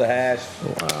 Safety's off the hash.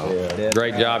 Wow.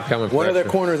 Great job coming. One of their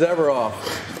pressure. corners ever off.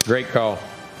 Great call.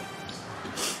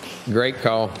 Great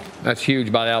call. That's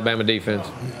huge by the Alabama defense.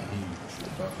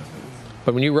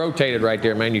 But when you rotated right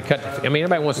there, man, you cut. I mean,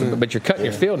 everybody wants to, but you're cutting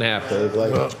your field in half.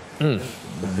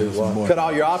 Cut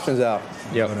all your options out.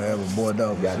 Yep. Let's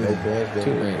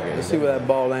see where that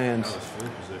ball lands.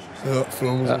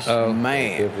 Uh-oh.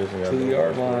 Man. 2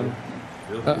 yard line.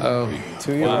 Uh-oh.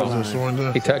 2 yards.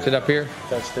 He touched it up here?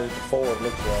 Touched it forward,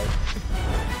 looks like.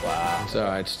 Wow. It's all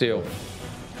right, still.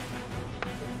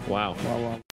 Wow.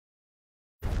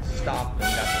 Stopped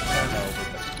and got the turnover.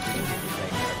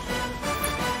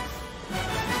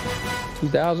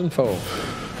 2004.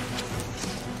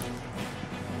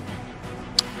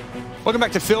 Welcome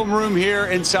back to Film Room here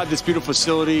inside this beautiful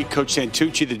facility. Coach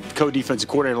Santucci, the co-defensive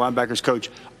coordinator, linebackers coach,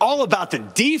 all about the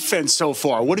defense so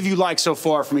far. What have you liked so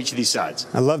far from each of these sides?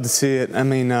 I love to see it. I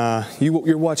mean,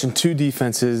 you're watching two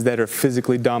defenses that are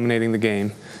physically dominating the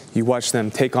game. You watch them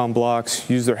take on blocks,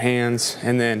 use their hands,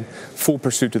 and then full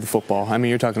pursuit to the football. I mean,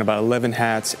 you're talking about 11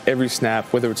 hats every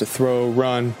snap, whether it's a throw,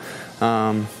 run.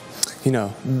 You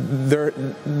know,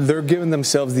 they're giving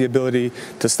themselves the ability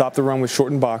to stop the run with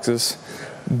shortened boxes,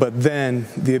 but then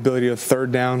the ability to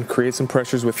third down, create some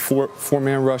pressures with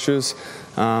four-man rushes,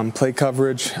 play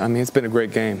coverage. I mean, it's been a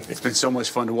great game. It's been so much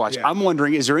fun to watch. Yeah. I'm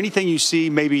wondering, is there anything you see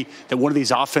maybe that one of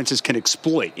these offenses can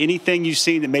exploit? Anything you've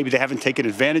seen that maybe they haven't taken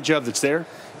advantage of that's there?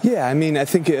 Yeah, I mean, I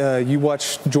think you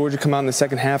watch Georgia come out in the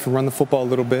second half and run the football a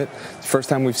little bit. First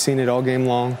time we've seen it all game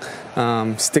long.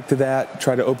 Stick to that,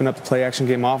 try to open up the play-action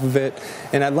game off of it.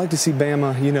 And I'd like to see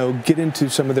Bama, you know, get into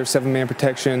some of their seven-man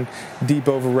protection, deep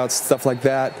over routes, stuff like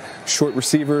that, short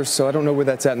receivers. So I don't know where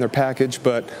that's at in their package,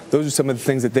 but those are some of the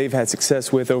things that they've had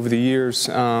success with over the years.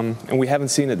 And we haven't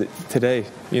seen it today,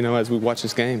 you know, as we watch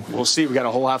this game. We'll see. We got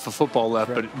a whole half of football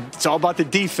left, but it's all about the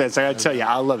defense. I got to tell you,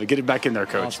 I love it. Get it back in there,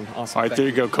 Coach. Awesome. All right, there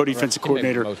you go. Co-defensive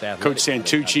coordinator, Coach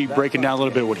Santucci, breaking down a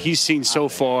little bit what he's seen so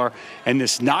far and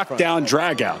this knockdown,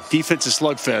 drag-out, defensive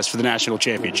slugfest for the national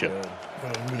championship.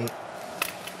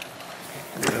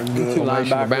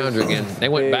 The boundary again. They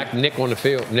went back nickel on the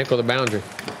field, nickel the boundary.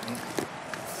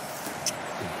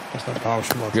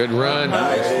 Good run.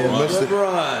 Good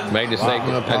run. Made the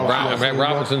safety.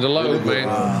 Robinson's a load, man.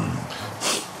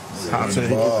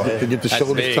 To get the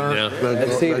shoulders turned.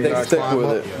 Let's see if they stick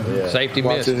with it. Yeah. Safety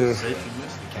miss.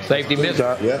 Safety miss.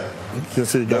 Yeah. You can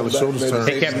see he got the shoulders turned.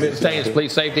 He kept staying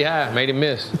split safety high. Made him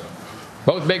miss.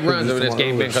 Both big runs over this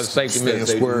game because of safety miss.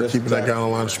 Staying square, keeping that guy on the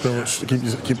line of scrimmage.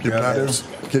 Keep your patterns.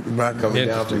 Keep your back coming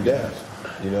down through gas.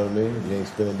 You know what I mean? You ain't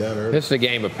spinning down early. This is a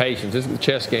game of patience. This is a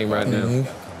chess game right now.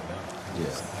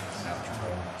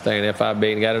 Staying FIB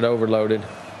and got it overloaded.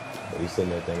 But he's sitting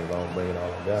there thinking, if I don't bring it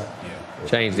all I got.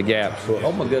 Change the gaps.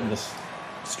 Oh, my goodness.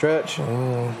 Stretch.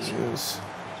 Oh, jeez.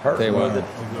 Tell you what,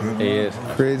 he is.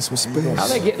 Creating some space. How are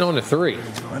they getting on the three?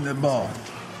 Run that ball.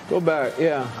 Go back,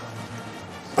 yeah.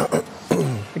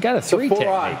 They got a three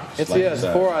technique. It's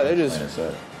 4 eye. They just.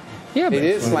 Yeah, but it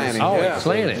is slanting. Oh, yeah. it's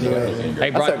slanting. They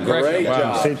That's brought a great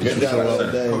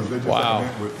job. Wow.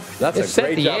 That's It's a great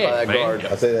set the job by edge, that guard.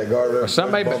 I say that guard Or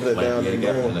somebody,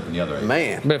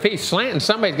 Man. but if he's slanting,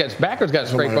 somebody's got backer's got to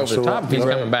scrape over the top if he's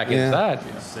coming back inside.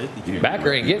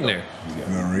 Backer ain't getting there. You're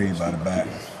going to read by the back.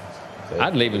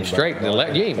 I'd leave him straight to the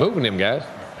left. You ain't moving them guys.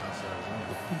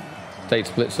 State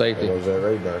split safety.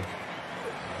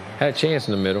 Had a chance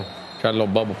in the middle. Tried a little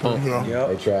bubble pump.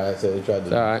 They tried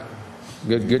to. All right.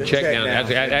 Good check down.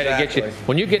 Get you,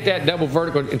 when you get that double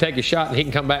vertical and take a shot and he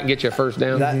can come back and get you a first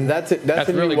down. That's a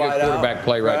really new good quarterback out,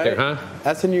 play right there, huh?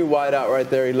 That's a new wide out right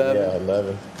there, 11. Yeah,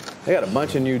 11. They got a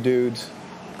bunch of new dudes.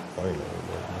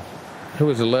 Who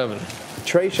was 11?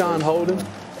 Trayshawn Holden,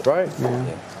 right? Yeah.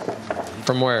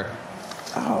 From where?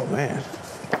 Oh, man.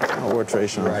 Oh, we're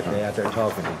Trayshawn. Right there out there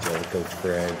talking to each other, Coach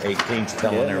Craig. 18's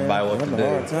telling everybody what to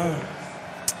do.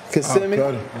 Kissimmee.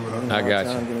 I got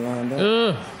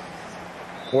you.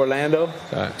 Orlando.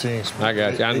 I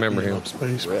got you. I remember him.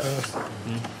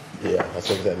 Yeah, I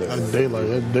think that That's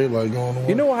daylight going on.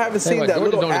 You know, I haven't seen that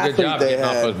Georgia's little doing a good athlete job they getting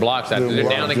off had. those blocks out there. They're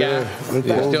down the guy.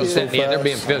 They're still sitting in. They're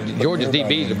being physical. Georgia's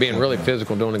DBs are being really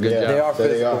physical, doing a good job. They are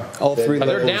physical. All three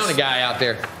They're levels. down a guy out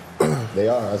there. They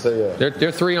are. I say They're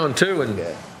 3-on-2 and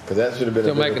because that should have been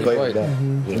still a making play. plays.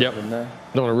 Yep,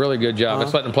 doing a really good job.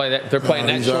 Let's let them play that. They're playing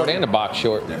that short and the box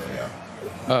short.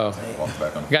 Oh,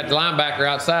 got the linebacker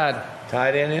outside.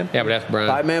 Tight end in? Yeah, but that's Brian.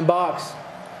 5-man box.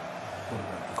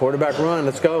 Quarterback run.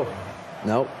 Let's go.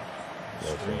 Nope.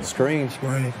 Screen.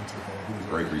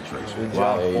 Great retrace.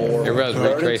 Wow. It was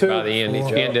retraced by the end.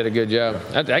 Each end did a good job.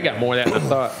 I got more of that than I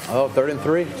thought. Oh, 3rd and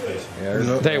 3.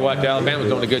 I'll tell you what, Alabama's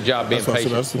doing a good job being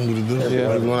patient. That's what we do.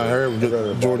 Yeah. When I heard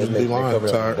Georgia's D-line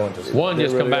tired. One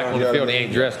just come back on the field. He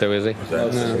ain't dressed though, is he?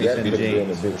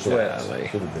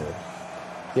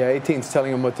 Yeah, 18's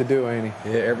telling him what to do, ain't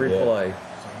he? Yeah, every play.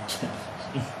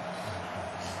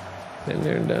 Been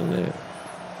there and done that.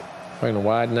 Playing a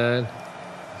wide 9.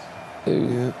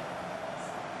 Ooh.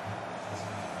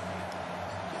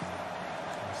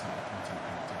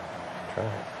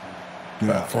 Get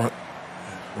out front.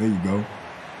 There you go.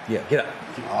 Yeah, get up.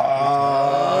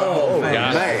 Oh,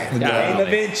 man. Game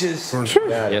of inches.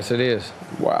 Yes, it is.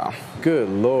 Wow. Good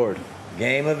Lord.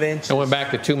 Game of inches. I went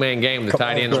back to 2-man game. The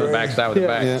tight end on the backside with the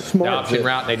back. The option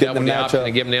route, they double the option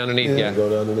and give them the underneath guy. Go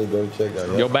to underneath, go to check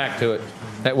down. Go back to it.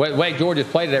 That way Georgia's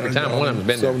played it every time. One of them's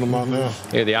been there. Them out now.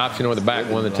 Yeah, the option or the back,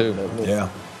 one of the two. Yeah.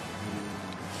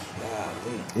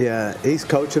 Yeah, he's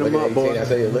coaching them up, boy. I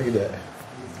tell you, look at that.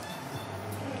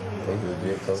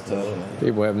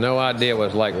 People have no idea what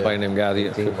it's like playing them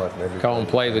guys. Calling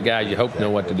plays with guys you hope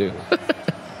know what to do.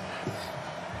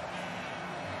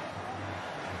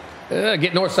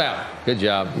 Get north-south. Good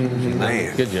job.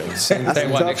 Man. Good job. That's a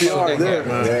tough yard there.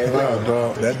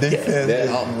 That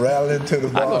defense rallying to the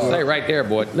ball. I'm going to say right there,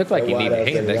 boy. It looks like you need to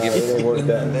hand that.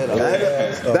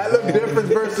 That looked different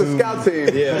versus the scout team.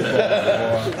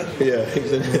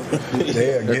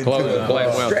 They're close to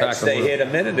playing well. Stretch they hit a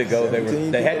minute ago.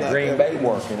 They had Green Bay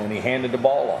working, and he handed the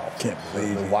ball off. Can't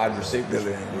believe the wide receiver.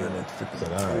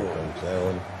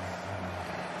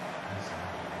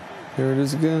 Here it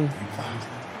is again.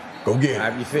 Go get it.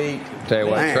 Have your feet. Tell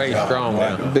you what, Trey's strong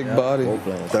now. Big body.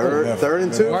 Third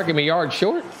and 2. Marking me yard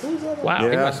short. Wow,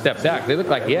 he must step back. They look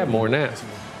like he had more than that.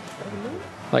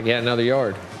 Like he had another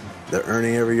yard. They're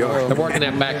earning every yard. They're working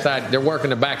that backside. They're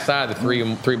working the backside of the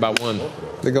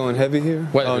 3-by-1. They're going heavy here?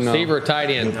 What, receiver or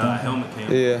tight end? Helmet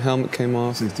came. Yeah, helmet came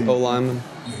off. O-lineman.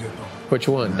 Which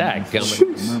one?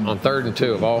 Dadgummit. On 3rd and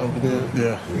 2 of all.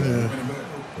 Yeah.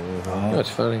 That's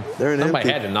funny. They're in Somebody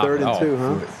had to knock 3rd it and off. 2,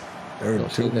 huh?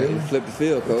 Flip the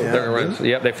field, coach.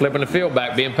 Yep, they're flipping the field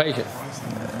back, being patient.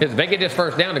 If they get this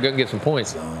first down, they're going to get some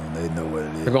points. They know what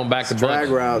it is. They're going back to drag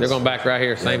routes. They're going back right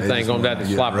here. Same thing, going back to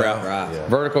slop route. Right.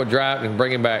 Vertical drive and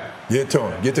bring him back. Get to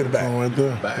him. Get to the back. Right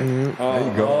there. There you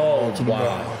go. Oh,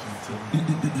 wow.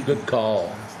 Good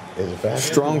call.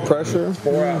 Strong pressure.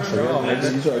 4 out strong.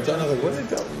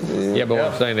 Yeah, but what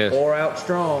I'm saying is, 4 out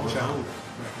strong.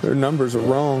 Their numbers are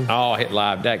wrong. oh, hit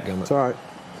live. Dadgummit. It's all right.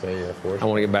 I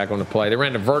want to get back on the play. They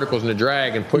ran the verticals and the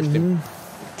drag and pushed him.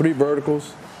 3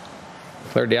 verticals.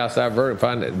 Cleared the outside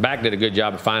vertical. Back did a good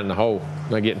job of finding the hole,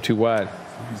 not getting too wide.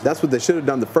 That's what they should have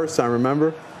done the first time,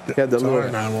 remember? He had the little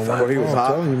where he was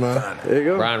hot. There you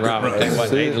go. Brian Robert, tell you what,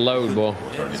 he's a load, boy.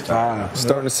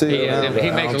 Starting to see it.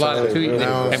 He makes a lot of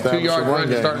 2-yard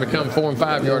runs starting to become 4- and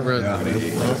 5-yard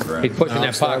runs. He's pushing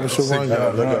that pocket.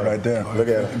 Look at right there. Look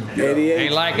at him. 88.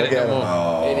 Ain't liking it no more.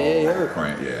 88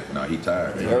 hurt. Yeah, no, he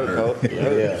tired. He hurt,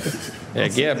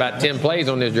 coach. Yeah, about 10 plays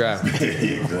on this drive.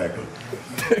 Exactly.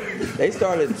 They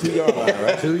started at the 2-yard line,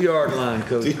 right? 2-yard line,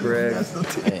 Coach Craig.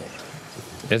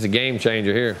 It's a game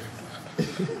changer here.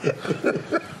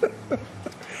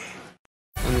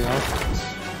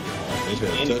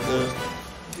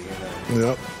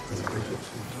 Yep.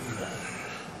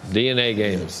 DNA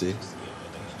game.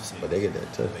 But they get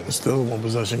that touchdown. It's still 1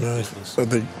 possession, guys. I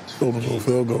think field goal,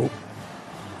 field goal.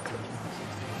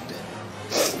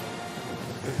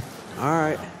 All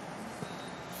right.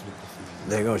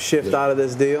 They're going to shift out of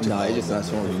this deal. No, he just not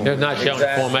showing. They're not showing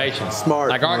the formation. Smart.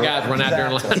 Like our guys run out there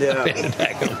and line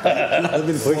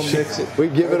We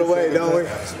give it away, don't we?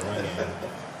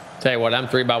 Tell you what, I'm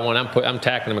 3-by-1. I'm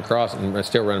tacking them across and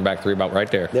still running back 3-by right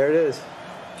there. There it is.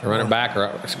 Running back or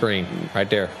a screen right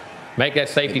there. Make that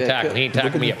safety tackle. He ain't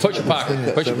tackling me yet. Push your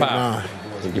pocket. Push your pocket.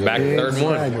 You're back to 3rd and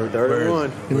 1. 3rd and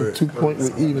 1. 2 point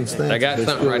with even stance. They got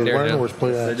something right there now. I'm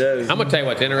going to tell you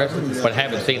what's interesting, but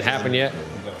haven't seen happen yet.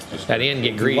 That end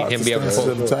get greedy, him be able to pull.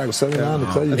 Him be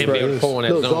able to pull on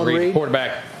that zone read.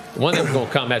 Quarterback, one of them's going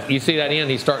to come. You see that end,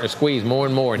 he's starting to squeeze more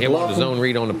and more, and he'll want the zone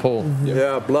read on the pull.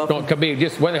 Yeah, bluff. Could be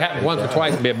just whether it happens once or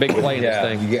twice, it'll be a big play in this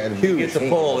thing. You get the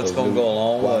pull, it's going to go a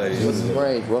long way. What's his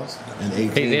range, Ross?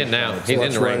 He's in now. He's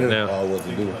in the range now.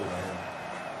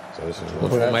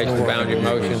 Formation, boundary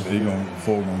motion. He's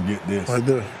going to get this. Right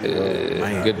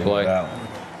there. Good play.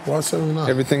 Why 79?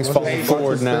 Everything's falling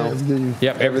forward now.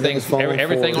 Yep, everything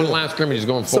on the line of scrimmage is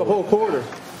going forward. It's a whole quarter.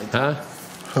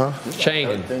 Huh?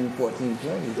 Changing. 14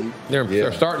 plays.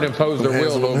 They're starting to impose their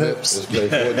will a little bit. Let's play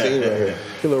 14 right here.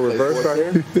 A little reverse right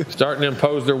here. Starting to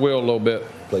impose their will a little bit.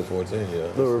 Play 14, yeah.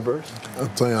 A little reverse. I'm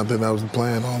telling you, I think that was the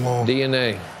plan all along.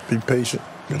 DNA. Be patient.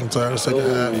 Get them tired of the second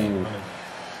half.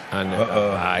 I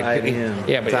know.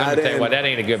 Yeah, but I'm going to tell you what, that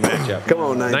ain't a good matchup. Come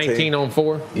on, 19 on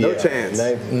 4? No chance.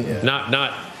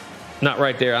 Not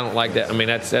right there. I don't like that. I mean,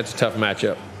 that's a tough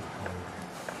matchup.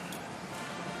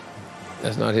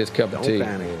 That's not his cup of tea.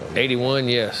 Panic. 81,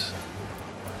 yes.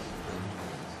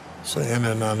 So, and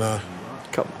then 99.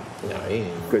 Come on.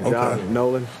 Good job,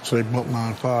 Nolan. So they bumped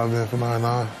 9-5 in for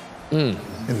 99. And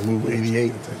move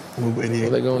 88. Move 88. What are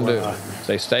they going to do?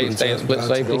 They stay in split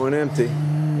safety? Going empty.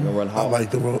 Run I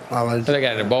like the They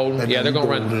got it in bold. Yeah, they're going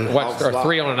to run or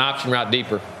 3 on an option route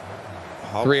deeper.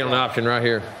 3 on an option right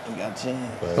here. It's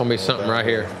going to be something right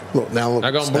here. Look, now look.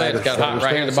 They're going to blitz. Got hot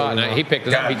right here in the bottom. Now, he picked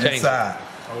it up. He changed it.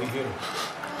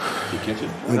 He catch it?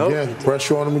 Again,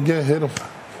 pressure on him again. Hit him.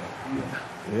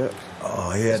 Yep.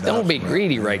 Oh, yeah. Don't be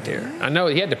greedy right there. I know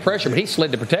he had the pressure, but he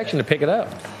slid the protection to pick it up.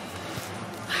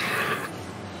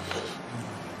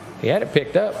 He had it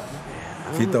picked up.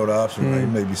 If he throw the option, right, he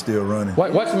may be still running.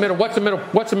 What's the middle? What's the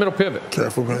middle pivot?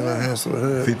 Careful, man. That hands to the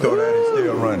head. If he throw that, he's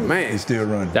still running. Man. He's still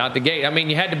running. Out the gate. I mean,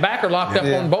 you had the backer locked up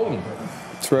on Bowden.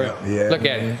 That's right. Yeah. Look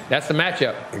at it. That's the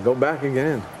matchup. And go back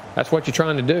again. That's what you're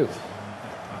trying to do.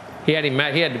 He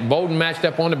had Bowden matched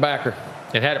up on the backer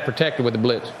and had it protected with the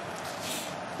blitz.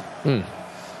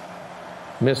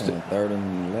 Missed it. 3rd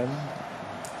and 11.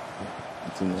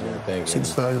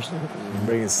 Six Tigers.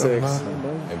 Bringing 6.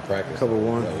 In practice. Cover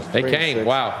 1. They came. 6.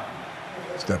 Wow.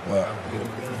 Step up.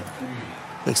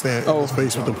 They stand in his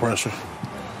face with the pressure.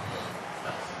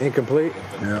 Incomplete.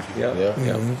 Yeah.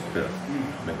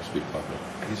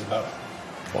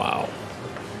 Wow.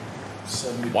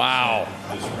 Wow.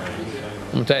 I'm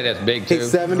going to tell you that's big, too. Hit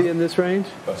 70 in this range?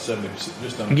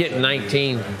 Getting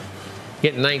 19.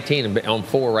 Getting 19 on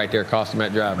 4 right there cost him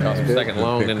that drive. Cost him second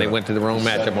long, then they went to the wrong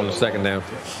matchup on the second down.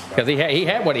 Because he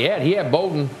had what he had. He had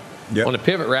Bowden on the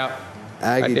pivot route.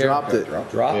 Aggie dropped it.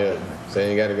 Dropped it.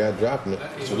 Saying you got a guy dropping it.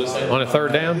 On a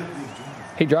 3rd down?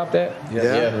 He dropped that? Yeah. I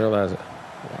didn't realize it.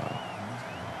 Wow.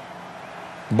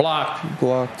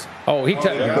 Blocked. Oh, he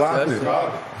blocked it.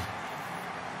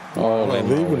 Oh,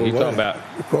 you talking about?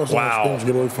 Wow.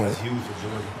 Get away from it.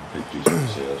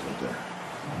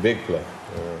 Big play.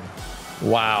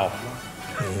 Wow.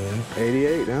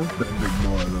 88, huh? Big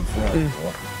boy in the front.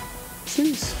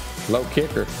 Jeez. Low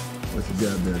kicker. What's the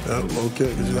guy there? Low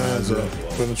kick. His hands up.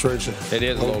 Penetration. It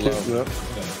is low. Yep.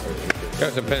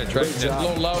 Got some penetration.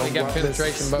 It's low. He got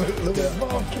penetration, but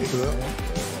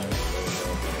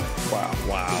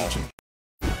wow.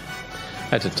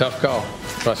 That's a tough call.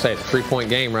 So I say it's a 3-point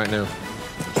game right now.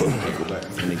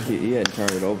 He hadn't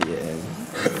turned it over yet.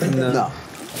 No.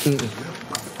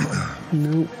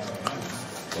 Nope.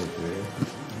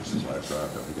 This is last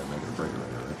drive, though. He got to make a break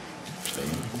right there, right?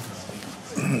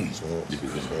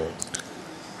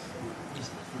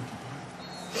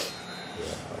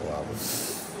 Well,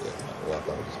 I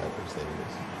thought it was hyperextending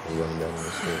this. We're running down on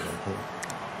the street.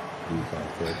 Do you find a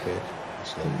fair catch?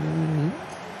 Slow down.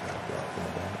 Got a block in the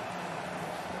back.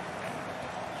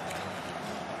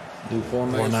 Do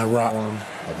formation. On that rock.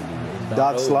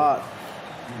 Dot slot.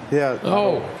 Yeah.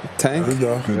 Oh. Tank. There you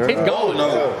go. Keep going.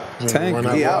 Tank.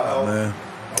 He out. Man.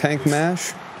 Tank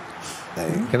mash.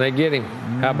 Can they get him?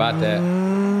 How about that?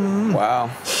 Wow.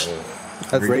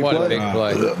 That's great What play. a big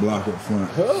play. Block up front.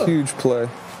 Huge play.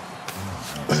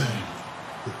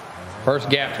 First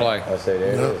gap play. I say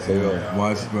there it is. Yeah.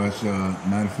 Watch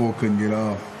 94 couldn't get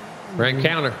off. Ran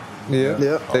counter. Yeah.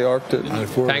 They arced it.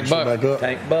 Tank buck. Back up.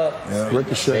 Tank buck. Yeah.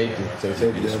 Ricochet.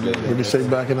 Ricochet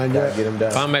back in that Get gap. him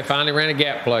down. Finally ran a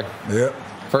gap play. Yep.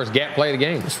 First gap play of the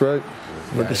game. That's right.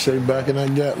 Ricochet back in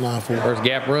that gap line for First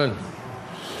gap run.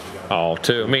 Oh,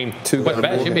 2. I mean, Two. what's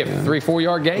bad? It should be a 3-4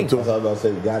 yard gain. That's what I was about to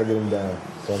say. You got to get him down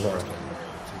somehow.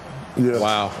 Yeah.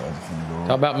 Wow.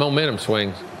 Talk about momentum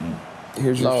swings.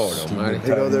 Here's your Lord almighty.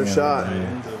 Here go their shot.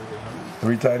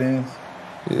 3 tight ends.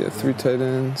 Yeah, 3 tight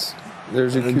ends.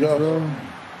 There's your There you cue go.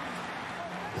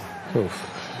 throw. Oof.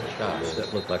 Gosh,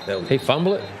 that looked like that was. He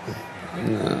fumbled it?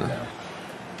 Nah.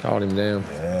 Called him down.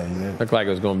 Yeah, he did. Looked like it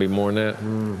was going to be more than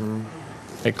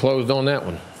that. They closed on that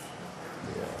one.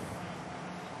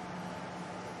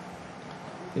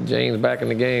 Get James back in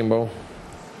the game, Bo.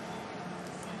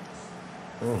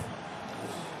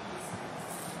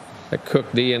 That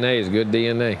Cook DNA is good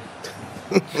DNA.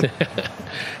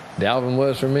 Dalvin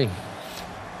was for me.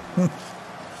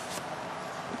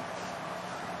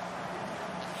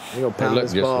 They gonna They pound look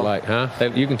this just ball. like, huh?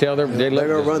 You can tell they look They're gonna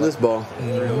just run like- this ball.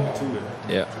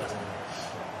 Yeah.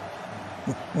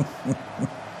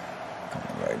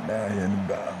 Right down here in the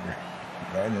boundary.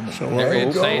 Right in the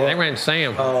They ran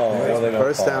Sam.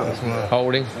 First down.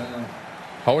 Holding.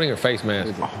 Holding or face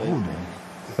mask?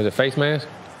 Was it face mask?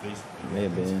 May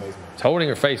have been. It's holding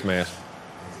or face mask?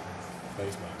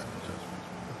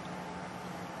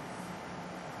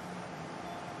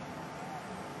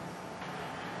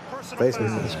 Face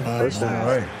mask. First down.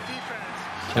 Right.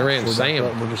 They ran Sam.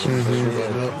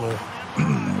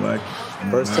 Like,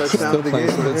 First touchdown of the game.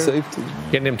 Split Right here. safety.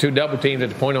 Getting them 2 double teams at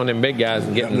the point on them big guys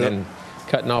and getting and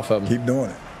cutting off of them. keep doing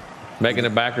it. Making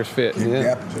the backers fit.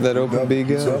 Yeah, that open B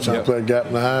guy. Trying to play a gap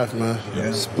and a half, man.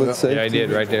 Yeah. Split safety. Yeah, he did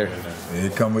right there.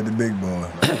 Here come with the big boy.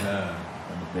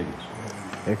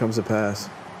 Here comes the pass.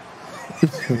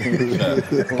 If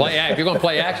you're going to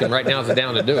play action, right now's the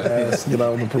down to do it. Get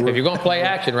out on the If perimeter. you're going to play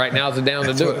action, right now's the down to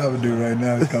That's do what I it. would do right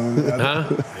now. Is come with, Huh?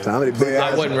 So how many big I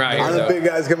guys? wasn't right How here, many though. big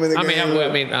guys come in the I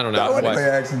game? mean, I don't know. I would What? play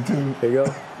action too. Here you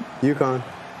go. UConn.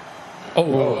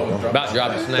 Oh, about to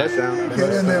drop the snap. Touchdown. Get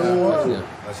in there, boy. Yeah.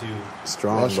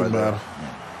 Strong, Rushing brother.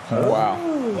 battle. Wow.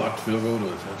 Blocked field goal to a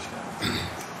touchdown.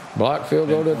 Block, field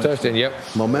goal to a touchdown. Yep.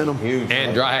 Momentum. Huge.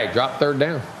 And drop third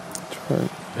down. That's right.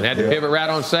 And had to pivot right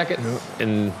on second.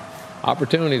 And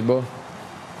opportunities, boy.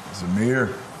 It's a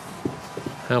mirror.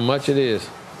 How much it is.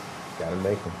 Got to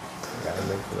make them. Got to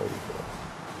make them.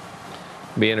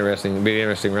 Be interesting. Be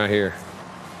interesting right here.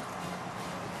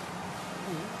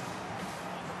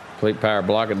 Complete power.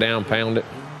 Block it down. Pound it.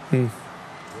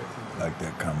 Like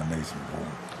that combination.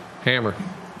 Hammer.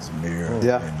 It's a mirror.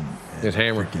 Yeah. And it's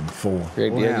hammer. Freaking 4.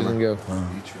 Create the edges and go.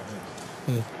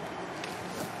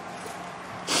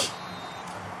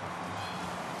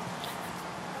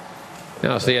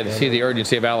 Now see the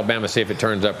urgency of Alabama. See if it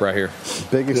turns up right here.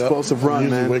 Big explosive run,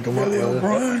 man. Wake them up,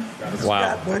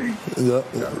 Wow.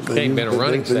 Ain't been a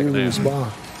running second half.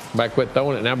 Everybody quit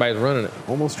throwing it. Now everybody's running it.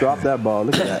 Almost dropped that ball.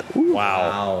 Look at that. Ooh.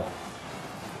 Wow.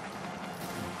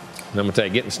 And I'm going to tell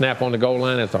you, getting snap on the goal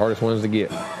line, that's the hardest ones to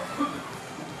get.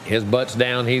 His butt's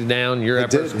down, he's down. Your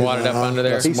effort squatted up under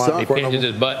there. He pinches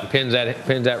his butt and pins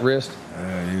that wrist.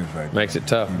 Makes it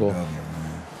tough, boy.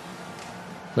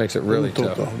 Makes it really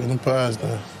tough.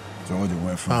 Georgia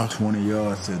went from 20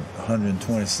 yards to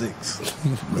 126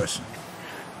 rushing.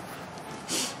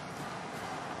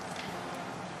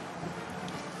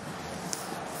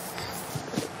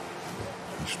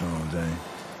 Strong, James.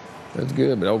 That's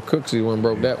good, but old Cooksey one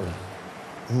broke that one.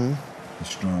 Mm-hmm.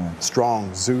 Strong.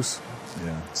 Strong. Zeus.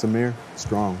 Yeah. Samir.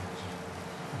 Strong.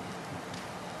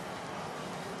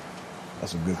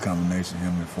 That's a good combination,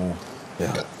 him and 4.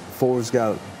 Yeah. 4's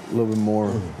got a little bit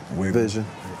more vision.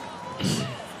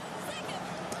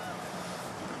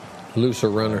 Looser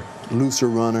runner. Looser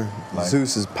runner. Like,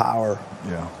 Zeus's power.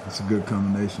 Yeah, it's a good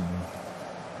combination.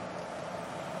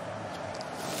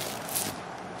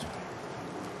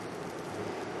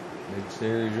 Big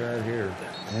series right here.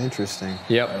 Interesting.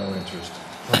 Yep. No interest.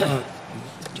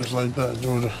 Just like that,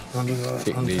 Georgia.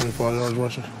 125 yards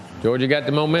rushing. Georgia got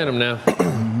the momentum now.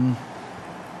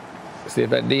 See if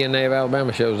that DNA of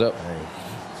Alabama shows up.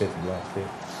 Fifth block pick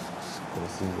for the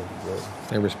season.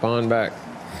 They respond back.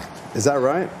 Is that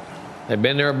right? They've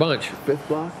been there a bunch. 5th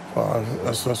block?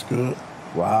 That's good.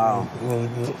 Wow. Really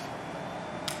good.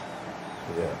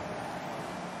 Yeah.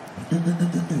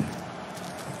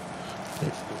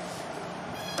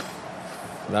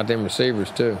 Got them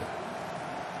receivers too.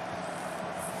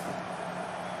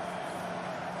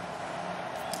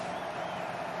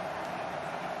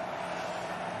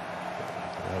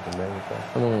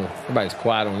 Come on, everybody's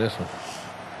quiet on this one.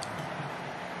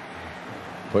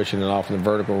 Pushing it off in the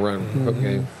vertical run hook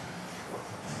game.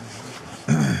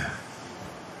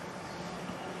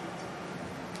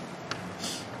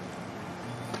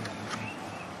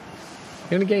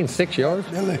 He only gained 6 yards.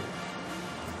 Really?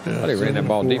 Yeah, they ran that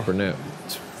ball deeper than that.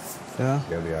 Yeah.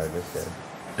 They'll be all right this game.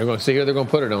 They're going to see who they're going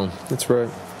to put it on. That's right.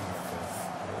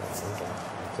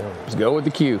 Let's go with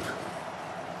the Q.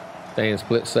 Staying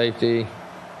split safety.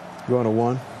 Going to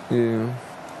 1? Yeah.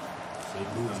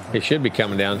 It should be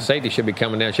coming down. Safety should be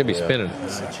coming down. Should be spinning.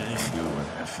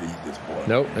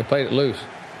 Nope, they played it loose.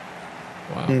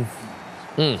 Wow.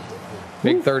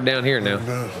 Big third down here now.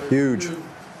 Huge.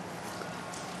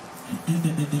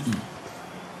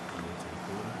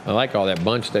 I like all that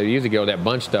bunch. They usually go that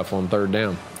bunch stuff on third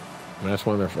down. And that's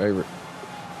one of their favorite.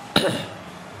 Got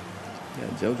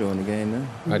JoJo in the game now.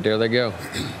 Right there they go.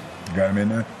 Got him in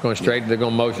there? Going straight. They're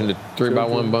going to motion to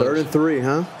 3-by-1 bunch. 3rd and 3,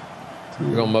 huh?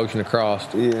 They're going to motion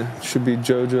across. Yeah. Should be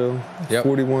JoJo. Yep.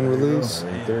 41 release.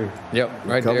 Yep,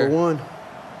 right Cover there. Cover 1.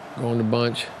 Going to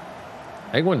bunch.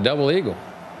 They going double eagle.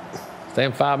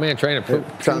 Staying 5-man training. Trying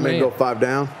to make it go 5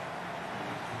 down.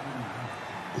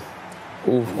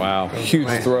 Ooh, wow. Huge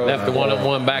throw. Left the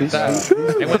one-on-one backside.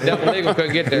 They went double eagle,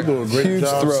 couldn't get there. Huge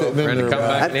throw. Trying to come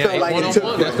back. That felt like it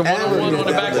took That's the one-on-one on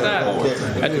the forever.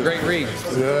 backside. That's a great read.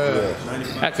 Yeah.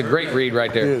 That's a great read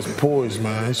right there. He is poised,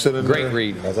 man. He's sitting Great there.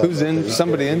 read. Who's in?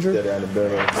 Somebody injured?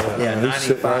 Yeah, He's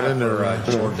sitting right in there.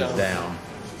 Georgia's down.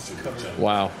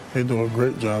 Wow. He's doing a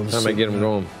great job. How may get him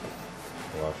going?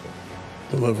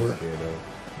 Deliver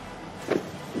it.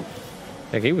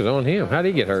 Heck, he was on him. How did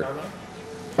he get hurt?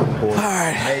 All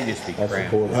right. They just be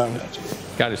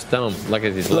cramped. Got his thumb. Look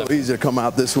at his A left. little easier to come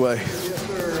out this way.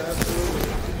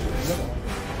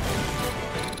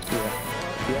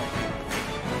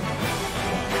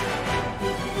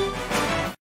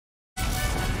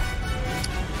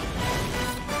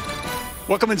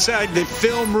 Welcome inside the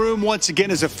film room once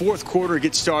again as the fourth quarter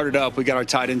gets started up. We got our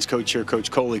tight ends coach here, Coach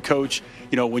Coley. Coach,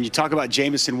 you know, when you talk about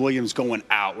Jamison Williams going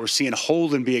out, we're seeing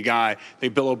Holden be a guy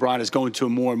that Bill O'Brien is going to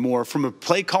more and more. From a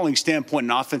play calling standpoint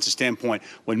and offensive standpoint,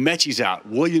 when Mechie's out,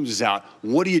 Williams is out,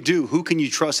 what do you do? Who can you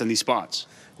trust in these spots?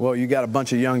 Well, you got a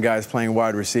bunch of young guys playing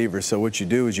wide receiver, so what you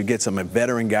do is you get some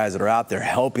veteran guys that are out there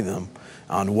helping them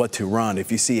on what to run.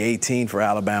 If you see 18 for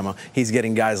Alabama, he's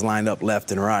getting guys lined up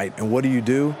left and right. And what do? You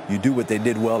do what they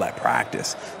did well at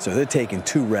practice. So they're taking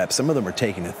 2 reps. Some of them are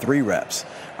taking 3 reps.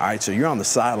 All right, so you're on the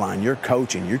sideline, you're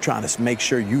coaching, you're trying to make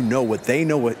sure you know what they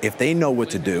know, if they know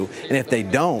what to do. And if they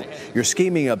don't, you're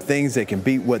scheming up things that can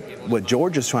beat what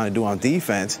Georgia's trying to do on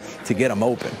defense to get them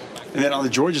open. And then on the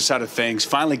Georgia side of things,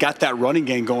 finally got that running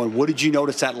game going. What did you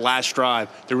notice that last drive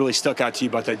that really stuck out to you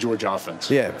about that Georgia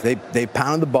offense? Yeah, they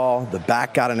pounded the ball. The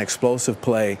back got an explosive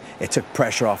play. It took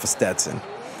pressure off of Stetson.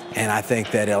 And I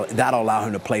think that'll allow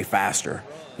him to play faster.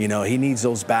 You know, he needs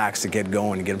those backs to get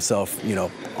going and get himself, you know,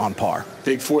 on par.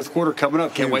 Big fourth quarter coming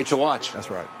up. Can't wait to watch. That's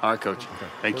right. All right, Coach. Okay.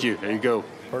 Thank you. There you go.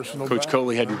 Personal Coach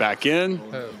Coley heading back in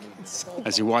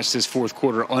as he watched this fourth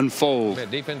quarter unfold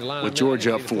with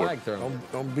Georgia up 4.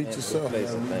 Don't beat yourself.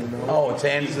 Oh, it's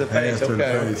hands to the face.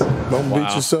 Okay. Don't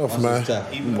beat yourself, man.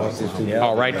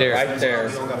 Oh, right there. Right there.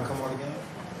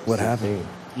 What happened?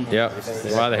 Yep.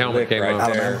 Why the helmet came right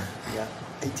off. there.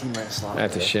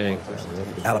 That's a shame.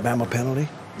 Alabama penalty?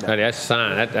 That's a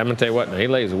sign. I'm going to tell you what, now, he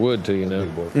lays the wood to you now.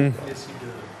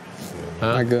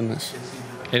 My goodness.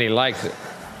 And he likes it.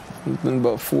 It's been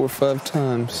about 4 or 5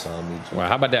 times. Well,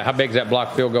 how about that? How big is that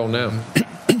block field goal now?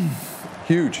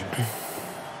 Huge.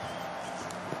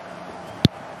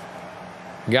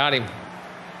 Got him.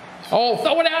 Oh,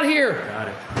 throw it out here. Got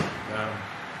it.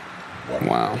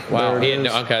 Wow. Wow. He had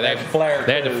okay, they had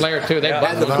the flare too. They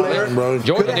busted the flare.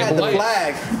 Georgia didn't play.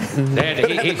 They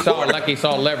had he saw it like he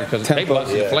saw leverage because they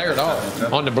busted the flare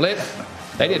off on the blitz.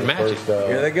 They didn't match it.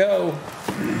 Here they go.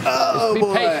 Oh,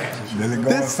 boy.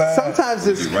 Sometimes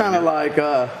it's kind of like,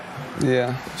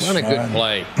 yeah. Run a good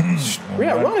play.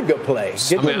 Yeah, run a good play.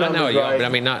 I mean, I know you, but I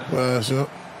mean, not.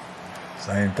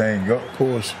 Same thing. Go.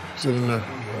 Push. Sit in there.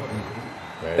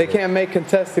 They can't make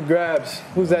contested grabs.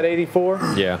 Who's that,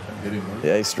 84? Yeah.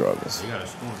 Yeah, he struggles.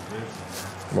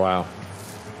 Wow.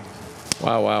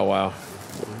 Wow.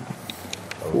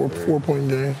 4-point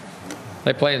game.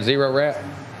 They playing 0 rep?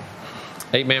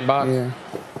 8-man box?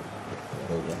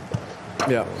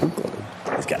 Yeah.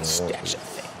 He's got a stash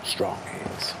of strong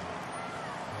hands.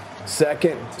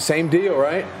 Second, same deal,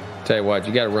 right? Tell you what,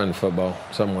 you got to run the football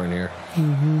somewhere in here.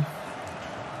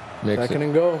 Mix Second it.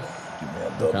 and go.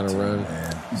 Kind of run.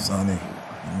 Man, Sonny,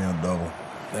 give me a double.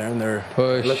 There and there.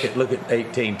 Push. Look at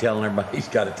 18 telling everybody he's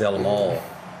got to tell them all.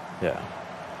 Yeah.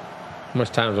 How much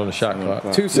time's on the shot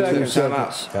clock? 2 seconds. Time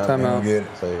out. Ain't gonna get it.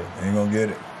 Ain't gonna get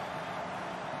it.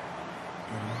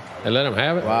 They let him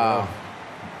have it? Wow.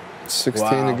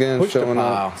 16 again, Push showing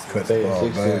up. Cut the ball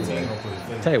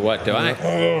back. Tell you what, though,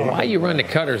 why you run the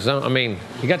cutter zone? I mean,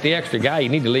 you got the extra guy. You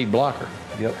need the lead blocker.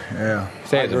 Yep. Yeah.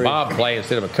 Say it's a Bob play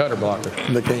instead of a cutter blocker.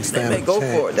 They can't stand They go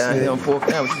for it down here on 4th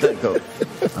down. What you think, Coach?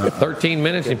 13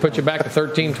 minutes and put you back to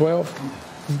 13-12.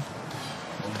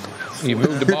 You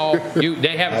moved the ball.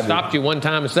 They haven't stopped you one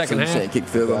time in the second half. Kick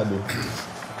field goal.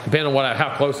 Depending on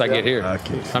how close I get here.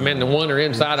 If I'm in the 1 or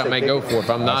inside, I may go for it. If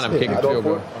I'm not, I'm kicking field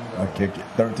goal. I kick it.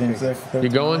 13 seconds. You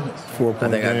going?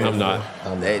 4-point game. I'm not.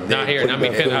 Not here. I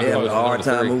mean, They have a hard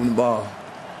time moving the ball.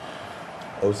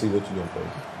 OC, what you doing, Coach?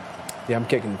 Yeah, I'm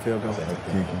kicking the field goal. We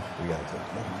got to take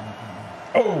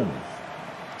Oh!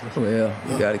 Well,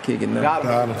 you got to kick it now.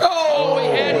 Got him. Oh, he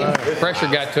had him. Pressure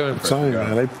got to him. Same,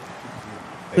 man.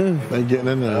 They getting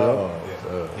in there.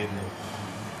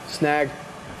 Snag.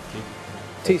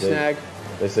 T-snag.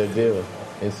 They said deal.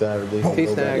 Inside ridiculous.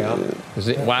 T-snag. Is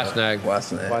it Y snag? Why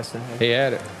snag? Why snag? He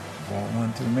had it.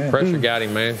 1 2 minutes. Pressure got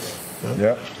him, man.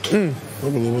 Yep.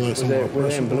 Was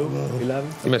they in blue?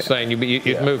 11? I'm just saying, you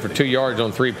moved for 2 yards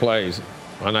on 3 plays.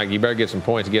 Why not? You better get some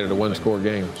points to get it a 1-score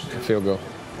game. Field goal.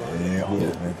 Yeah.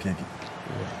 They'll kick it.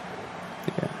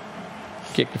 Yeah.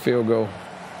 Kick the field goal.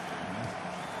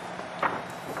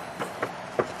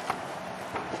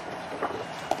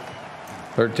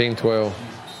 $13-12.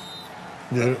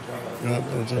 Yeah,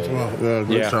 13-12. Yeah,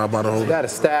 good job by the whole. They had a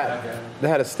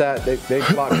stat. They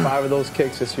blocked 5 of those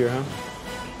kicks this year, huh?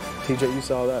 TJ, you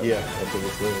saw that? Yeah, that's what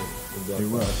it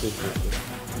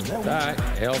said. All right,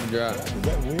 hell of a drive.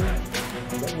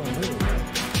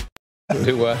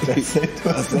 Do what? I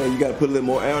said you got to put a little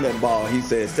more air on that ball. He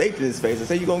said safety in his face. I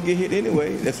said you're going to get hit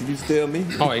anyway. That's what you tell me.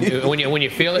 Oh, when you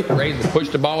feel it, push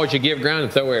the ball as you give ground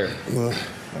and throw air.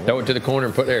 Throw it to the corner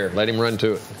and put air. Let him run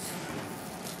to it.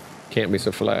 Can't be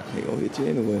so flat. He going to hit you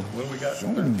anyway. When we got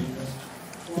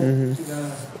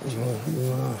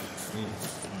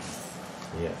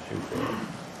Yeah, shoot.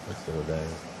 That's still down.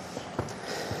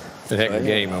 It's a heck of a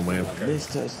game, oh man. This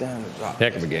touchdown is dropped.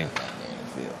 Heck of a game.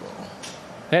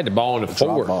 They had the ball on the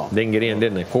 4. Didn't get in,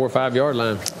 didn't they? 4 or 5 yard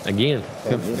line again.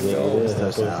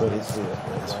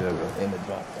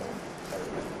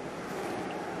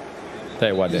 Tell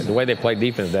you what, the way they play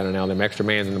defense down there now, them extra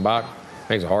mans in the box,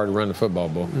 makes it hard to run the football,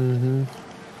 boy.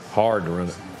 Hard to run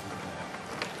it.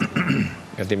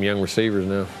 Got them young receivers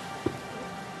now.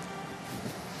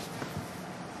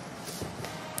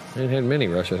 They ain't had many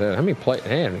rushes. How many plays?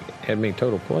 They haven't had many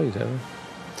total plays, have they?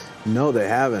 No, they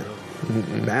haven't.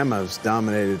 Bama's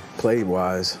dominated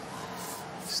play-wise.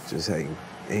 Just ain't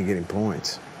getting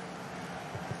points.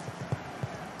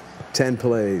 10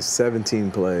 plays, 17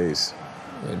 plays.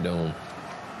 They're doing.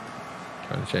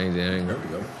 Trying to change the angle. There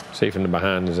we go. See from the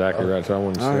behind exactly right. So I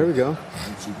wanted to see. Here we go.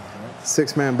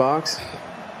 6-man box.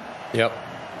 Yep.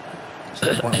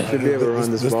 Should be able to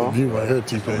run this ball. View right here,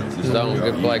 TK. Zone,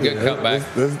 good play, good cutback.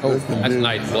 That's a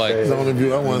nice play. That's the only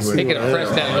view I want to see. He could have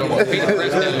pressed that a little more. He could have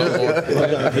pressed that a little more.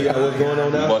 He got what's going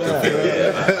on now?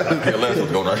 That's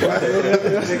what's going on.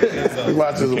 He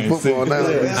watches some football now.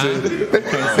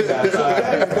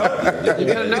 You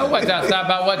gotta know what's outside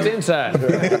about what's inside.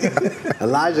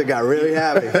 Elijah got really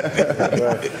happy.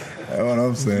 That's what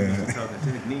I'm saying.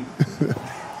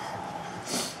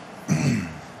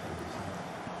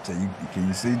 So can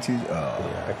you see TJ?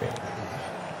 Oh, I can't.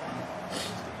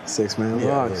 6-man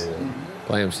box.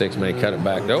 Play him 6-man, cut it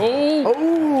back. They Lord.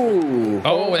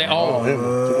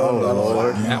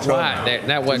 That's why.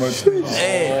 That was. They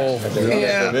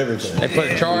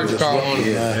put a charge call on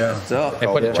him. They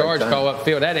put a charge call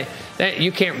upfield.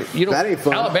 You don't. That ain't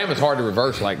fun. Alabama's hard to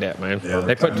reverse like that, man.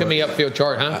 They put too many upfield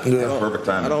charge, huh? Yeah. Perfect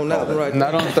time. Not on that one right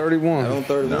Not on 31. Not on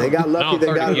 31. They got lucky.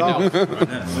 They got it off.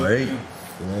 Great.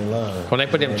 When they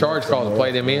put them charge calls to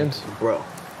play them ends, Bro.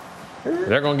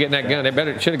 they're going to get in that gun. They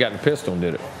should have gotten the pistol and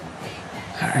did it.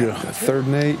 Yeah. 3rd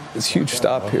and 8. It's a huge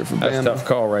stop here for Bama. That's a tough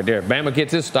call right there. Bama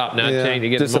gets his stop now. Yeah. Change to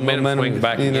get Just the momentum swings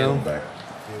back again.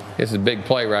 This is a big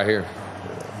play right here.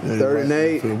 3rd and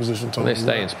 8. They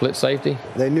stay in split safety.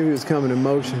 They knew he was coming in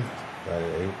motion.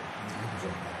 They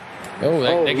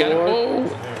got it.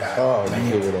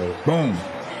 Boom.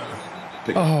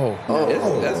 They're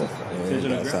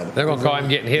going to call him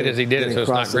getting hit as he did it, so it's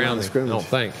not grounding. I don't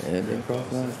think.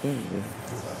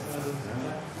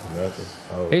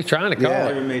 He's trying to call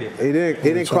it. He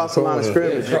didn't cross the line of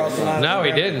scrimmage. No,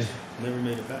 he didn't. Never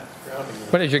made it back.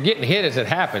 But as you're getting hit as it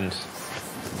happens.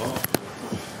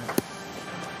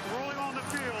 Rolling on the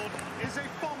field is a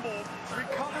fumble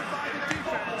recovered by the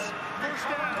defense. First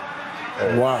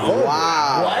down. Wow.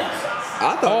 Wow. I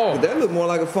thought that looked more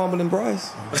like a fumble than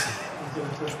Bryce.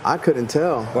 I couldn't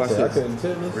tell. Watch this. I couldn't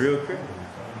tell. Real quick.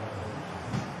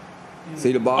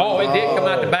 See the ball? Oh, it did come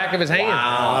out the back of his hand.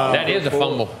 Wow. That is a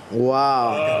fumble.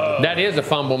 Wow. That is a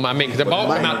fumble. I mean, because the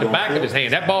ball came out the back of his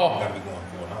hand. That ball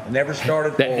never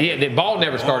started. Yeah, the ball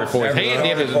never started for his hand.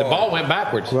 Did, the ball went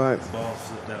backwards. Right.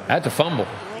 That's a fumble.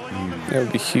 That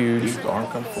would be huge. Did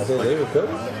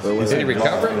he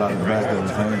recover it?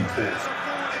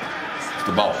 It's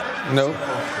the ball. Nope.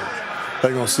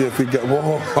 They're going to see if he got.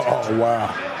 Whoa. Oh, wow.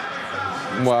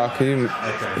 Wow, can you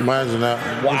imagine that?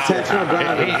 Wow. Intentional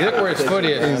grounding. Hey, look where his foot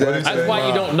is. That's why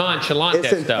you don't nonchalant that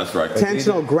stuff. That's right.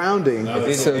 Intentional grounding.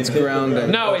 So it's grounding.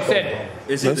 No, it said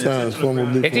it's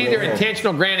either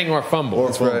intentional grounding or a fumble.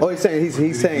 That's right. Oh,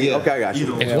 he's saying. Okay, I got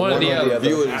you. It's one or the other.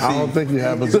 I don't think you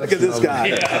have a. Look at this guy.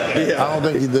 Yeah. I don't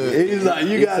think he did. He's like,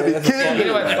 you gotta be kidding me. You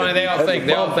know what's funny? They all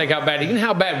think how bad. You know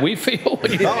how bad we feel.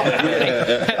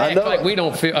 I know. Like we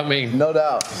don't feel. I mean, no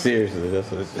doubt. Seriously,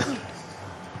 that's what it is.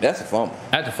 That's a fumble.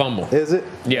 That's a fumble. Is it?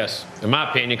 Yes, in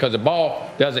my opinion, because the ball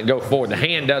doesn't go forward. The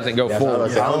hand doesn't go forward.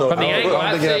 From the angle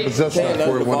I see,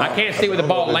 I can't see where the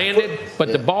ball landed,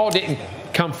 but the ball didn't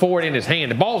come forward in his hand.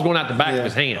 The ball's going out the back of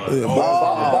his hand. The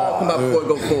ball come out before it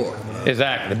goes forward.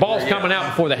 Exactly. The ball's coming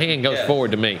out before the hand goes forward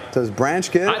to me. Does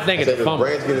Branch get it? I think it's a fumble.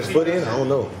 Branch get his foot in? I don't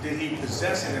know. Did he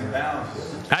possess it in bounds?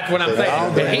 That's what I'm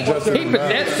saying. He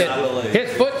possessed it.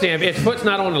 His foot's in. His foot's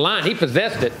not on the line. He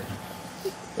possessed it.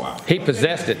 Wow. He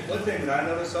possessed it. One thing that I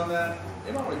noticed on that,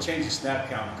 they might want to change the snap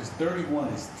count because 31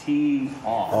 is team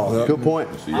off. Oh, good point.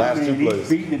 Last two plays. He's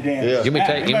beating the damn. Yeah. You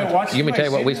tell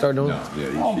you what we start doing?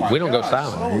 We don't go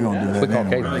silent. We call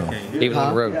cadence, even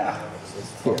on the road.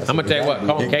 I'm gonna tell you what,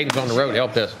 calling cadence on the road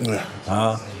helped us.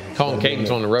 Calling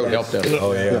cadence on the road helped us.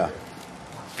 Oh yeah.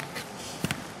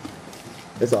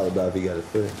 It's all about if he got his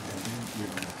foot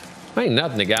in. Ain't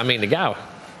nothing. The guy.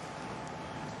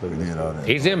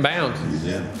 He's in bounds. He's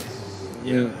in.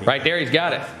 Yeah. Right there, he's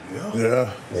got it.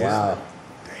 Yeah. Wow.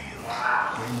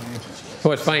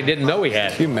 What's funny, didn't know he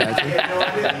had it. Can you imagine?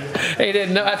 He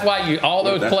didn't know. That's why all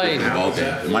those plays.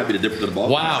 It might be the difference of the ball.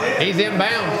 Wow, he's in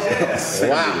bounds.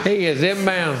 Wow. He is in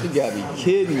bounds. You gotta be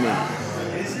kidding me.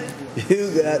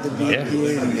 You got to be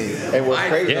kidding me. And what's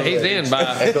crazy? Yeah, he's in by.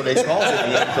 And so they called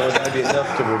it, so it's gotta be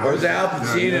enough to reverse. Al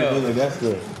Pacino? That's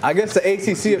good. I guess the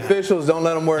ACC officials don't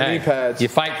let them wear knee pads. You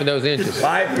fight for those inches.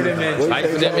 Fight for them inches. Fight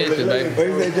for them inches, baby.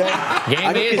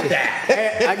 Game inches.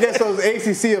 I guess those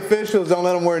ACC officials don't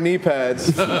let them wear knee pads.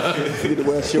 You to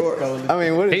wear shorts. I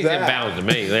mean, what is He's that? in bounds to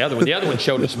me. The other one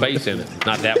showed the space in it.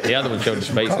 Not that one. The other one showed the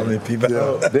space in it.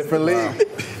 Different league.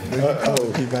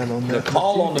 The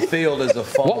call on the field is a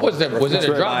fumble. What was it? Was it a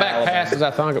drop back pass? As I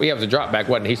thought, yeah, it was a drop back,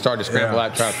 wasn't it? He started to scramble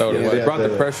out, try to throw it away. They brought the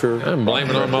pressure. I'm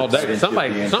blaming on him all day.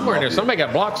 Somebody, somewhere in there, somebody got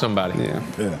to block somebody. Yeah.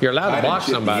 You're allowed to block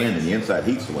somebody. And the inside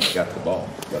heat's the one that got the ball.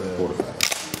 Got the quarterback.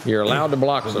 You're allowed to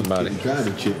block somebody. Trying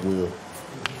to chip Will.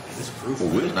 Well,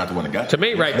 Will's not the one that got To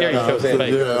me, right there, you show the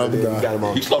space.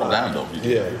 He slowed him down, though.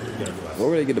 Yeah. Where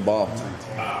would they get the ball?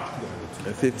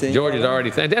 At 15? Georgia's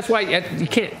already saying. That's why you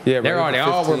can't. Yeah, they're already,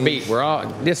 right, we're beat. We're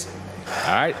all just,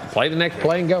 all right, play the next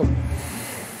play and go.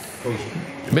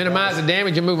 Minimize the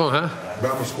damage and move on, huh?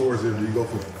 Bama scores if you go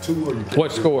for 2 or you take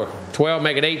What score? 12,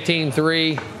 make it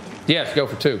 18-3. Yes, go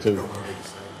for 2.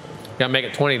 Got to make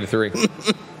it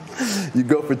 20-3. You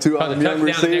go for 2 on the young touchdown and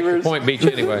extra receivers. point beat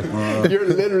you anyway. You're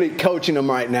literally coaching them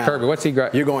right now. Kirby, what's he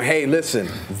got? You're going, hey, listen,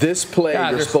 this play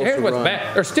God, you're supposed here's to what's run.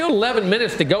 bad. There's still 11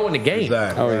 minutes to go in the game.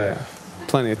 Oh, yeah.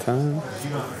 Plenty of time.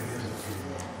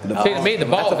 See, to me, the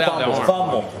ball's out the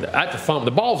arm. That's a fumble.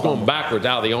 The ball's going backwards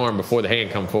out of the arm before the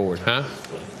hand come forward, huh?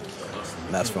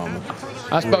 That's fumble.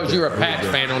 I suppose you're a Pats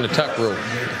fan on the tuck rule,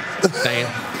 Stan.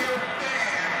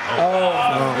 Oh,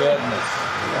 my goodness.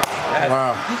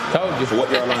 Wow. Told you. So what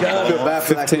yard line? I feel bad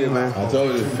for that kid, man. I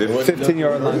told you.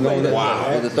 15-yard line going in. Wow.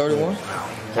 Was it 31?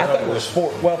 I thought it was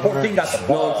 14 got the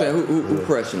ball. No, I'm saying who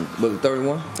pressed him? Was it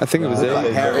 31? I think it was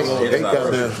 8. Harris,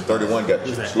 31 got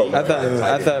slowed. I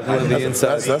thought one of the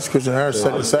inside. That's Christian Harris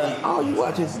second sack. Oh, you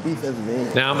watch his defensive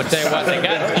end. Now I'm gonna tell you what they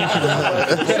got.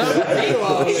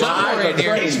 Somewhere in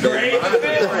here.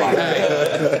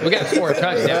 We got to score a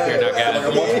touchdown here now,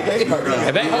 guys.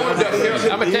 If they hold to a field,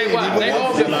 I'm gonna tell you what. If they hold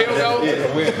to a field goal,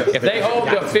 if they hold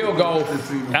to a field goal,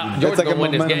 Georgia's It's like a gonna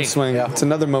win this momentum game. swing. Yeah. It's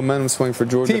another momentum swing for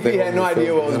Georgia. TP had no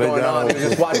idea what was going on. He was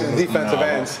just watching the defensive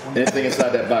ends. Anything inside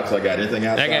that box I got. Anything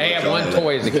outside. They had one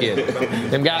toy as a kid.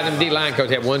 Them guys, them D-line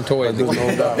coaches had one toy as a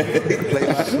kid. Play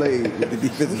by play with the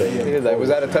defensive end. He was like, was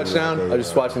that a touchdown? I was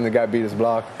just watching the guy beat his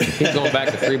block. He's going back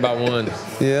to 3-by-1.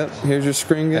 Yep. Here's your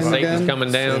screen game Safety's again.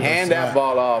 coming down. Hand that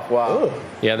ball off. Wow.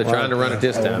 Yeah, they're trying to run it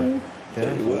this time.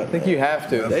 I think you have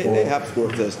to. They have to score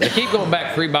a They touchdown. keep going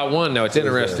back 3-by-1 though. It's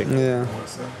interesting. Yeah.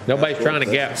 Nobody's trying to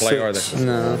gap play, are they?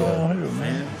 No.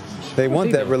 They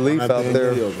want that relief out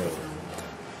there.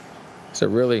 It's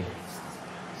an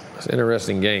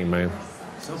interesting game, man.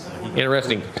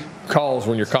 Interesting calls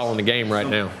when you're calling the game right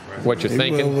now. What you're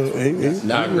thinking.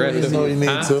 Now,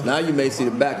 aggressive. now you may see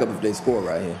the backup if they score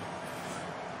right here.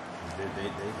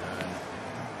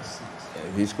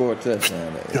 If he scored a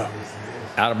touchdown,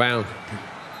 Out of bounds.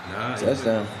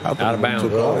 touchdown. Out of bounds.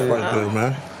 Right there,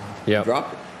 man. Yeah.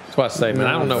 Drop it. That's what I say, man.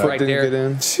 I don't know. Right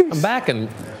there. I'm back and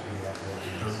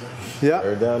Yeah.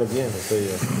 Third down again.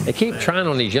 they keep trying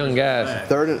on these young guys.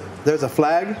 There's a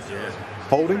flag.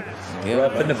 Holding.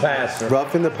 Roughing the passer.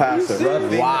 Roughing the passer.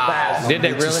 Roughing the passer. Did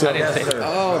they really? I didn't see it.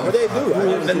 Oh, but they do.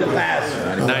 Roughing the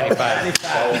passer. 95.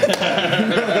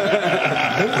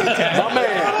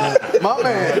 My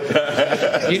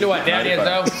man. You know what that is,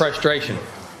 though? Frustration.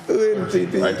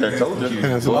 Right there, told you.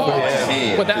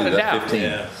 Without a doubt.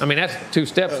 I mean, that's 2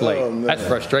 steps late. That's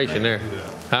frustration there.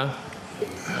 Huh?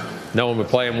 No one would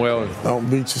play him well. Don't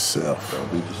beat yourself.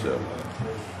 Don't beat yourself.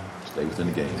 Stay within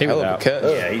the game. He was out.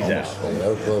 Yeah, he's out.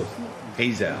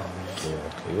 He's out.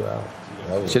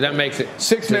 So that makes it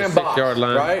 6-man box, 6-yard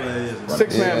line. right?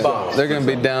 6-man box. They're going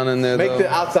to be down in there, Make though.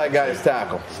 the outside guys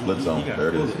tackle. Split zone. There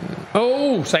it is.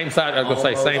 Oh, same side. I was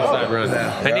going to say same side run.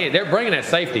 They're bringing that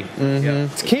safety.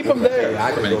 Keep them there.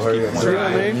 I can go hurry up. You know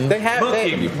what I mean? They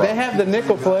have the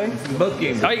nickel play. All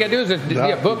you got to do is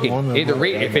book him. Either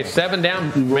if it's 7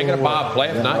 down, make it a bob play.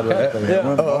 If not,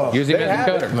 cut. Use him as a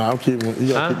cutter. No, I'm keeping.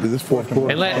 You got to keep this fourth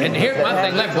quarter. And here's my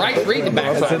thing. Let Bryce read the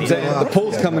backside. The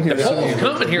pull's coming here The soon. pull's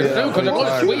coming here soon because they're going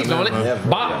to squeeze on it.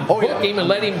 Bob, hook him and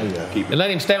let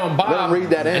him stay on Bob. Let him read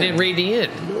that end. And then read the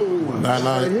end.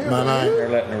 9-9. They're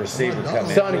letting the receiver come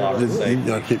in. Sonny, You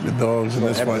got to keep the dogs in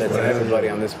this fight. That's everybody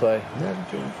on this play.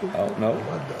 Oh, no.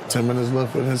 10 minutes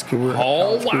left in his career.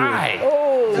 Oh, why?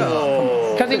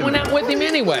 Because he went out with him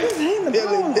anyway.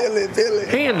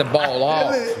 Hand the ball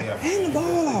off. Hand the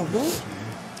ball off, bro.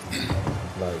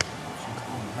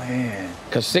 Man.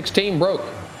 Because 16 broke.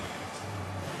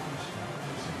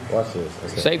 Watch this.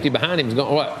 Safety behind him is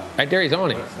going, what? Right there, he's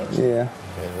on him. Yeah.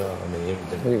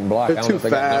 They didn't block. I don't know if they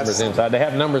got numbers inside. They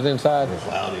have numbers inside.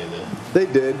 They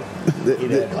did.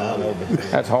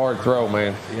 That's hard throw,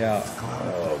 man. Yeah.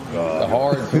 The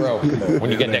hard throw.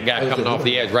 When you get that guy coming off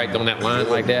the edge right on that line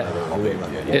like that,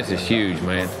 this is huge,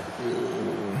 man.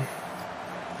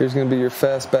 Here's going to be your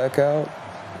fast back out.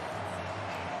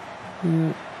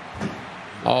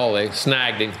 Oh, they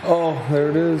snagged him. Oh, there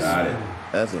it is. Got it.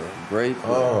 That's a great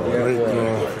play.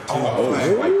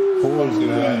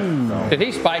 Did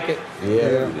he spike it?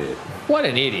 Yeah, he did. What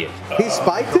an idiot. He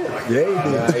spiked it?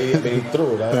 Yeah, he did. He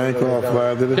threw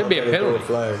it. Should be a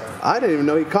penalty. I didn't even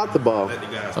know he caught the ball.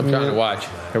 I'm trying to watch.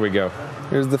 Here we go.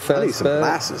 Here's the fast I need some back.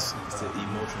 glasses.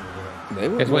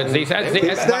 It's when that's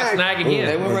why snag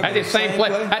again. That's the same play.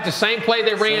 That's the same play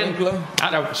they ran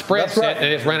out of spread set and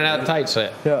it's running out of tight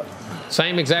set. Yeah.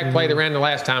 Same exact play they ran the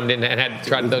last time and had to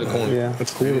try to throw the corner. Yeah.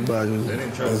 That's cool about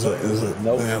it. I'll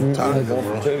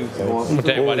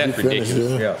tell you what, that's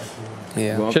ridiculous.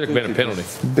 Yeah. Should have been a penalty.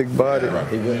 Big body.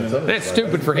 That's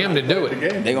stupid for him to do it.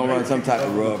 They're going to run some type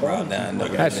of rub right now.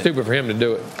 That's stupid for him to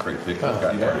do it.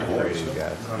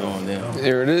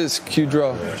 There it is. Q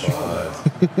draw.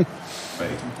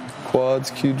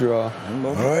 Quads, Q draw.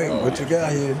 All right, what you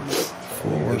got here?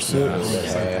 4 or 6.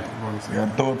 Yeah.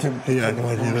 Throw it to He acting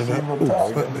like he doesn't.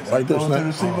 Like this, man.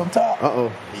 receiver up top.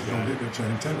 Uh-oh.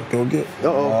 Go get.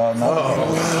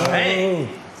 Uh-oh. Hey!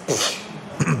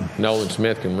 Nolan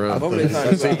Smith can run.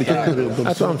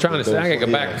 That's what I'm trying to say. I got to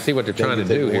go back and see what they're trying to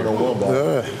do here.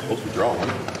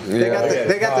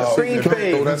 They got the screen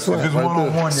fade. If it's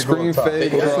one-on-one, you go up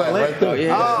top.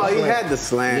 Oh, he had the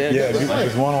slant. Yeah, if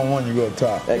it's one-on-one, you go up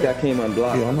top. That guy came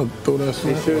unblocked. Yeah, I'm going to throw that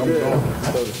slant. He sure did.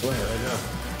 Throw the slant right now.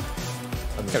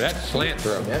 Yeah, that's a slant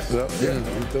throw.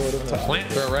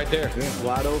 Slant throw right there.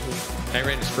 Wide open. They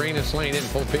ran the screen and slant in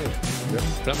full pin. But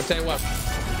I'm going to tell you what.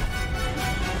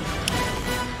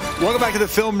 Welcome back to the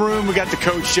film room. We got the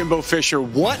coach, Jimbo Fisher.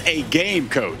 What a game,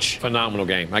 Coach. Phenomenal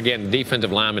game. Again,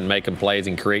 defensive linemen making plays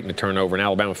and creating a turnover. And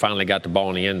Alabama finally got the ball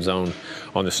in the end zone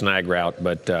on the snag route.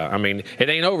 But, I mean, it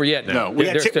ain't over yet now. No, we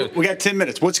got 10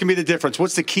 minutes. What's going to be the difference?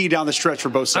 What's the key down the stretch for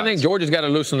both sides? I think Georgia's got to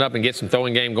loosen up and get some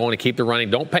throwing game going and keep the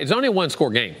running. It's only a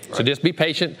one-score game. Right. So just be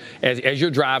patient as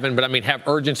you're driving. But, I mean, have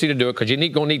urgency to do it because you're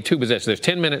going to need 2 possessions. There's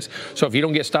 10 minutes. So if you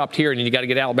don't get stopped here, and you got to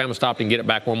get Alabama stopped and get it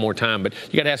back one more time. But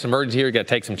you got to have some urgency here. You got to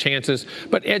take some chances.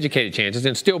 But educated chances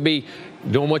and still be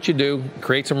doing what you do,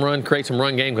 create some run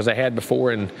game because they had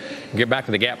before and get back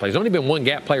to the gap play. There's only been one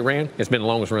gap play ran. It's been the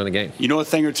longest run of the game. You know a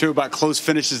thing or two about close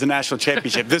finishes in the national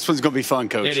championship. This one's going to be fun,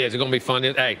 Coach. It is. It's going to be fun.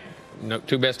 Hey,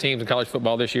 2 best teams in college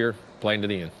football this year playing to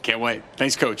the end. Can't wait.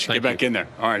 Thanks, Coach. Get back in there.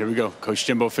 All right, here we go. Coach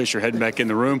Jimbo Fisher heading back in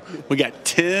the room. We got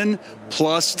 10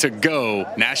 plus to go.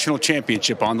 National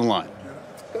championship on the line.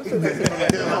 Come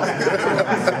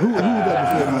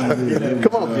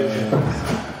on.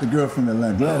 The girl from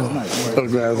Atlanta. Gladys Knight. Oh,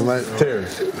 Gladys Knight. Terry.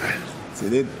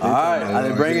 All right, are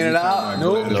they bringing it out?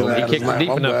 Nope. He kicked it deep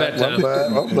enough that time.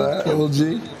 I'm bad.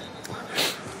 LG.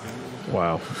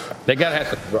 Wow. They got to have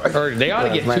to. They ought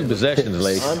to get 2 possessions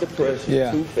late. Under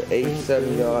pressure, 2 for 8,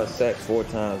 7 yards, sacked 4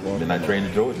 times. They're not trained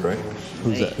to Georgia, right?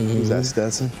 Who's that? Who's that,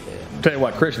 Stetson? Tell you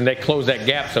what, Christian, they closed that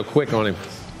gap so quick on him.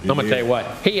 I'm going to tell you what.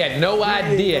 He had no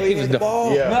idea he was the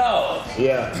ball. Yeah. No.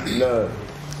 Yeah, no.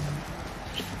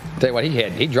 Tell you what,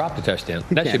 he dropped the touchdown.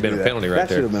 That should have been a penalty right there.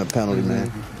 That should have been a penalty,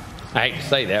 man. I hate to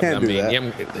say that, but I mean,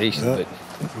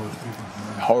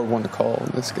 Hard one to call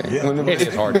in this game. It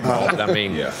is hard to call, but I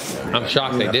mean, I'm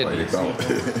shocked they didn't.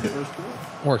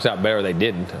 Works out better they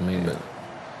didn't. I mean, but.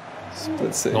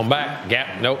 Let's see. On back,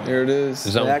 gap, nope. There it is.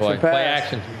 Zone play. Play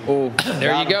action. Oh,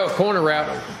 there you go. Corner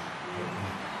route.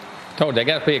 Told you, they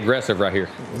got to be aggressive right here.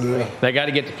 Yeah. They got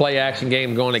to get the play action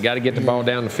game going. They got to get the ball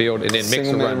down the field and then mix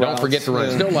the run. Don't forget to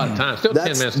run. Still a lot of time. Still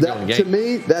 10 minutes to go in the game. To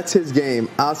me, that's his game.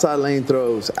 Outside lane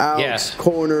throws, outs,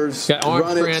 corners,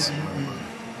 run it,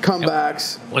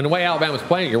 comebacks. And the way Alabama's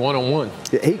playing, you're one-on-one.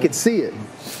 Yeah, he could see it.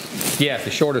 Yeah, it's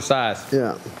the shorter size.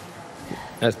 Yeah.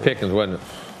 That's Pickens, wasn't it?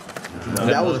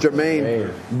 That was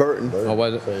Jermaine Burton. Oh,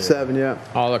 was it? 7, yeah.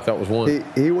 Oh, look, that was 1.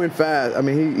 He went fast. I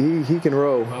mean, he can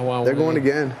roll. They're going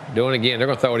again. Doing it again. They're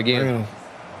going to throw it again.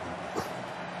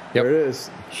 Yep. There it is.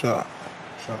 Shot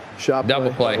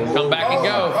double play. Come back and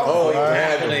go. Oh, he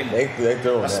had him. They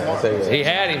threw him. He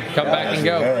had him. Come back and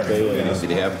go. Did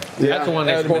he have him? That's the one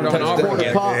they scored on Auburn.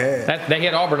 They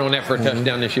hit Auburn on that for a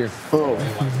touchdown this year. Oh.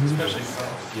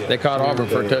 They caught Auburn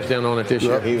for a touchdown on it this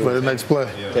year. For the next play.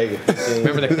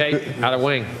 Remember the Kate out of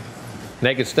wing.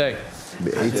 Naked stay.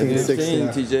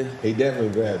 18-16. TJ. He definitely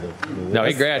grabbed him. No,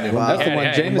 he grabbed him. That's the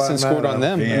one Jameson scored on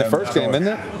them in the first game, isn't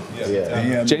it?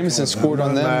 Yeah. Jameson scored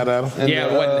on them. Yeah,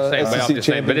 it wasn't the same, but I'm just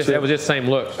saying, but it was just the same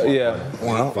look. Yeah.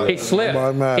 He slipped.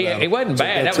 He wasn't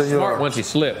bad. That was smart once he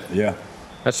slipped. Yeah.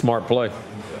 That's smart play.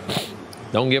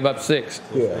 Don't give up 6.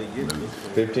 Yeah.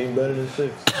 15 better than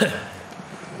 6.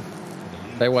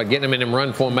 They what, getting them in them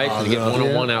run formations, getting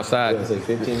one-on-one outside. I say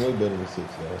 15 way better than 6.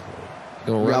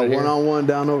 Gonna run it here? One-on-one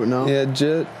down over. No. Yeah,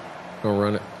 Jet. Gonna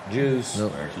run it. Juice.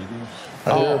 Nope.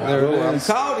 Oh, there it is.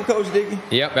 Called it, Coach Dickey.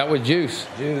 Yep, that was Juice.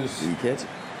 Juice. You catch it.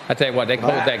 I tell you what, they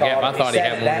closed that gap. I thought he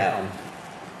had more.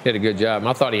 He did a good job.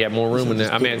 I thought he had more room in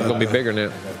there. I mean, it's going to be bigger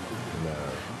now.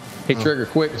 He triggered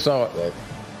quick and saw it.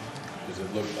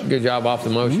 Good job off the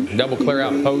motion. Double clear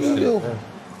out post.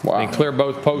 And clear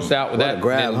both posts out with What a that.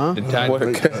 grab, huh?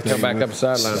 Come back up the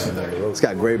sideline. He's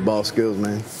got great ball skills,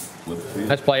 man.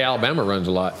 That's play Alabama runs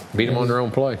a lot. Beat them on their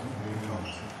own play.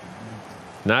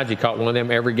 Najee caught one of them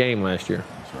every game last year.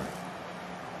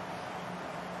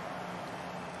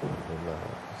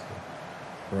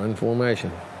 Run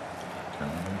formation.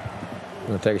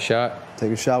 Gonna take a shot.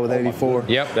 Take a shot with 84.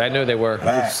 Yep, I knew they were.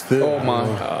 Oh my!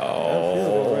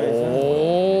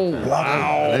 Oh,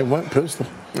 wow! They went pistol.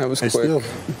 That was quick.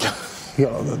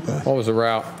 What was the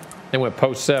route? They went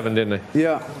post 7, didn't they?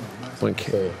 Yeah. Went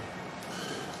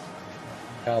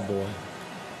Cowboy.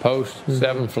 Post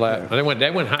 7 flat. They went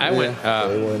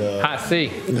high C.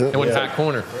 They went high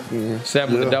corner.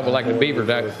 7 with a double like the Beaver.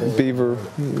 Beaver.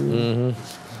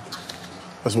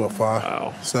 That's what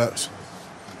 5 steps.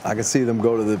 I can see them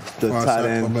go to the tight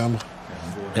end. Alabama.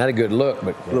 Had a good look,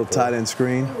 but Little tight end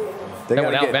screen.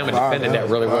 Alabama defended that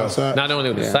really well. Not only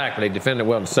with the sack, but they defended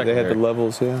well in the secondary. They had the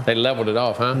levels, yeah. They leveled it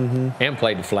off, huh? And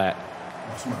played the flat.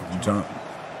 Jump.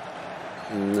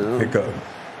 No. Pick up.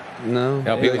 No.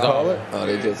 Help you call it? Oh,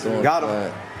 they just Got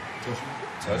him.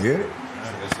 Get it?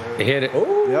 He hit it.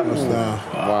 Yep.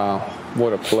 Wow.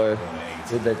 What a play.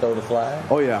 Did they throw the flag?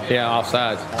 Oh yeah. Yeah,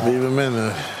 offsides. Leave him in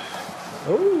there.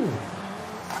 Ooh.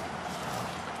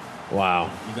 Wow.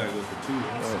 You got to go for 2.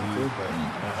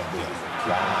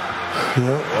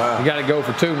 Wow. You got to go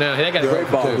for 2 now. They got a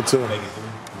great ball for 2.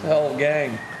 The whole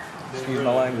gang. Excuse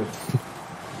my language.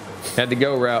 Had to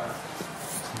go route.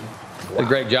 A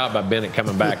great job by Bennett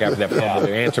coming back after that fumble.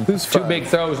 They answered 2 big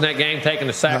throws in that game, taking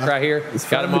the sack right here.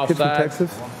 Got him offside.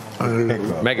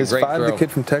 Make a great throw. The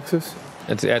kid from Texas?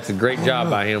 That's a great job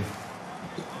by him.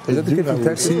 Is that the kid from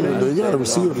Texas? You got a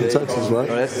receiver from Texas, right?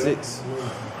 Oh, that's 6.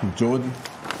 From Jordan?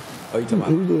 Oh, you talking about?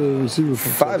 Who's the receiver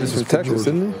from 5 is from Texas,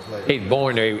 isn't he? He's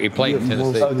born there. He played in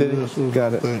Tennessee. Oh, did he?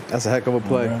 Got it. That's a heck of a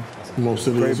play. Most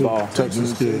of Great ball.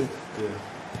 Texas kid.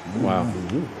 Wow.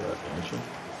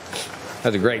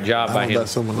 That's a great job by him.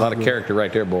 A lot of character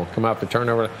right there, boy. Come out the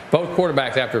turnover. Both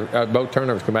quarterbacks after both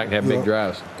turnovers come back and have big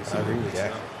drives.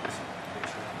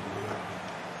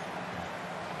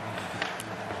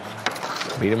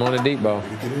 Beat him on the deep ball.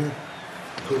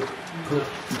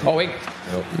 Oh, wait.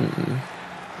 Nope.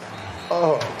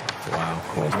 Oh. Wow.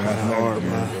 Hard,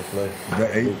 man.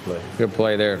 That 8. Good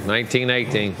play there.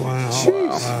 19-18.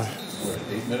 Wow.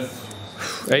 8 minutes.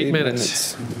 8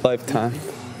 minutes. Lifetime.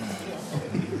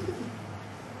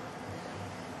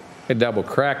 It double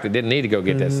cracked. It didn't need to go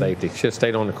get that safety. Should have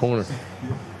stayed on the corner.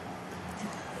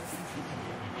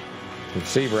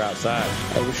 Receiver outside.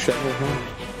 That was shovel, huh?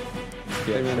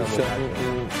 Yeah,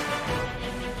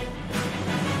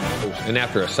 and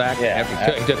after a sack,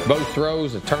 after just both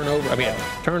throws, a turnover. I mean,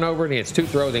 turnover, and he hits 2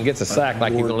 throws and gets a sack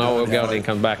like you're going, oh, go, then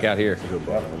comes back out here.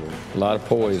 A lot of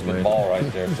poise, man. Ball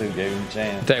right there, too. Gave him a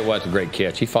chance. I'll tell you what, it's a great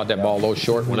catch. He fought that ball a little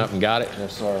short, went up and got it.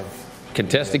 Yes, sir.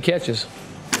 Contested catches.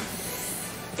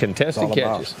 Contested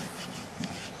catches.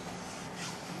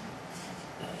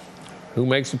 Who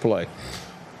makes the play?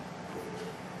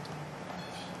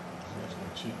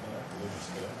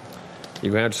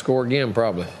 You're going to have to score again,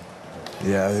 probably.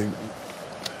 Yeah. I think.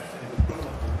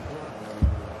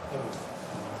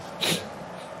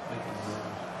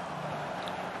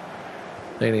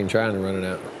 They ain't even trying to run it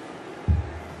out.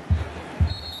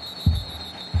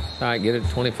 All right, get it to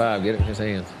 25. Get it in his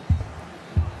hands.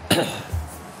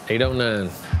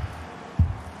 8:09.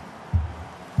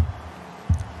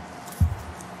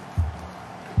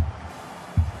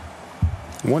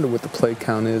 I wonder what the play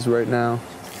count is right now.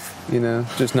 You know,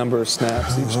 just number of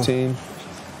snaps each team.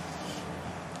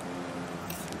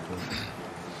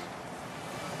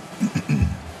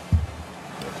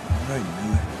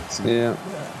 Yeah.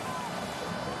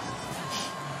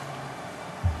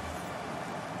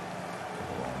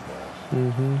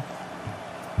 Mm-hmm.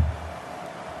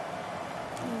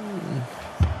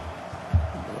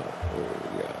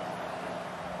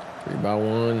 3 by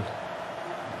 1.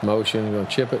 Motion, going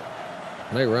to chip it.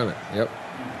 They run it. Yep.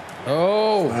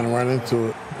 Oh. Ran right into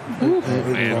it.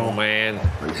 Man, oh, man.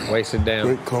 Wasted down.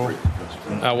 Great call.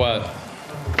 I was.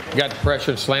 Got the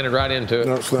pressure and slanted right into it.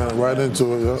 Yep, slanted right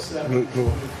into it. Yep. Great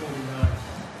call.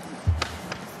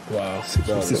 Wow.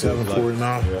 67-49.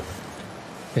 Yeah.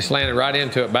 He slanted right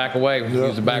into it, back away,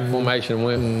 used the back formation and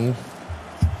went.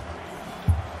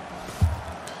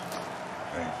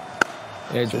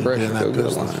 Edge pressure goes to the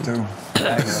line.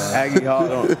 Aggie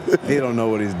Hall, he don't know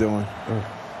what he's doing.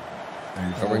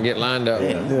 Over and get lined up.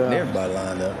 Everybody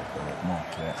lined up.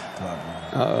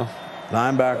 Uh-oh.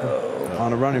 Linebacker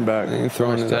on a running back. He ain't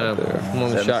throwing it out there. I'm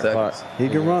on the shot clock. He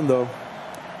can run, though.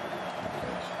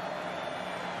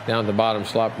 Down the bottom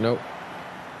slop. Nope.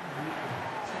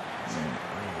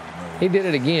 He did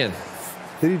it again.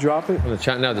 Did he drop it? No,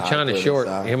 the China's short.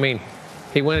 I mean,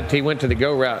 he went to the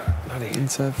go route.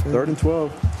 Inside 3rd and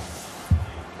 12.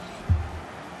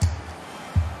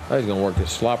 Oh, he's going to work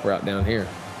this slop route down here.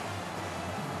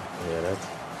 Yeah, that's.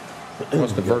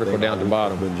 What's the vertical down to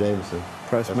bottom? Ben Jameson.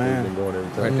 Press man.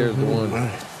 Right there's the one.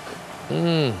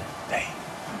 Dang.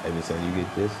 They just said you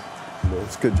get this.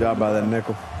 It's a good job by that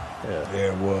nickel. Yeah,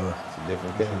 it was. It's a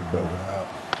different game, bro.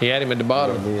 He had him at the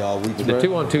bottom. The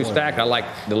 2-on-2 stack, I like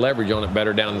the leverage on it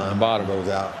better down at the bottom. Goes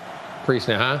out. Priest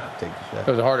now, huh? Take the shot.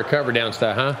 It was a harder cover down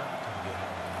stack, huh?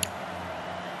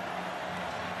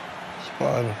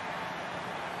 Spider.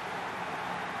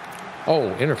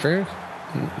 Oh, interference?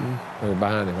 They were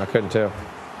behind him. I couldn't tell.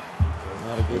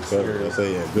 Not a good cover.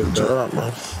 Good job,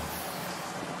 man.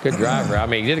 Good driver. I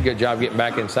mean, he did a good job getting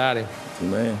back inside him.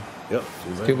 Two-man. Yep.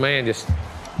 Two-man just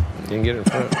didn't get it in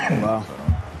front. Wow.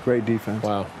 Great defense.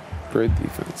 Wow. Great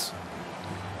defense.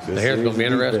 The hair's going to be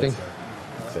interesting.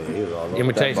 Let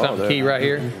me tell you something key right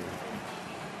here.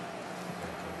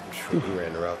 He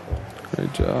ran the route.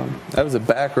 Great job. That was a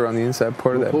backer on the inside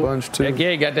part of that bunch, too. Heck yeah,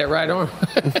 he got that right arm.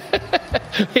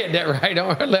 He had that right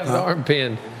arm, left arm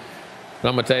pinned. But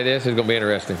I'm going to tell you this, it's going to be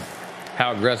interesting.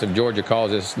 How aggressive Georgia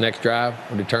calls this next drive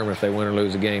will determine if they win or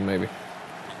lose the game, maybe.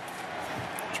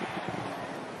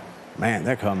 Man,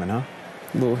 they're coming, huh?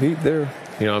 A little heat there.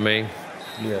 You know what I mean?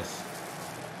 Yes.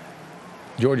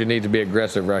 Georgia needs to be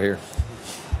aggressive right here.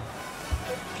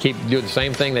 Keep doing the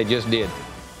same thing they just did.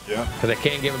 Yeah. Because they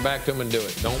can't give it back to them and do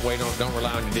it. Don't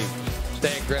rely on your defense.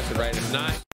 Stay aggressive, right? If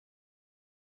not.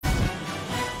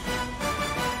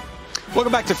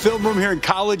 Welcome back to Film Room here in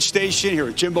College Station, here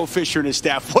with Jimbo Fisher and his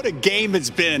staff. What a game it's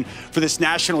been for this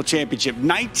national championship.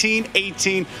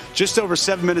 19-18, just over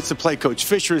 7 minutes to play. Coach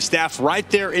Fisher and his staff right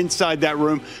there inside that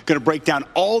room, going to break down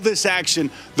all this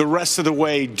action the rest of the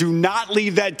way. Do not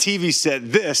leave that TV set.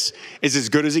 This is as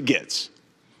good as it gets.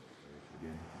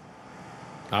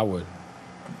 I would.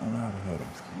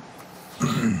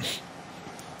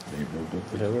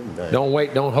 Don't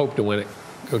wait, don't hope to win it.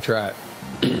 Go try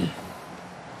it.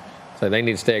 So they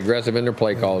need to stay aggressive in their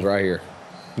play calls right here.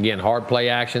 Again, hard play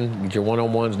action, get your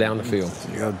one-on-ones down the field.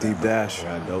 You got deep dash.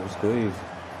 Double squeeze.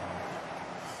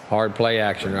 Hard play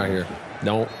action right here.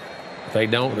 If they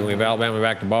don't, then we have Alabama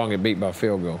back the ball and get beat by a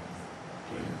field goal.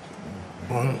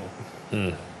 4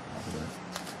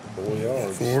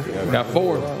 yards. 4. Got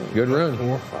 4. Good run.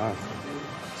 4, 5.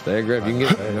 Stay aggressive. You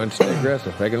can stay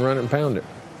aggressive. They can run it and pound it.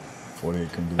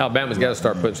 Alabama's got to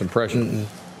start putting some pressure.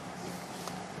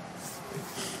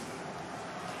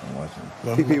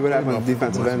 TP, what happened to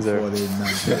defensive ends there?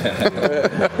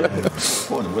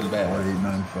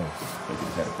 48-94.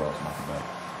 Had to cross my back.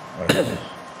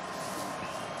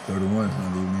 31's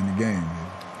not even in the game.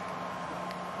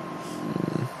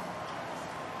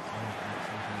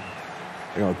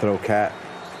 You're going to throw cat.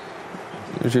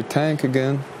 There's your tank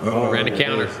again. Ran the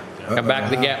counter. Come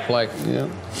back to the gap play. Yeah.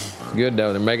 It's good,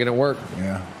 though. They're making it work.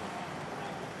 Yeah.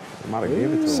 Might have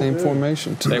gave it to Same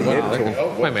formation. Wait a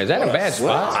minute, is that a bad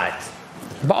spot?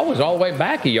 The ball was all the way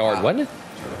back a yard, wasn't it?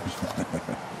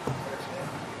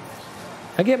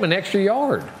 I gave him an extra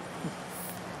yard.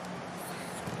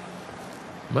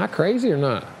 Am I crazy or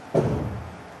not?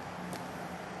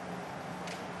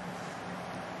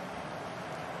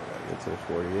 Get to the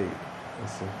 48.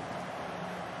 Let's see.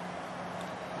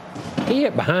 He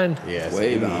hit behind. Yeah,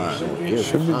 way behind.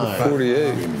 Should be the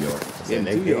 48. And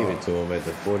they gave it to him at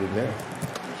the 40 minute.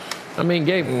 I mean,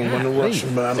 gave him Run the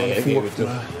rushing back on the 4th.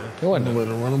 It wasn't. Way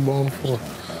to run the ball on the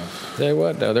 4th. Tell you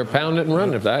what, though, they're pounding it and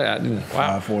running. If I didn't,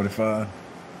 wow. 5:45.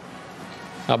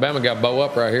 Alabama got bow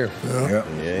up right here. Yeah. Yep.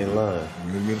 You ain't lying.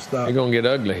 You're going to get a stop. They're going to get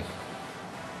ugly.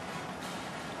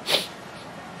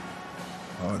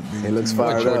 He looks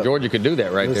fired up. Georgia could do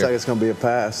that right Looks there. like it's going to be a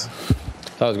pass.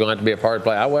 Thought it was going to have to be a hard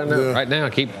play. I wasn't know. Right now.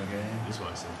 Keep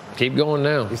going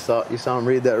now. You saw him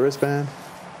read that wristband?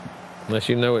 Unless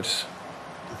you know it's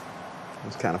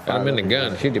It's kind of Got him in the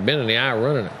gun. She'd have been in the eye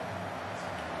running it.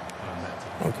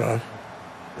 Okay.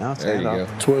 Now it's There you go.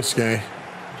 Twist game.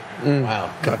 Wow.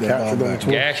 Got captured on the twist.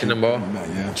 Gashing the ball.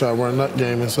 Try to run that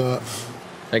game inside.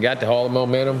 They got all the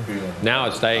momentum. Now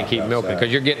it's stay and keep milking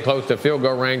because you're getting close to field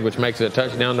goal range, which makes it a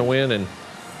touchdown to win. And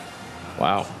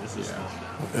wow.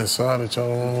 Inside it,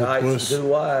 y'all on the Tight, twist. too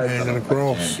wide. Ain't gonna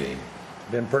cross.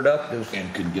 Been productive.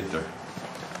 And couldn't get there.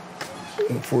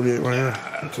 48 right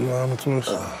here. Too high on the twist.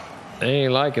 They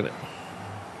ain't liking it.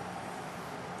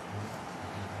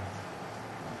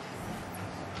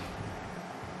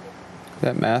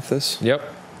 That Mathis?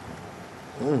 Yep.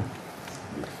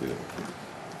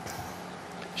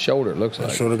 Shoulder, it looks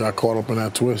like. Shoulder got caught up in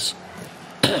that twist.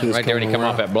 Right there when he come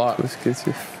off that block. Twist gets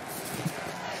you.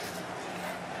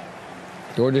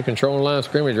 Georgia controlling line of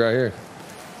scrimmage right here.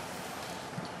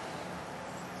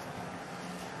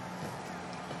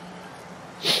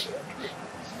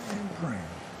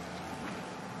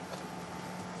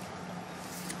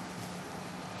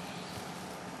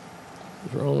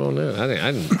 What's wrong on that?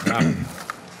 I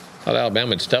thought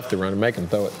Alabama had stuff to run and make them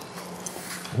throw it.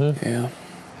 Yeah.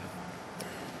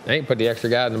 They ain't put the extra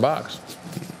guy in the box.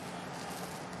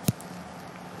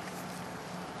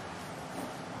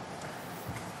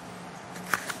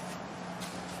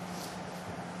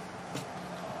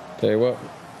 Tell you what,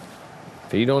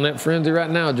 feed on that frenzy right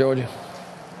now, Georgia.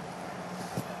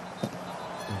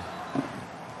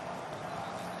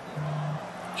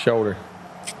 Shoulder.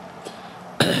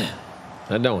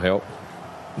 That don't help.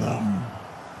 No.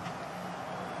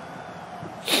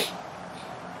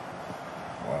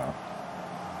 Wow.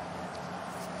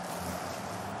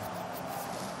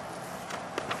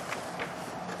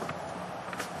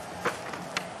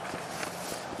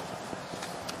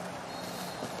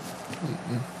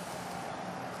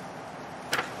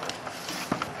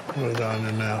 Way down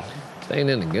there now. Staying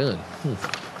in the gun.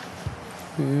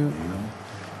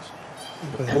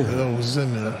 What the hell was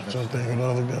in there? So I think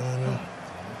another guy in there.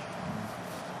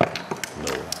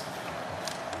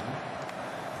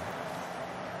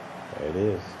 There it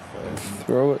is.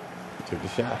 Throw it. Took the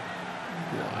shot.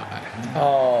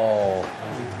 Oh.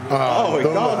 Oh, he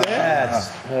called that.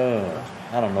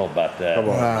 I don't know about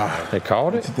that. They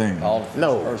called it? Called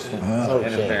No. personal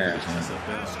interference.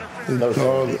 No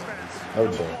shot.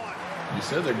 No shot. You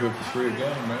said they're good for free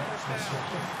again, man.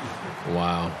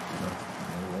 Wow.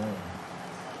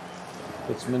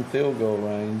 Puts them in field goal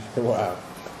range. Wow.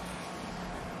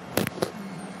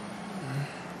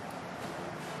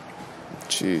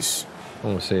 Jeez. I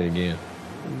want to see it again.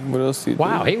 What else did he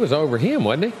Wow, do? he was over him,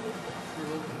 wasn't he?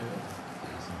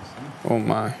 Oh,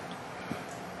 my.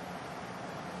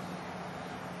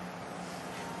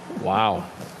 Wow.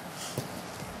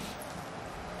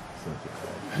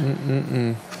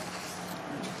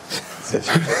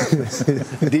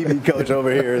 DB coach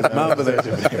over here is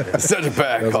such a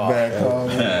bad call.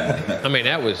 I mean,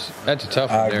 that's a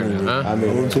tough one there, huh? I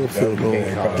mean, to a field goal.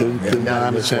 Didn't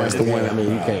have a chance to win. I mean,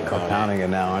 you can't call Pounding it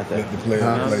now, aren't they? The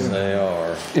player They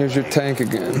are. Here's your tank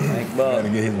again. Tank gotta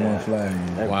Buck. get his one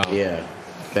flag. Wow. Yeah.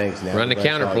 Thanks, now. Run the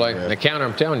counter play. The counter,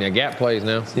 I'm telling you, gap plays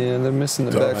now. Yeah, they're missing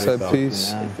the backside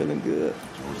piece. Nah, feeling good.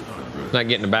 Not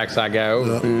getting the backside guy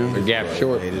over. The gap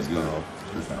short. It is called.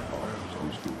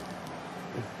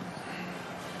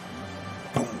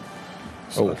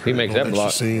 Oh, he makes that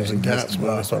block. Seams and gaps, man.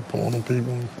 I start pulling them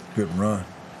people. Good run.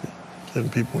 Getting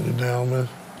people when you're down, man.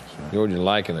 Georgia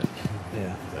liking it.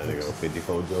 Yeah. There they go.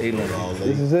 54 Joe. Feeling all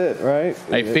This day. is it, right?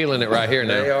 They feeling it right here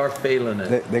They now. are feeling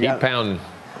it. They Keep got pounding.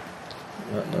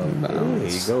 There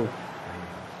you go.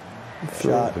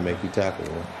 shot. To make you tackle.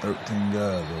 13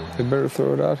 guys over. They better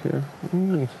throw it out here.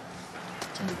 Ooh.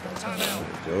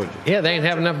 Georgia. Yeah, they ain't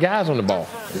have enough guys on the ball.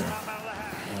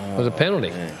 It was a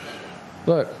penalty.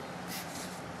 Look.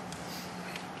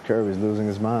 Kirby's losing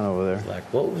his mind over there. Like,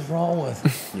 what was wrong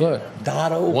with Look.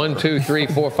 Dotto? 1, 2, 3,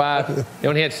 4, 5. They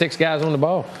only had 6 guys on the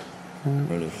ball. For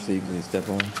the receivers and step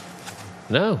on.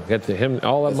 No, got to him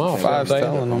all of them off. Five's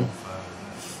telling them.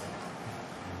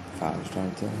 I was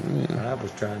trying to tell him. I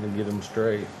was trying to get them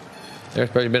straight. There's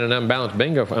supposed to be an unbalanced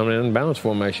bingo, unbalanced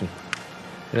formation.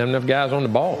 Didn't have enough guys on the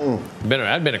ball.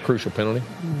 That'd been a crucial penalty.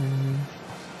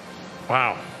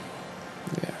 Wow.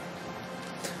 Yeah.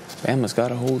 Bama's got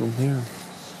to hold them here.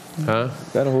 Huh?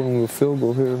 Got to hold them with a field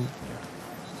goal here.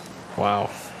 Wow.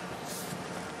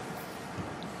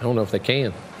 I don't know if they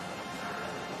can.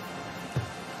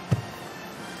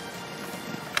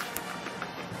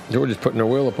 Georgia's putting their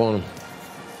will up on them.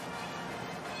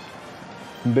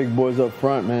 Big boys up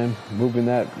front, man.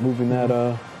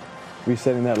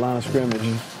 Resetting that line of scrimmage.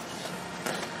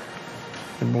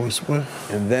 The boys split.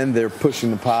 And then they're pushing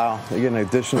the pile. They get an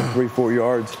additional 3-4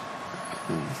 yards.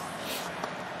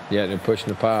 Yeah, they're pushing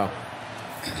the pile.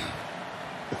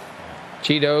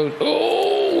 Cheetos.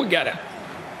 Oh, we got it.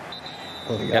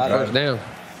 Got the first down.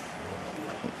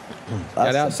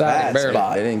 Got outside barely.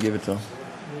 They didn't give it to him.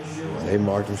 They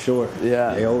marked him short.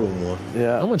 Yeah. They owed him one.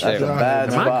 Yeah. I'm gonna say, That's a bad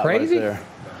am spot I crazy? right there.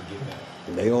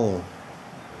 They own him.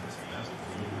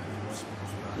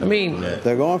 I mean,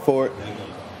 they're going for it.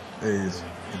 It's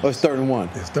 3rd and 1.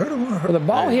 It's 3rd and 1. Well, the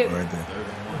ball hit. Right there.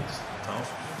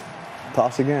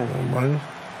 Toss again. Oh, boy.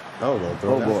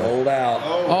 Hold out.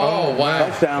 Oh, wow.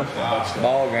 Touchdown.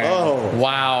 Ball game. Oh.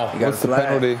 Wow. What's the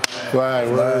penalty?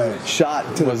 Flag.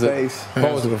 Shot to the face.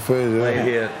 Hands to the face. They Yeah.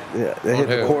 hit. Yeah, they hit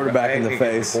the quarterback in the Hit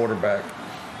face. The quarterback.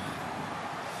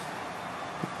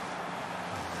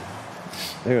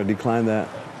 They're going to decline that.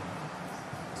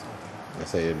 I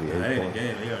say it'd be 8 points.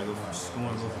 Game. They gotta go for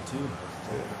scoring, go for 2.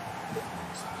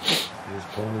 It's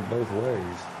pulling both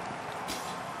ways.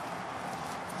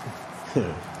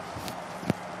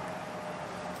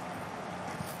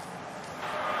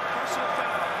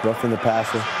 Roughing the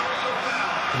passer.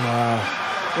 Wow.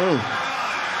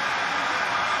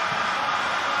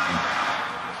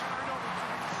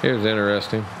 Here's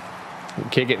interesting.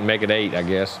 Kick it and make it 8, I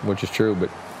guess, which is true, but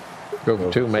go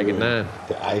for 2, make it 9.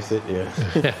 To ice it, yeah.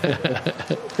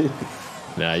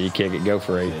 Nah, you kick it, go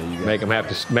for 8. Make them have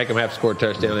to score a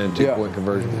touchdown and a 2-point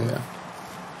conversion. Yeah.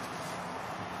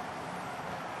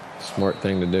 Smart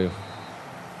thing to do.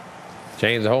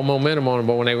 Changed the whole momentum on them,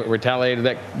 but when they retaliated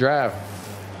that drive,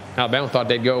 Alabama thought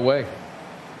they'd go away.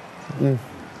 You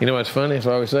know what's funny? That's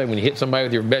what I always say. When you hit somebody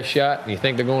with your best shot and you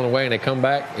think they're going away and they come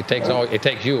back, it takes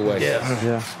you away.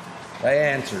 Yeah. They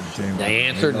answered. They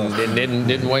answered and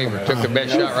didn't waver. Took their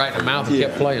best shot right in the mouth and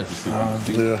kept playing.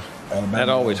 Yeah. That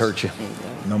always hurts you.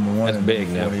 Number 1. That's big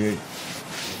now. 48.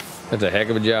 That's a heck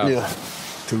of a job. Yeah.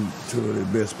 Two of their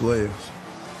best players.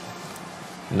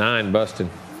 9 busted.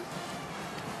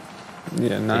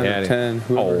 Yeah, 9 or 10.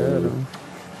 Whoever had him.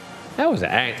 That was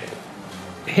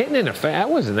hitting in the face. That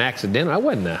wasn't accidental. I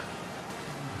wasn't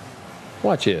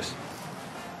Watch this.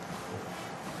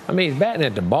 I mean, he's batting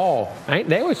at the ball.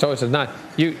 They always told us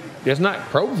it's not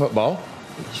pro football.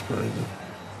 That's crazy.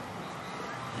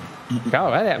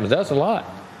 Kyle, that happens to us a lot.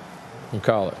 We'll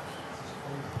call it.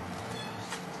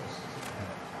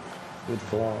 Good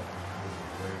claw.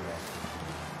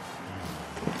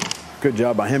 Good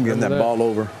job by him getting that ball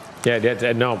over. Yeah,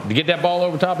 no. To get that ball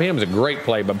over top of him is a great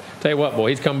play. But tell you what, boy,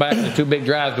 he's come back in 2 big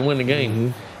drives to win the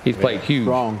game. He's played huge.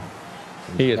 Strong.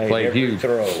 He has played huge.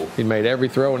 Throw. He made every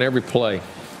throw and every play.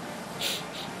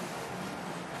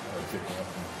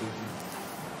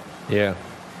 Yeah.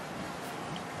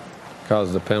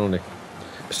 Causes the penalty.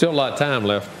 Still a lot of time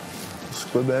left.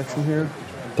 Split backs in here.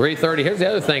 3:30. Here's the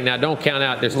other thing. Now, don't count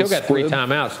out. They've still got 3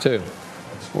 timeouts, too.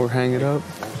 Or hang it up.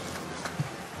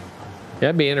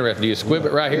 That'd be interesting. Do you squib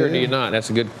it right here or do you not? That's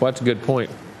a good point.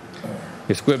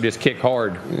 You squib this kick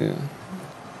hard. Yeah.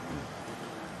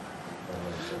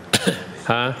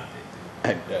 Huh?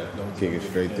 Kick it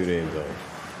straight through the end zone.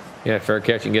 Yeah, fair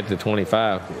catch and get to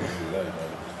 25.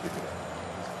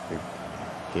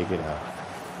 Kick it out.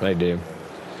 They do.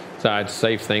 So it's a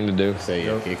safe thing to do. Say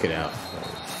yeah, kick it out.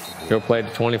 Go play to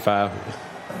 25.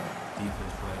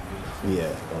 Yeah,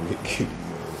 don't get kicked.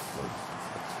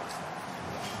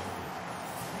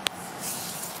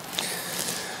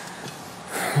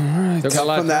 Still got a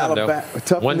lot of time,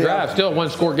 though. One drive, still a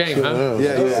 1-score game, huh?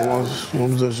 Yeah.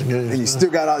 One possession game. And you still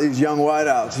got all these young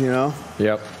wideouts, you know?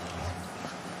 Yep.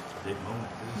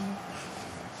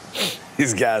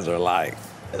 These guys are like,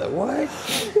 what?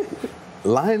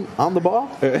 Lying on the ball?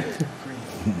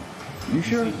 You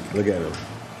sure? Look at him.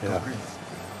 Yeah.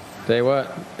 Tell you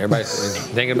what, everybody's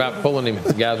thinking about pulling him.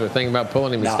 The guys were thinking about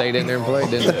pulling him and stayed in there and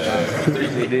played, didn't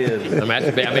they? He did. I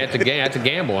mean, that's a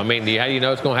gamble. I mean, how do you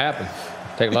know it's going to happen?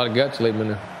 Take a lot of guts to leave him in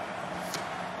there.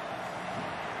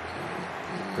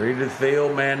 3 to the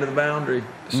field, man to the boundary.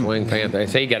 Swing Panther. They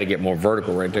say you got to get more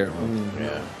vertical right there.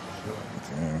 Yeah.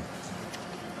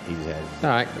 He's had. All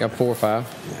right, got 4 or 5.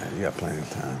 Yeah, you got plenty of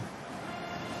time.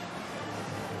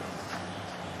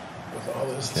 All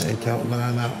this can't count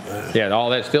 9 out, man. Yeah, all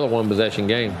that's still a 1-possession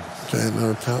game. Can't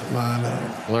never count 9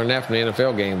 out. Learned that from the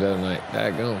NFL game the other night.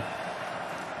 Daggone.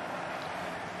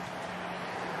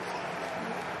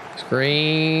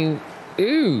 Screen.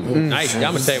 Ooh, nice. I'm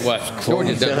going to tell you what.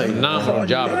 Georgia's done a phenomenal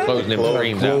job of closing them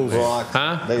screens out.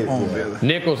 Huh?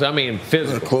 Nichols, I mean,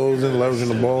 physical. Closing, leveraging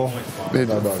the ball. They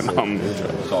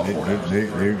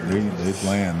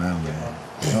playing now,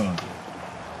 man.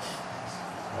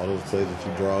 All those plays that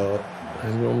you draw up.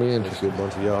 It's going to be interesting. A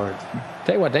bunch of yards.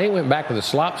 Tell you what, they ain't went back to the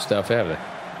slop stuff, have they?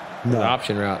 No. The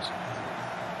option routes.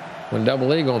 When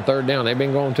double eagle on third down, they've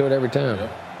been going to it every time.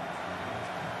 Yep.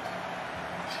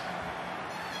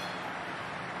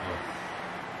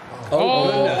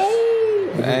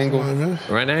 Oh! Angle.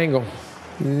 Right angle.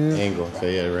 Yeah. Angle. So,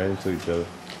 yeah, ran into each other.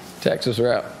 Texas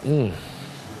route.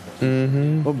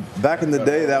 Well, back in the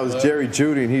day, that was Jerry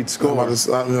Jeudy, and he'd score.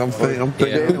 I'm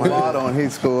thinking a lot on,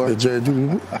 he'd score. Jerry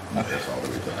Jeudy.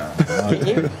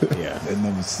 Yeah. That's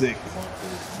number 6.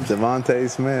 Devontae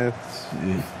Smith.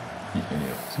 Yeah.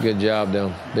 It's a good job,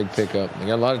 though. Big pickup. They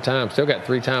got a lot of time. Still got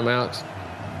 3 timeouts.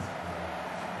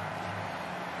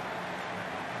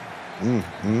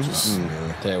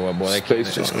 Tell you what, boy, they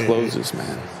space just closes,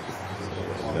 man.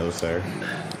 No, sir.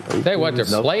 Tell you what, they're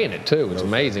playing it, too. It's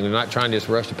amazing. They're not trying to just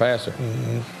rush the passer.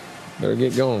 Better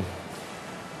get going.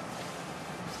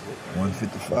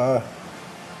 155.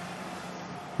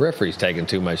 Referee's taking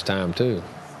too much time, too.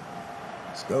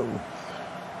 Let's go.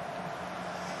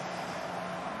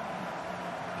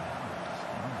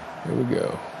 Here we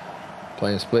go.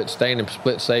 Playing staying in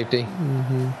split safety.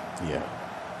 Yeah.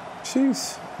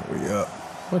 Jeez. Hurry up.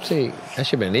 Let's see. That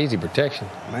should have been an easy protection.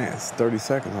 Man, it's 30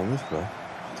 seconds on this play.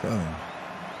 Tell him.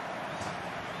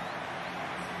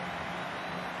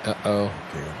 Uh-oh.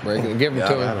 Breaking. Give him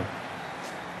to him.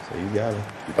 So you got him.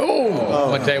 Oh! I'm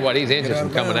going to tell you what, he's injured from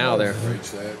coming out of there.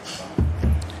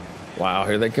 Wow,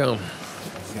 here they come.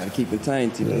 Got to keep it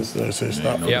contained.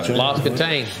 Yeah, lost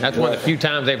contain. That's one of the few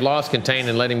times they've lost contain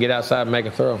and let him get outside and make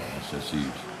a throw. That's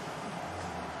huge.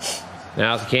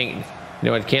 Now,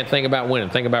 you can't think about winning.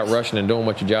 Think about rushing and doing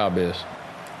what your job is.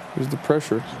 Here's the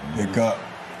pressure. Pick up.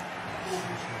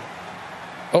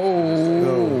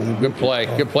 Oh, good play.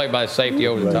 Good play by the safety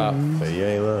over the top. So you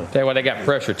ain't love. Tell you what, they got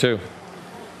pressure, too.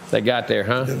 They got there,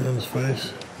 huh? Get in his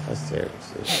face. That's terrible.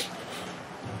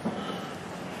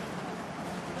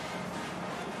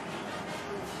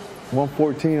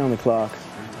 1:14 on the clock.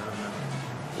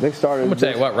 They started. I'm going to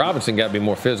tell you what, Robinson got to be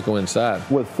more physical inside.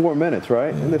 With 4 minutes,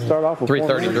 right? And they start off with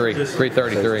 3:33.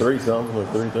 3:33. 3 something or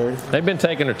 3:30. They've been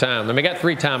taking their time. They got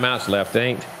 3 timeouts left, they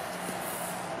ain't.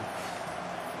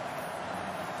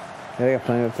 Yeah, they got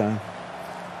plenty of time.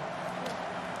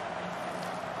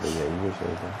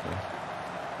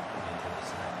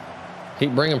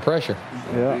 Keep bringing pressure.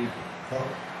 Yeah.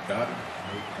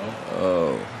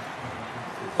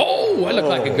 Oh, that looked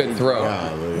like a good throw.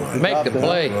 Make the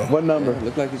play. What number?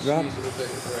 Looked like he dropped it.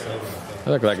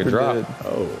 That looked like a drop.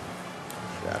 Oh.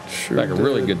 Sure like a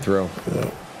really good throw. Yeah.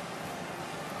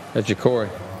 That's your Corey.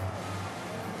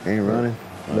 Ain't running.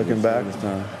 Looking back this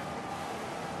time.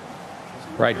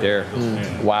 Right there.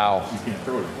 Wow.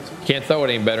 Can't throw it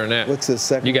any better than that. What's the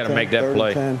second? You got to make that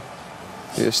play.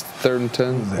 It's 3rd and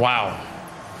 10. Wow.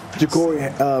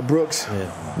 Ja'Cory Brooks.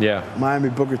 Yeah. Miami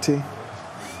Booker T.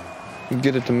 You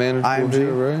get it to manage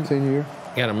here, right? Senior year.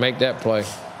 Got to make that play.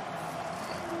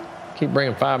 Keep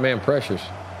bringing 5-man pressures,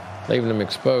 leaving them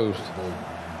exposed.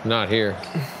 Not here.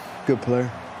 Good player.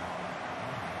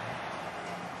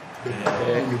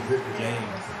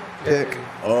 Pick.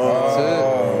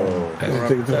 Oh.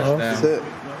 That's it.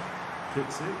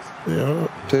 Pick 6. Yeah.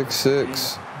 Pick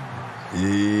 6.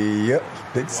 Yep.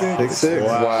 Pick 6. Pick 6.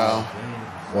 Wow.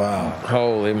 Wow.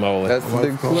 Holy moly. That's a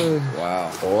big play.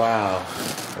 Wow. Wow.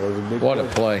 What a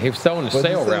play. He was throwing the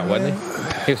sail route, wasn't he?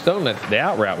 He was throwing the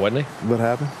out route, wasn't he? What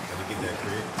happened?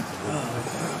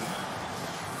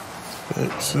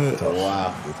 That's it.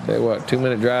 Wow. Tell you what,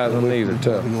 2-minute drives on these are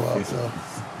tough.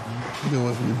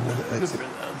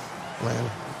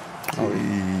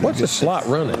 What's the slot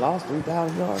running? Lost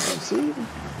 3,000 yards this season.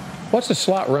 What's the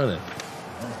slot running?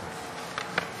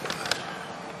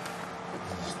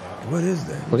 What is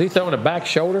that? Was he throwing a back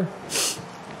shoulder?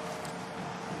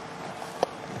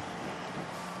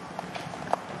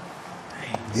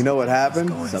 You know what happened?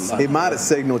 He might have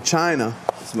signaled China.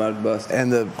 Somebody busted. And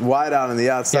the wide out on the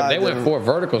outside. Yeah, they went 4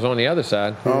 verticals on the other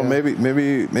side. Oh, maybe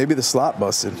the slot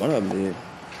busted. One of them did.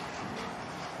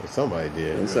 Somebody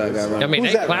did. Inside guy I mean,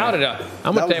 they clouded up.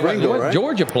 I'm going to tell you what's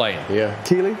Georgia playing? Yeah.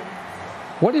 Keeley?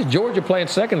 What is Georgia playing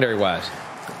secondary-wise?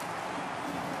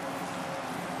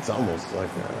 It's almost like,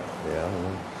 I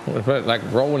don't know. Like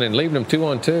rolling and leaving them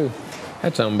 2-on-2.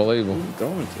 That's unbelievable.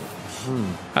 Going to.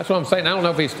 That's what I'm saying. I don't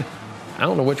know if he's. I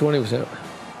don't know which one he was at.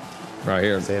 Right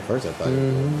here. Say at first I thought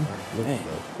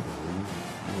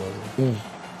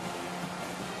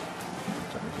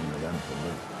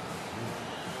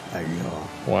There you go.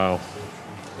 Wow.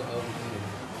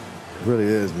 It really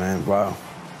is, man. Wow.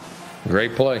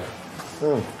 Great play.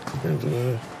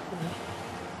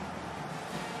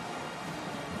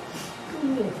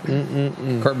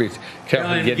 Kirby's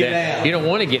careful to get down. You don't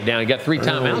want to get down. You got 3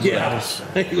 timeouts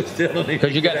left.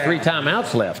 Because you got 3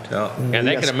 timeouts left. And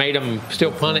they could have made them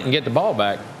still punt it and get the ball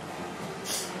back.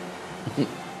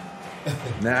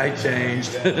 Now he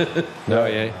changed. No,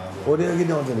 he ain't. What the hell you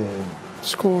doing today?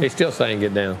 Score. He's still saying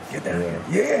get down. Get down here.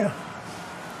 Yeah.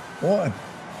 One.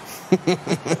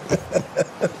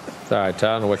 It's all right, Ty.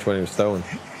 I don't know which one he was throwing.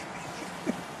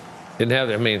 Didn't have.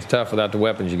 I mean, it's tough without the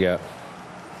weapons you got.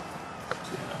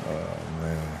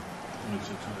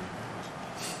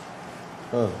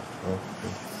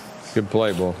 Good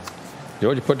play, boy.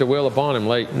 Georgia put the wheel upon him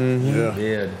late. Yeah.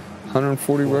 Yeah.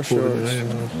 140 rush yards.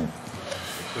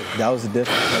 That was the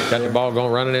difference. Got the ball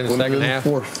going, running in the second half.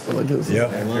 And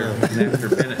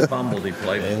after Bennett fumbled, he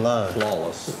played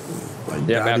flawless.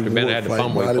 Yeah, after Bennett had the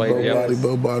fumble, he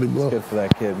played. Body blow. Good for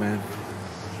that kid, man.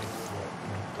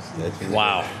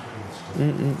 Wow.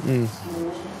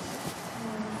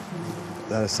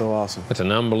 That is so awesome. That's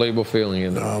an unbelievable feeling,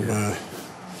 isn't it? Oh, man.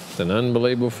 It's an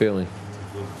unbelievable feeling.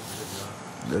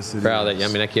 Proud of that. I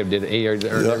mean, that kid did. He earned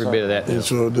every bit of that. He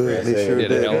sure did. He sure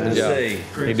did a hell of a man. job.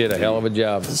 He did a hell of a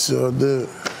job. He sure did.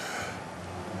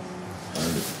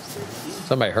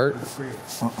 Somebody hurt?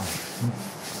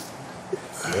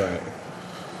 Right.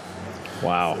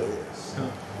 Wow.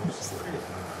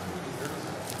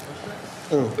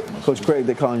 Coach Craig,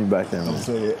 they're calling you back there, man. What's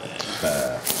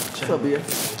up, B.A.?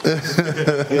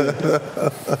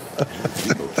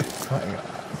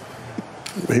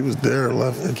 He was there,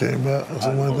 left, and came back, or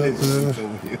something like that.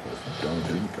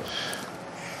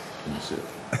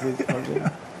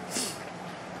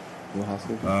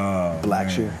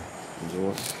 Blackshear.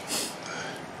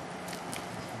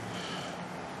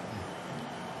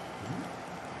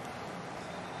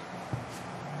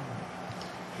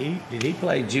 Did he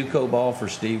play JUCO ball for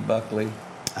Steve Buckley?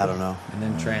 I don't know. And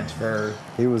then transferred?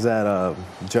 He was at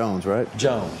Jones, right?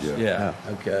 Jones, yeah.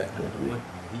 Okay.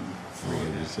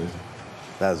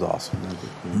 That was awesome.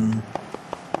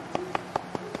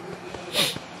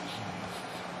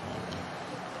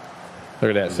 Look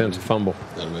at that sense of fumble.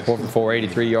 4 for 4,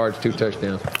 83 yards, 2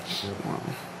 touchdowns.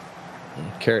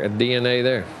 DNA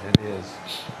there. It is.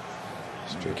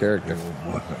 Character.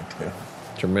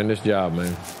 Tremendous job,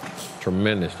 man.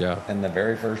 Tremendous job. And the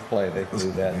very first play, they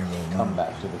threw that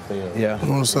comeback to the field. Yeah.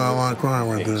 On the sideline crying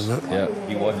right there, isn't it? Yeah.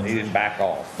 He didn't back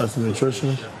off. That's the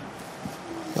nutritionist?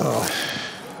 Oh.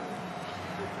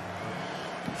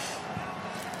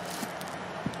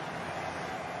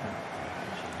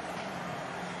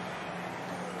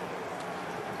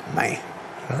 Man.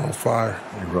 They're on fire.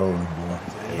 They rolling, boy.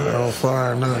 They're on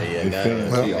fire now.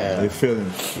 They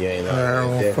feeling. They're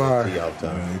on fire.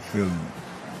 They feeling.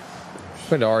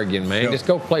 Quit arguing, man. Just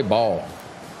go play ball.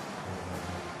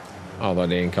 Although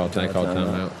they ain't called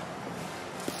timeout.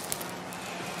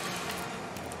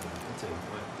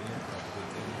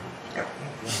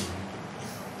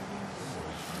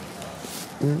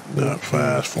 Not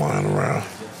fast flying around.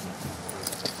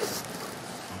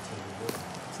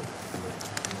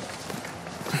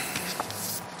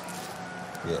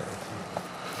 Yeah.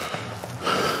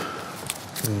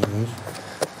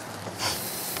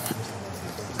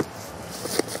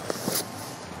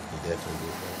 He definitely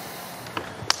did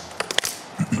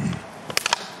that.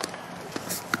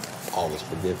 All is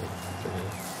forgiven.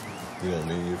 You don't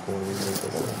need your corner.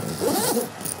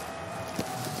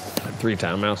 3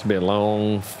 timeouts would be a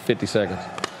long 50 seconds.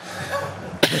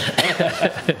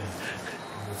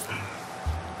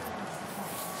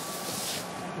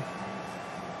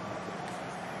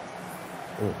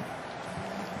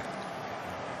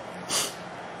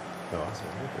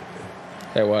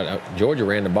 Hey, what? Georgia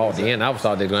ran the ball at the end. I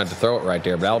thought they were going to have to throw it right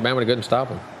there, but Alabama couldn't stop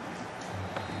them.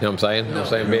 You know what I'm saying? You know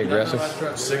what I'm saying? Be aggressive.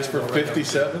 6 for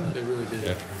 57. They really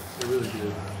did. They really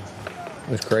did. It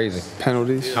was crazy.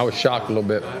 Penalties. I was shocked a little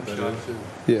bit.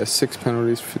 Yeah, 6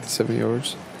 penalties for 57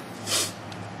 yards.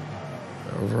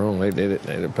 I was wrong. They did it.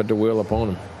 They put the wheel up on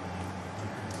them.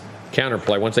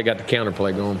 Counterplay. Once they got the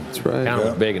counterplay going. That's right. Counter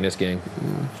was big in this game.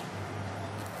 Yeah.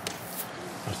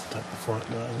 That's the type of front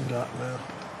guys we got now.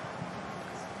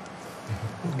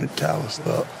 Get calloused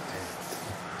up.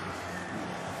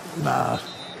 Nah.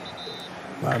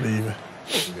 Not even.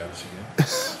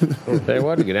 Tell you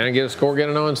what, to get down and get a score, get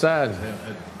it on side.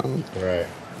 Right.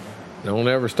 Don't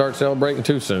ever start celebrating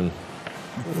too soon.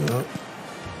 Yep.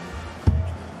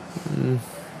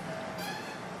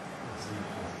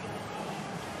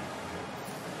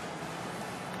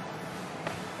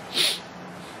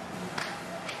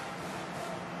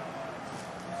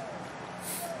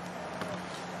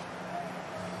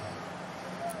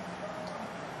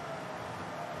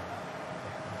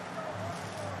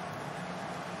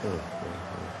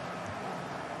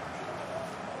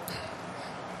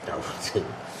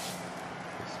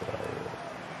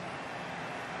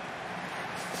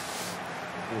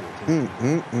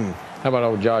 How about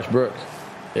old Josh Brooks?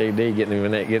 AD getting the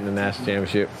national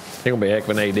championship. He's going to be a heck of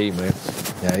an AD, man.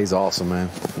 Yeah, he's awesome, man.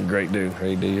 Great dude.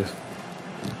 AD is.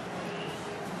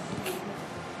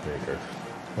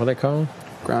 What they call him?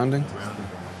 Grounding.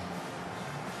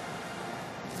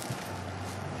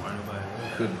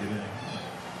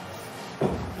 I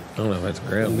don't know if that's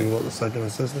grounding. What, the second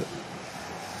assistant?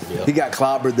 Yep. He got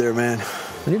clobbered there, man.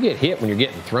 When you get hit when you're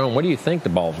getting thrown, where do you think the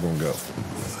ball's going to go?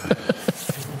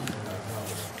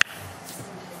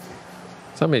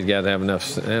 Some of these guys have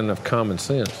enough common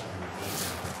sense.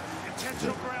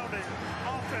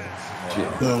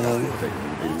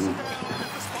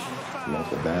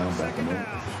 Lost it down, back and up.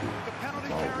 The penalty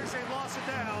carries a loss it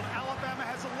down. Alabama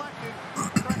has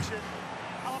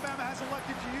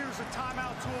elected to use a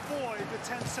timeout to avoid the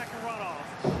 10-second runoff.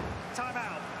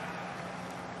 Timeout.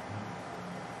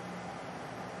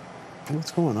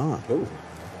 What's going on?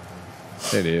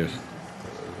 It is.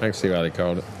 I can see why they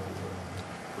called it.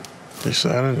 They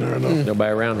sat in there, though.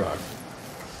 Nobody around it.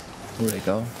 Who they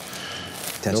call?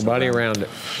 Nobody around it.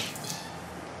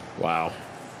 Wow.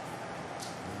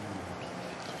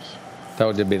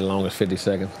 Thought it'd be the longest 50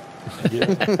 seconds.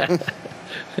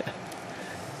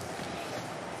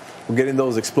 We're getting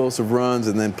those explosive runs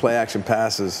and then play action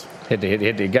passes. Got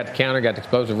the counter, got the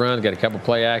explosive runs, got a couple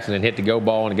play actions, and hit the go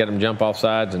ball and get them jump off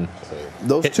sides. And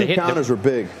those two counters were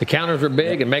big. The counters were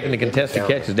big and making the contested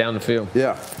catches down the field.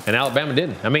 Yeah. And Alabama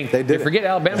didn't. I mean, they did. Forget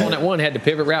Alabama on that one had the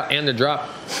pivot route and the drop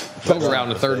pogo route on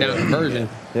the third down conversion.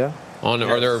 Yeah. Or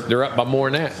they're up by more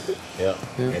than that. Yeah.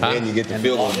 And then you get the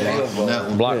field goal block on that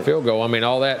one. Block field goal. I mean,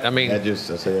 all that. I mean,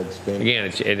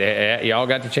 again, y'all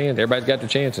got the chance. Everybody's got the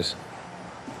chances.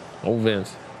 Old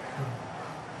Vince.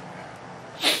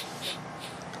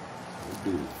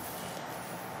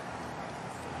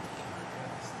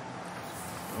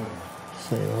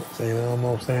 St.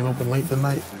 Elmo's staying open late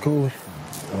tonight. Cool.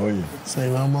 Oh, yeah.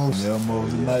 St. Elmo's. St.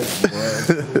 Elmo's tonight.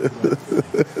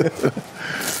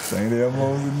 St.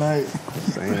 Elmo's tonight.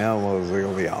 St. Elmo's, they're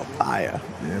going to be on fire.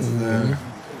 Yes, sir.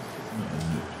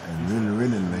 And really,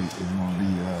 really late is going to be.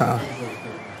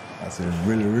 I said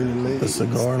really, really late. The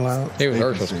cigar lounge. He was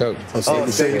Herschel's coach.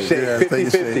 Steak and Shake,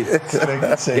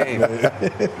 50-50. Game.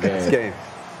 It's game.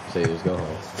 Say, let's go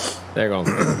home. They're going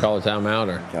to call a timeout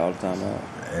or? Call a timeout.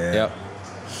 Yeah. Yep.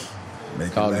 Make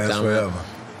it Call it last timeout. forever.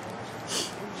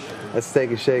 That's Steak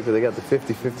and Shake, but they got the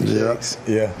 50-50 shakes.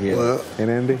 Yeah. Well, In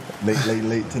Indy.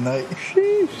 Late tonight.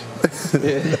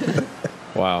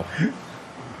 Wow.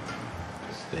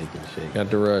 Steak and shake. Got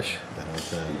the rush.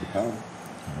 That's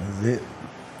it.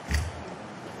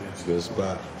 It's a good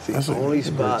spot. That's the only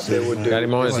spot that would do. Got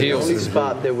him on his heels. The only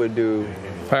spot that would do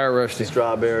Power rush.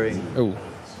 strawberry, Ooh.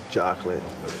 chocolate,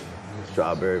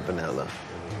 strawberry, vanilla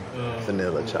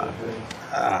chocolate.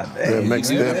 that makes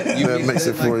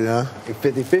it for you, huh?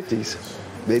 50-50s.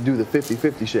 They do the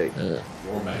 50-50 shake. Tell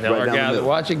Right our down the guys that middle.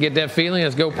 watch it, get that feeling.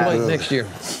 Let's go play next year.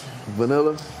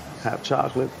 Vanilla, half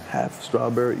chocolate, half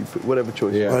strawberry, you put whatever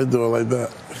choice you want. I do it like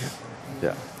that.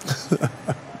 Yeah.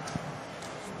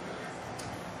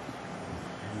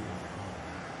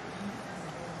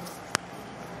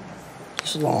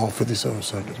 It's long, 57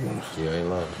 seconds, man. Yeah, ain't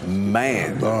long.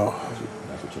 Man. Oh.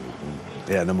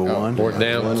 Yeah, number one. Fourth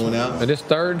down. One went out. And it's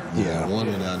third. Yeah, one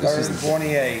went out. Third and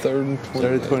 28. Third and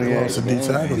 28. 28. It's a D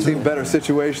tackle, Seen too. better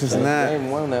situations than that. Game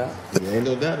one now. Yeah, ain't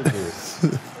no doubt about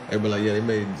it. Everybody like, yeah, they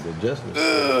made the adjustments.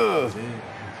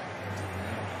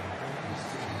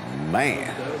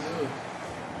 Man.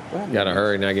 Got to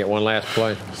hurry now. Get one last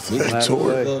play. Last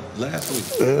play. Last week.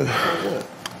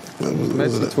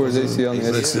 Messi towards ACL in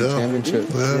the SEC championship.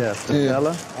 Yeah,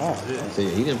 Stella. See,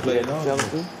 he didn't play at all.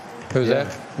 Who's that?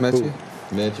 Messi.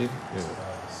 Magic.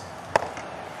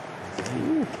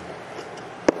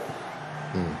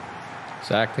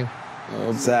 Sacked him.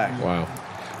 Zach. Wow.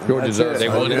 Georgia, they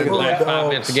won it in the last 5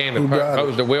 minutes of the game. They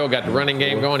posed the wheel, got the running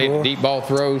game going, hit the deep ball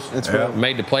throws,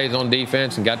 made the plays on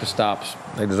defense, and got the stops.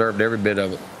 They deserved every bit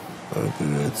of it.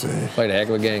 Played a heck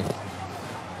of a game.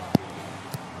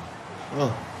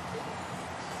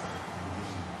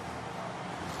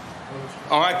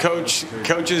 All right,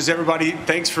 coaches, everybody,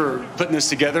 thanks for putting this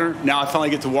together. Now I finally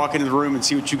get to walk into the room and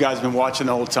see what you guys have been watching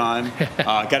the whole time.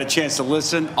 Got a chance to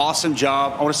listen. Awesome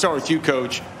job. I want to start with you,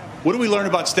 Coach. What do we learn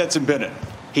about Stetson Bennett?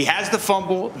 He has the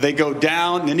fumble, they go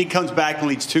down, then he comes back and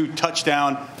leads 2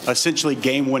 touchdown, essentially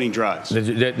game-winning drives.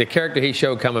 The character he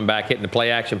showed coming back, hitting the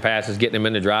play-action passes, getting him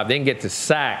in the drive, then gets a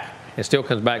sack and still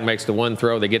comes back, makes the one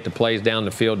throw. They get the plays down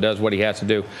the field, does what he has to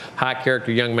do.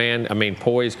 High-character young man, I mean,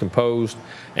 poised, composed.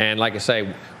 And like I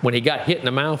say, when he got hit in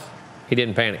the mouth, he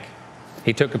didn't panic.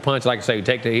 He took the punch, like I say,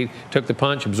 he took the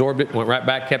punch, absorbed it, went right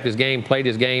back, kept his game, played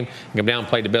his game, and came down and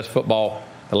played the best football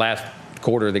the last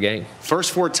quarter of the game.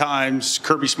 First 4 times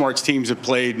Kirby Smart's teams have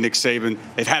played Nick Saban,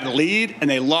 they've had a lead and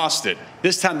they lost it.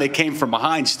 This time they came from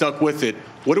behind, stuck with it.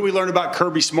 What do we learn about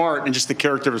Kirby Smart and just the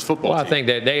character of his football team? I think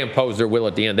that they imposed their will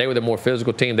at the end. They were the more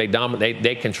physical team. They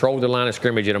controlled the line of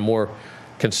scrimmage at a more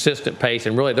consistent pace,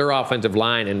 and really their offensive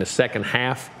line in the second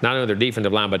half, not only their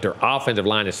defensive line, but their offensive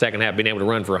line in the second half, being able to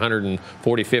run for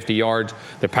 140, 50 yards.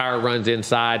 The power runs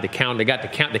inside. The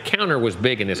counter was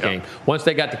big in this game. Once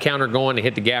they got the counter going, they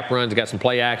hit the gap runs, they got some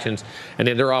play actions, and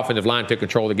then their offensive line took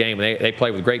control of the game. And they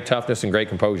played with great toughness and great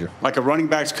composure. Like a running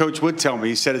backs coach would tell me,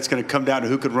 he said it's going to come down to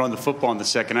who could run the football in the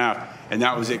second half. And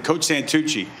that was it. Coach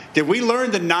Santucci, did we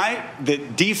learn tonight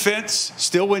that defense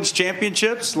still wins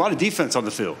championships? A lot of defense on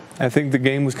the field. I think the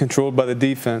game was controlled by the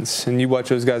defense, and you watch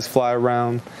those guys fly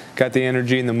around, got the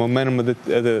energy and the momentum of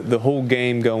the whole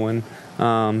game going.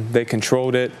 They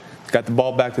controlled it, got the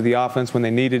ball back to the offense when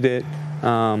they needed it,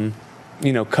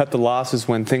 cut the losses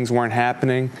when things weren't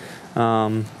happening.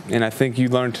 And I think you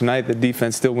learned tonight that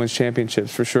defense still wins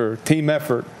championships for sure. Team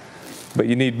effort. But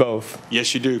you need both.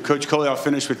 Yes, you do. Coach Coley, I'll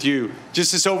finish with you.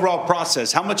 Just this overall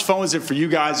process, how much fun was it for you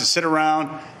guys to sit around,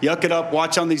 yuck it up,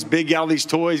 watch on these big these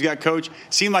toys you got, Coach?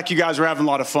 Seemed like you guys were having a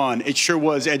lot of fun. It sure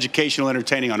was educational,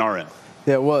 entertaining on our end.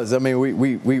 Yeah, it was. I mean,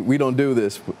 we don't do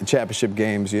this championship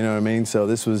games, you know what I mean? So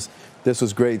this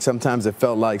was great. Sometimes it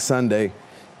felt like Sunday,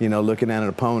 looking at an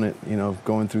opponent,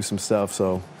 going through some stuff.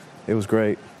 So it was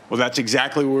great. Well, that's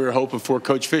exactly what we were hoping for.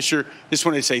 Coach Fisher, just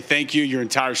wanted to say thank you, your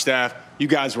entire staff. You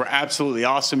guys were absolutely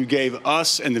awesome. You gave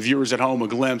us and the viewers at home a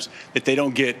glimpse that they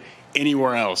don't get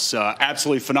anywhere else.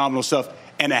 Absolutely phenomenal stuff,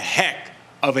 and a heck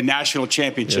of a national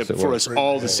championship for us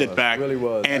all to sit back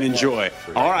and enjoy.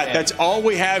 All right, that's all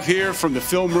we have here from the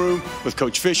film room with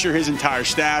Coach Fisher, his entire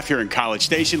staff here in College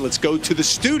Station. Let's go to the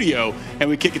studio, and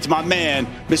we kick it to my man,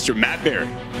 Mr. Matt Berry.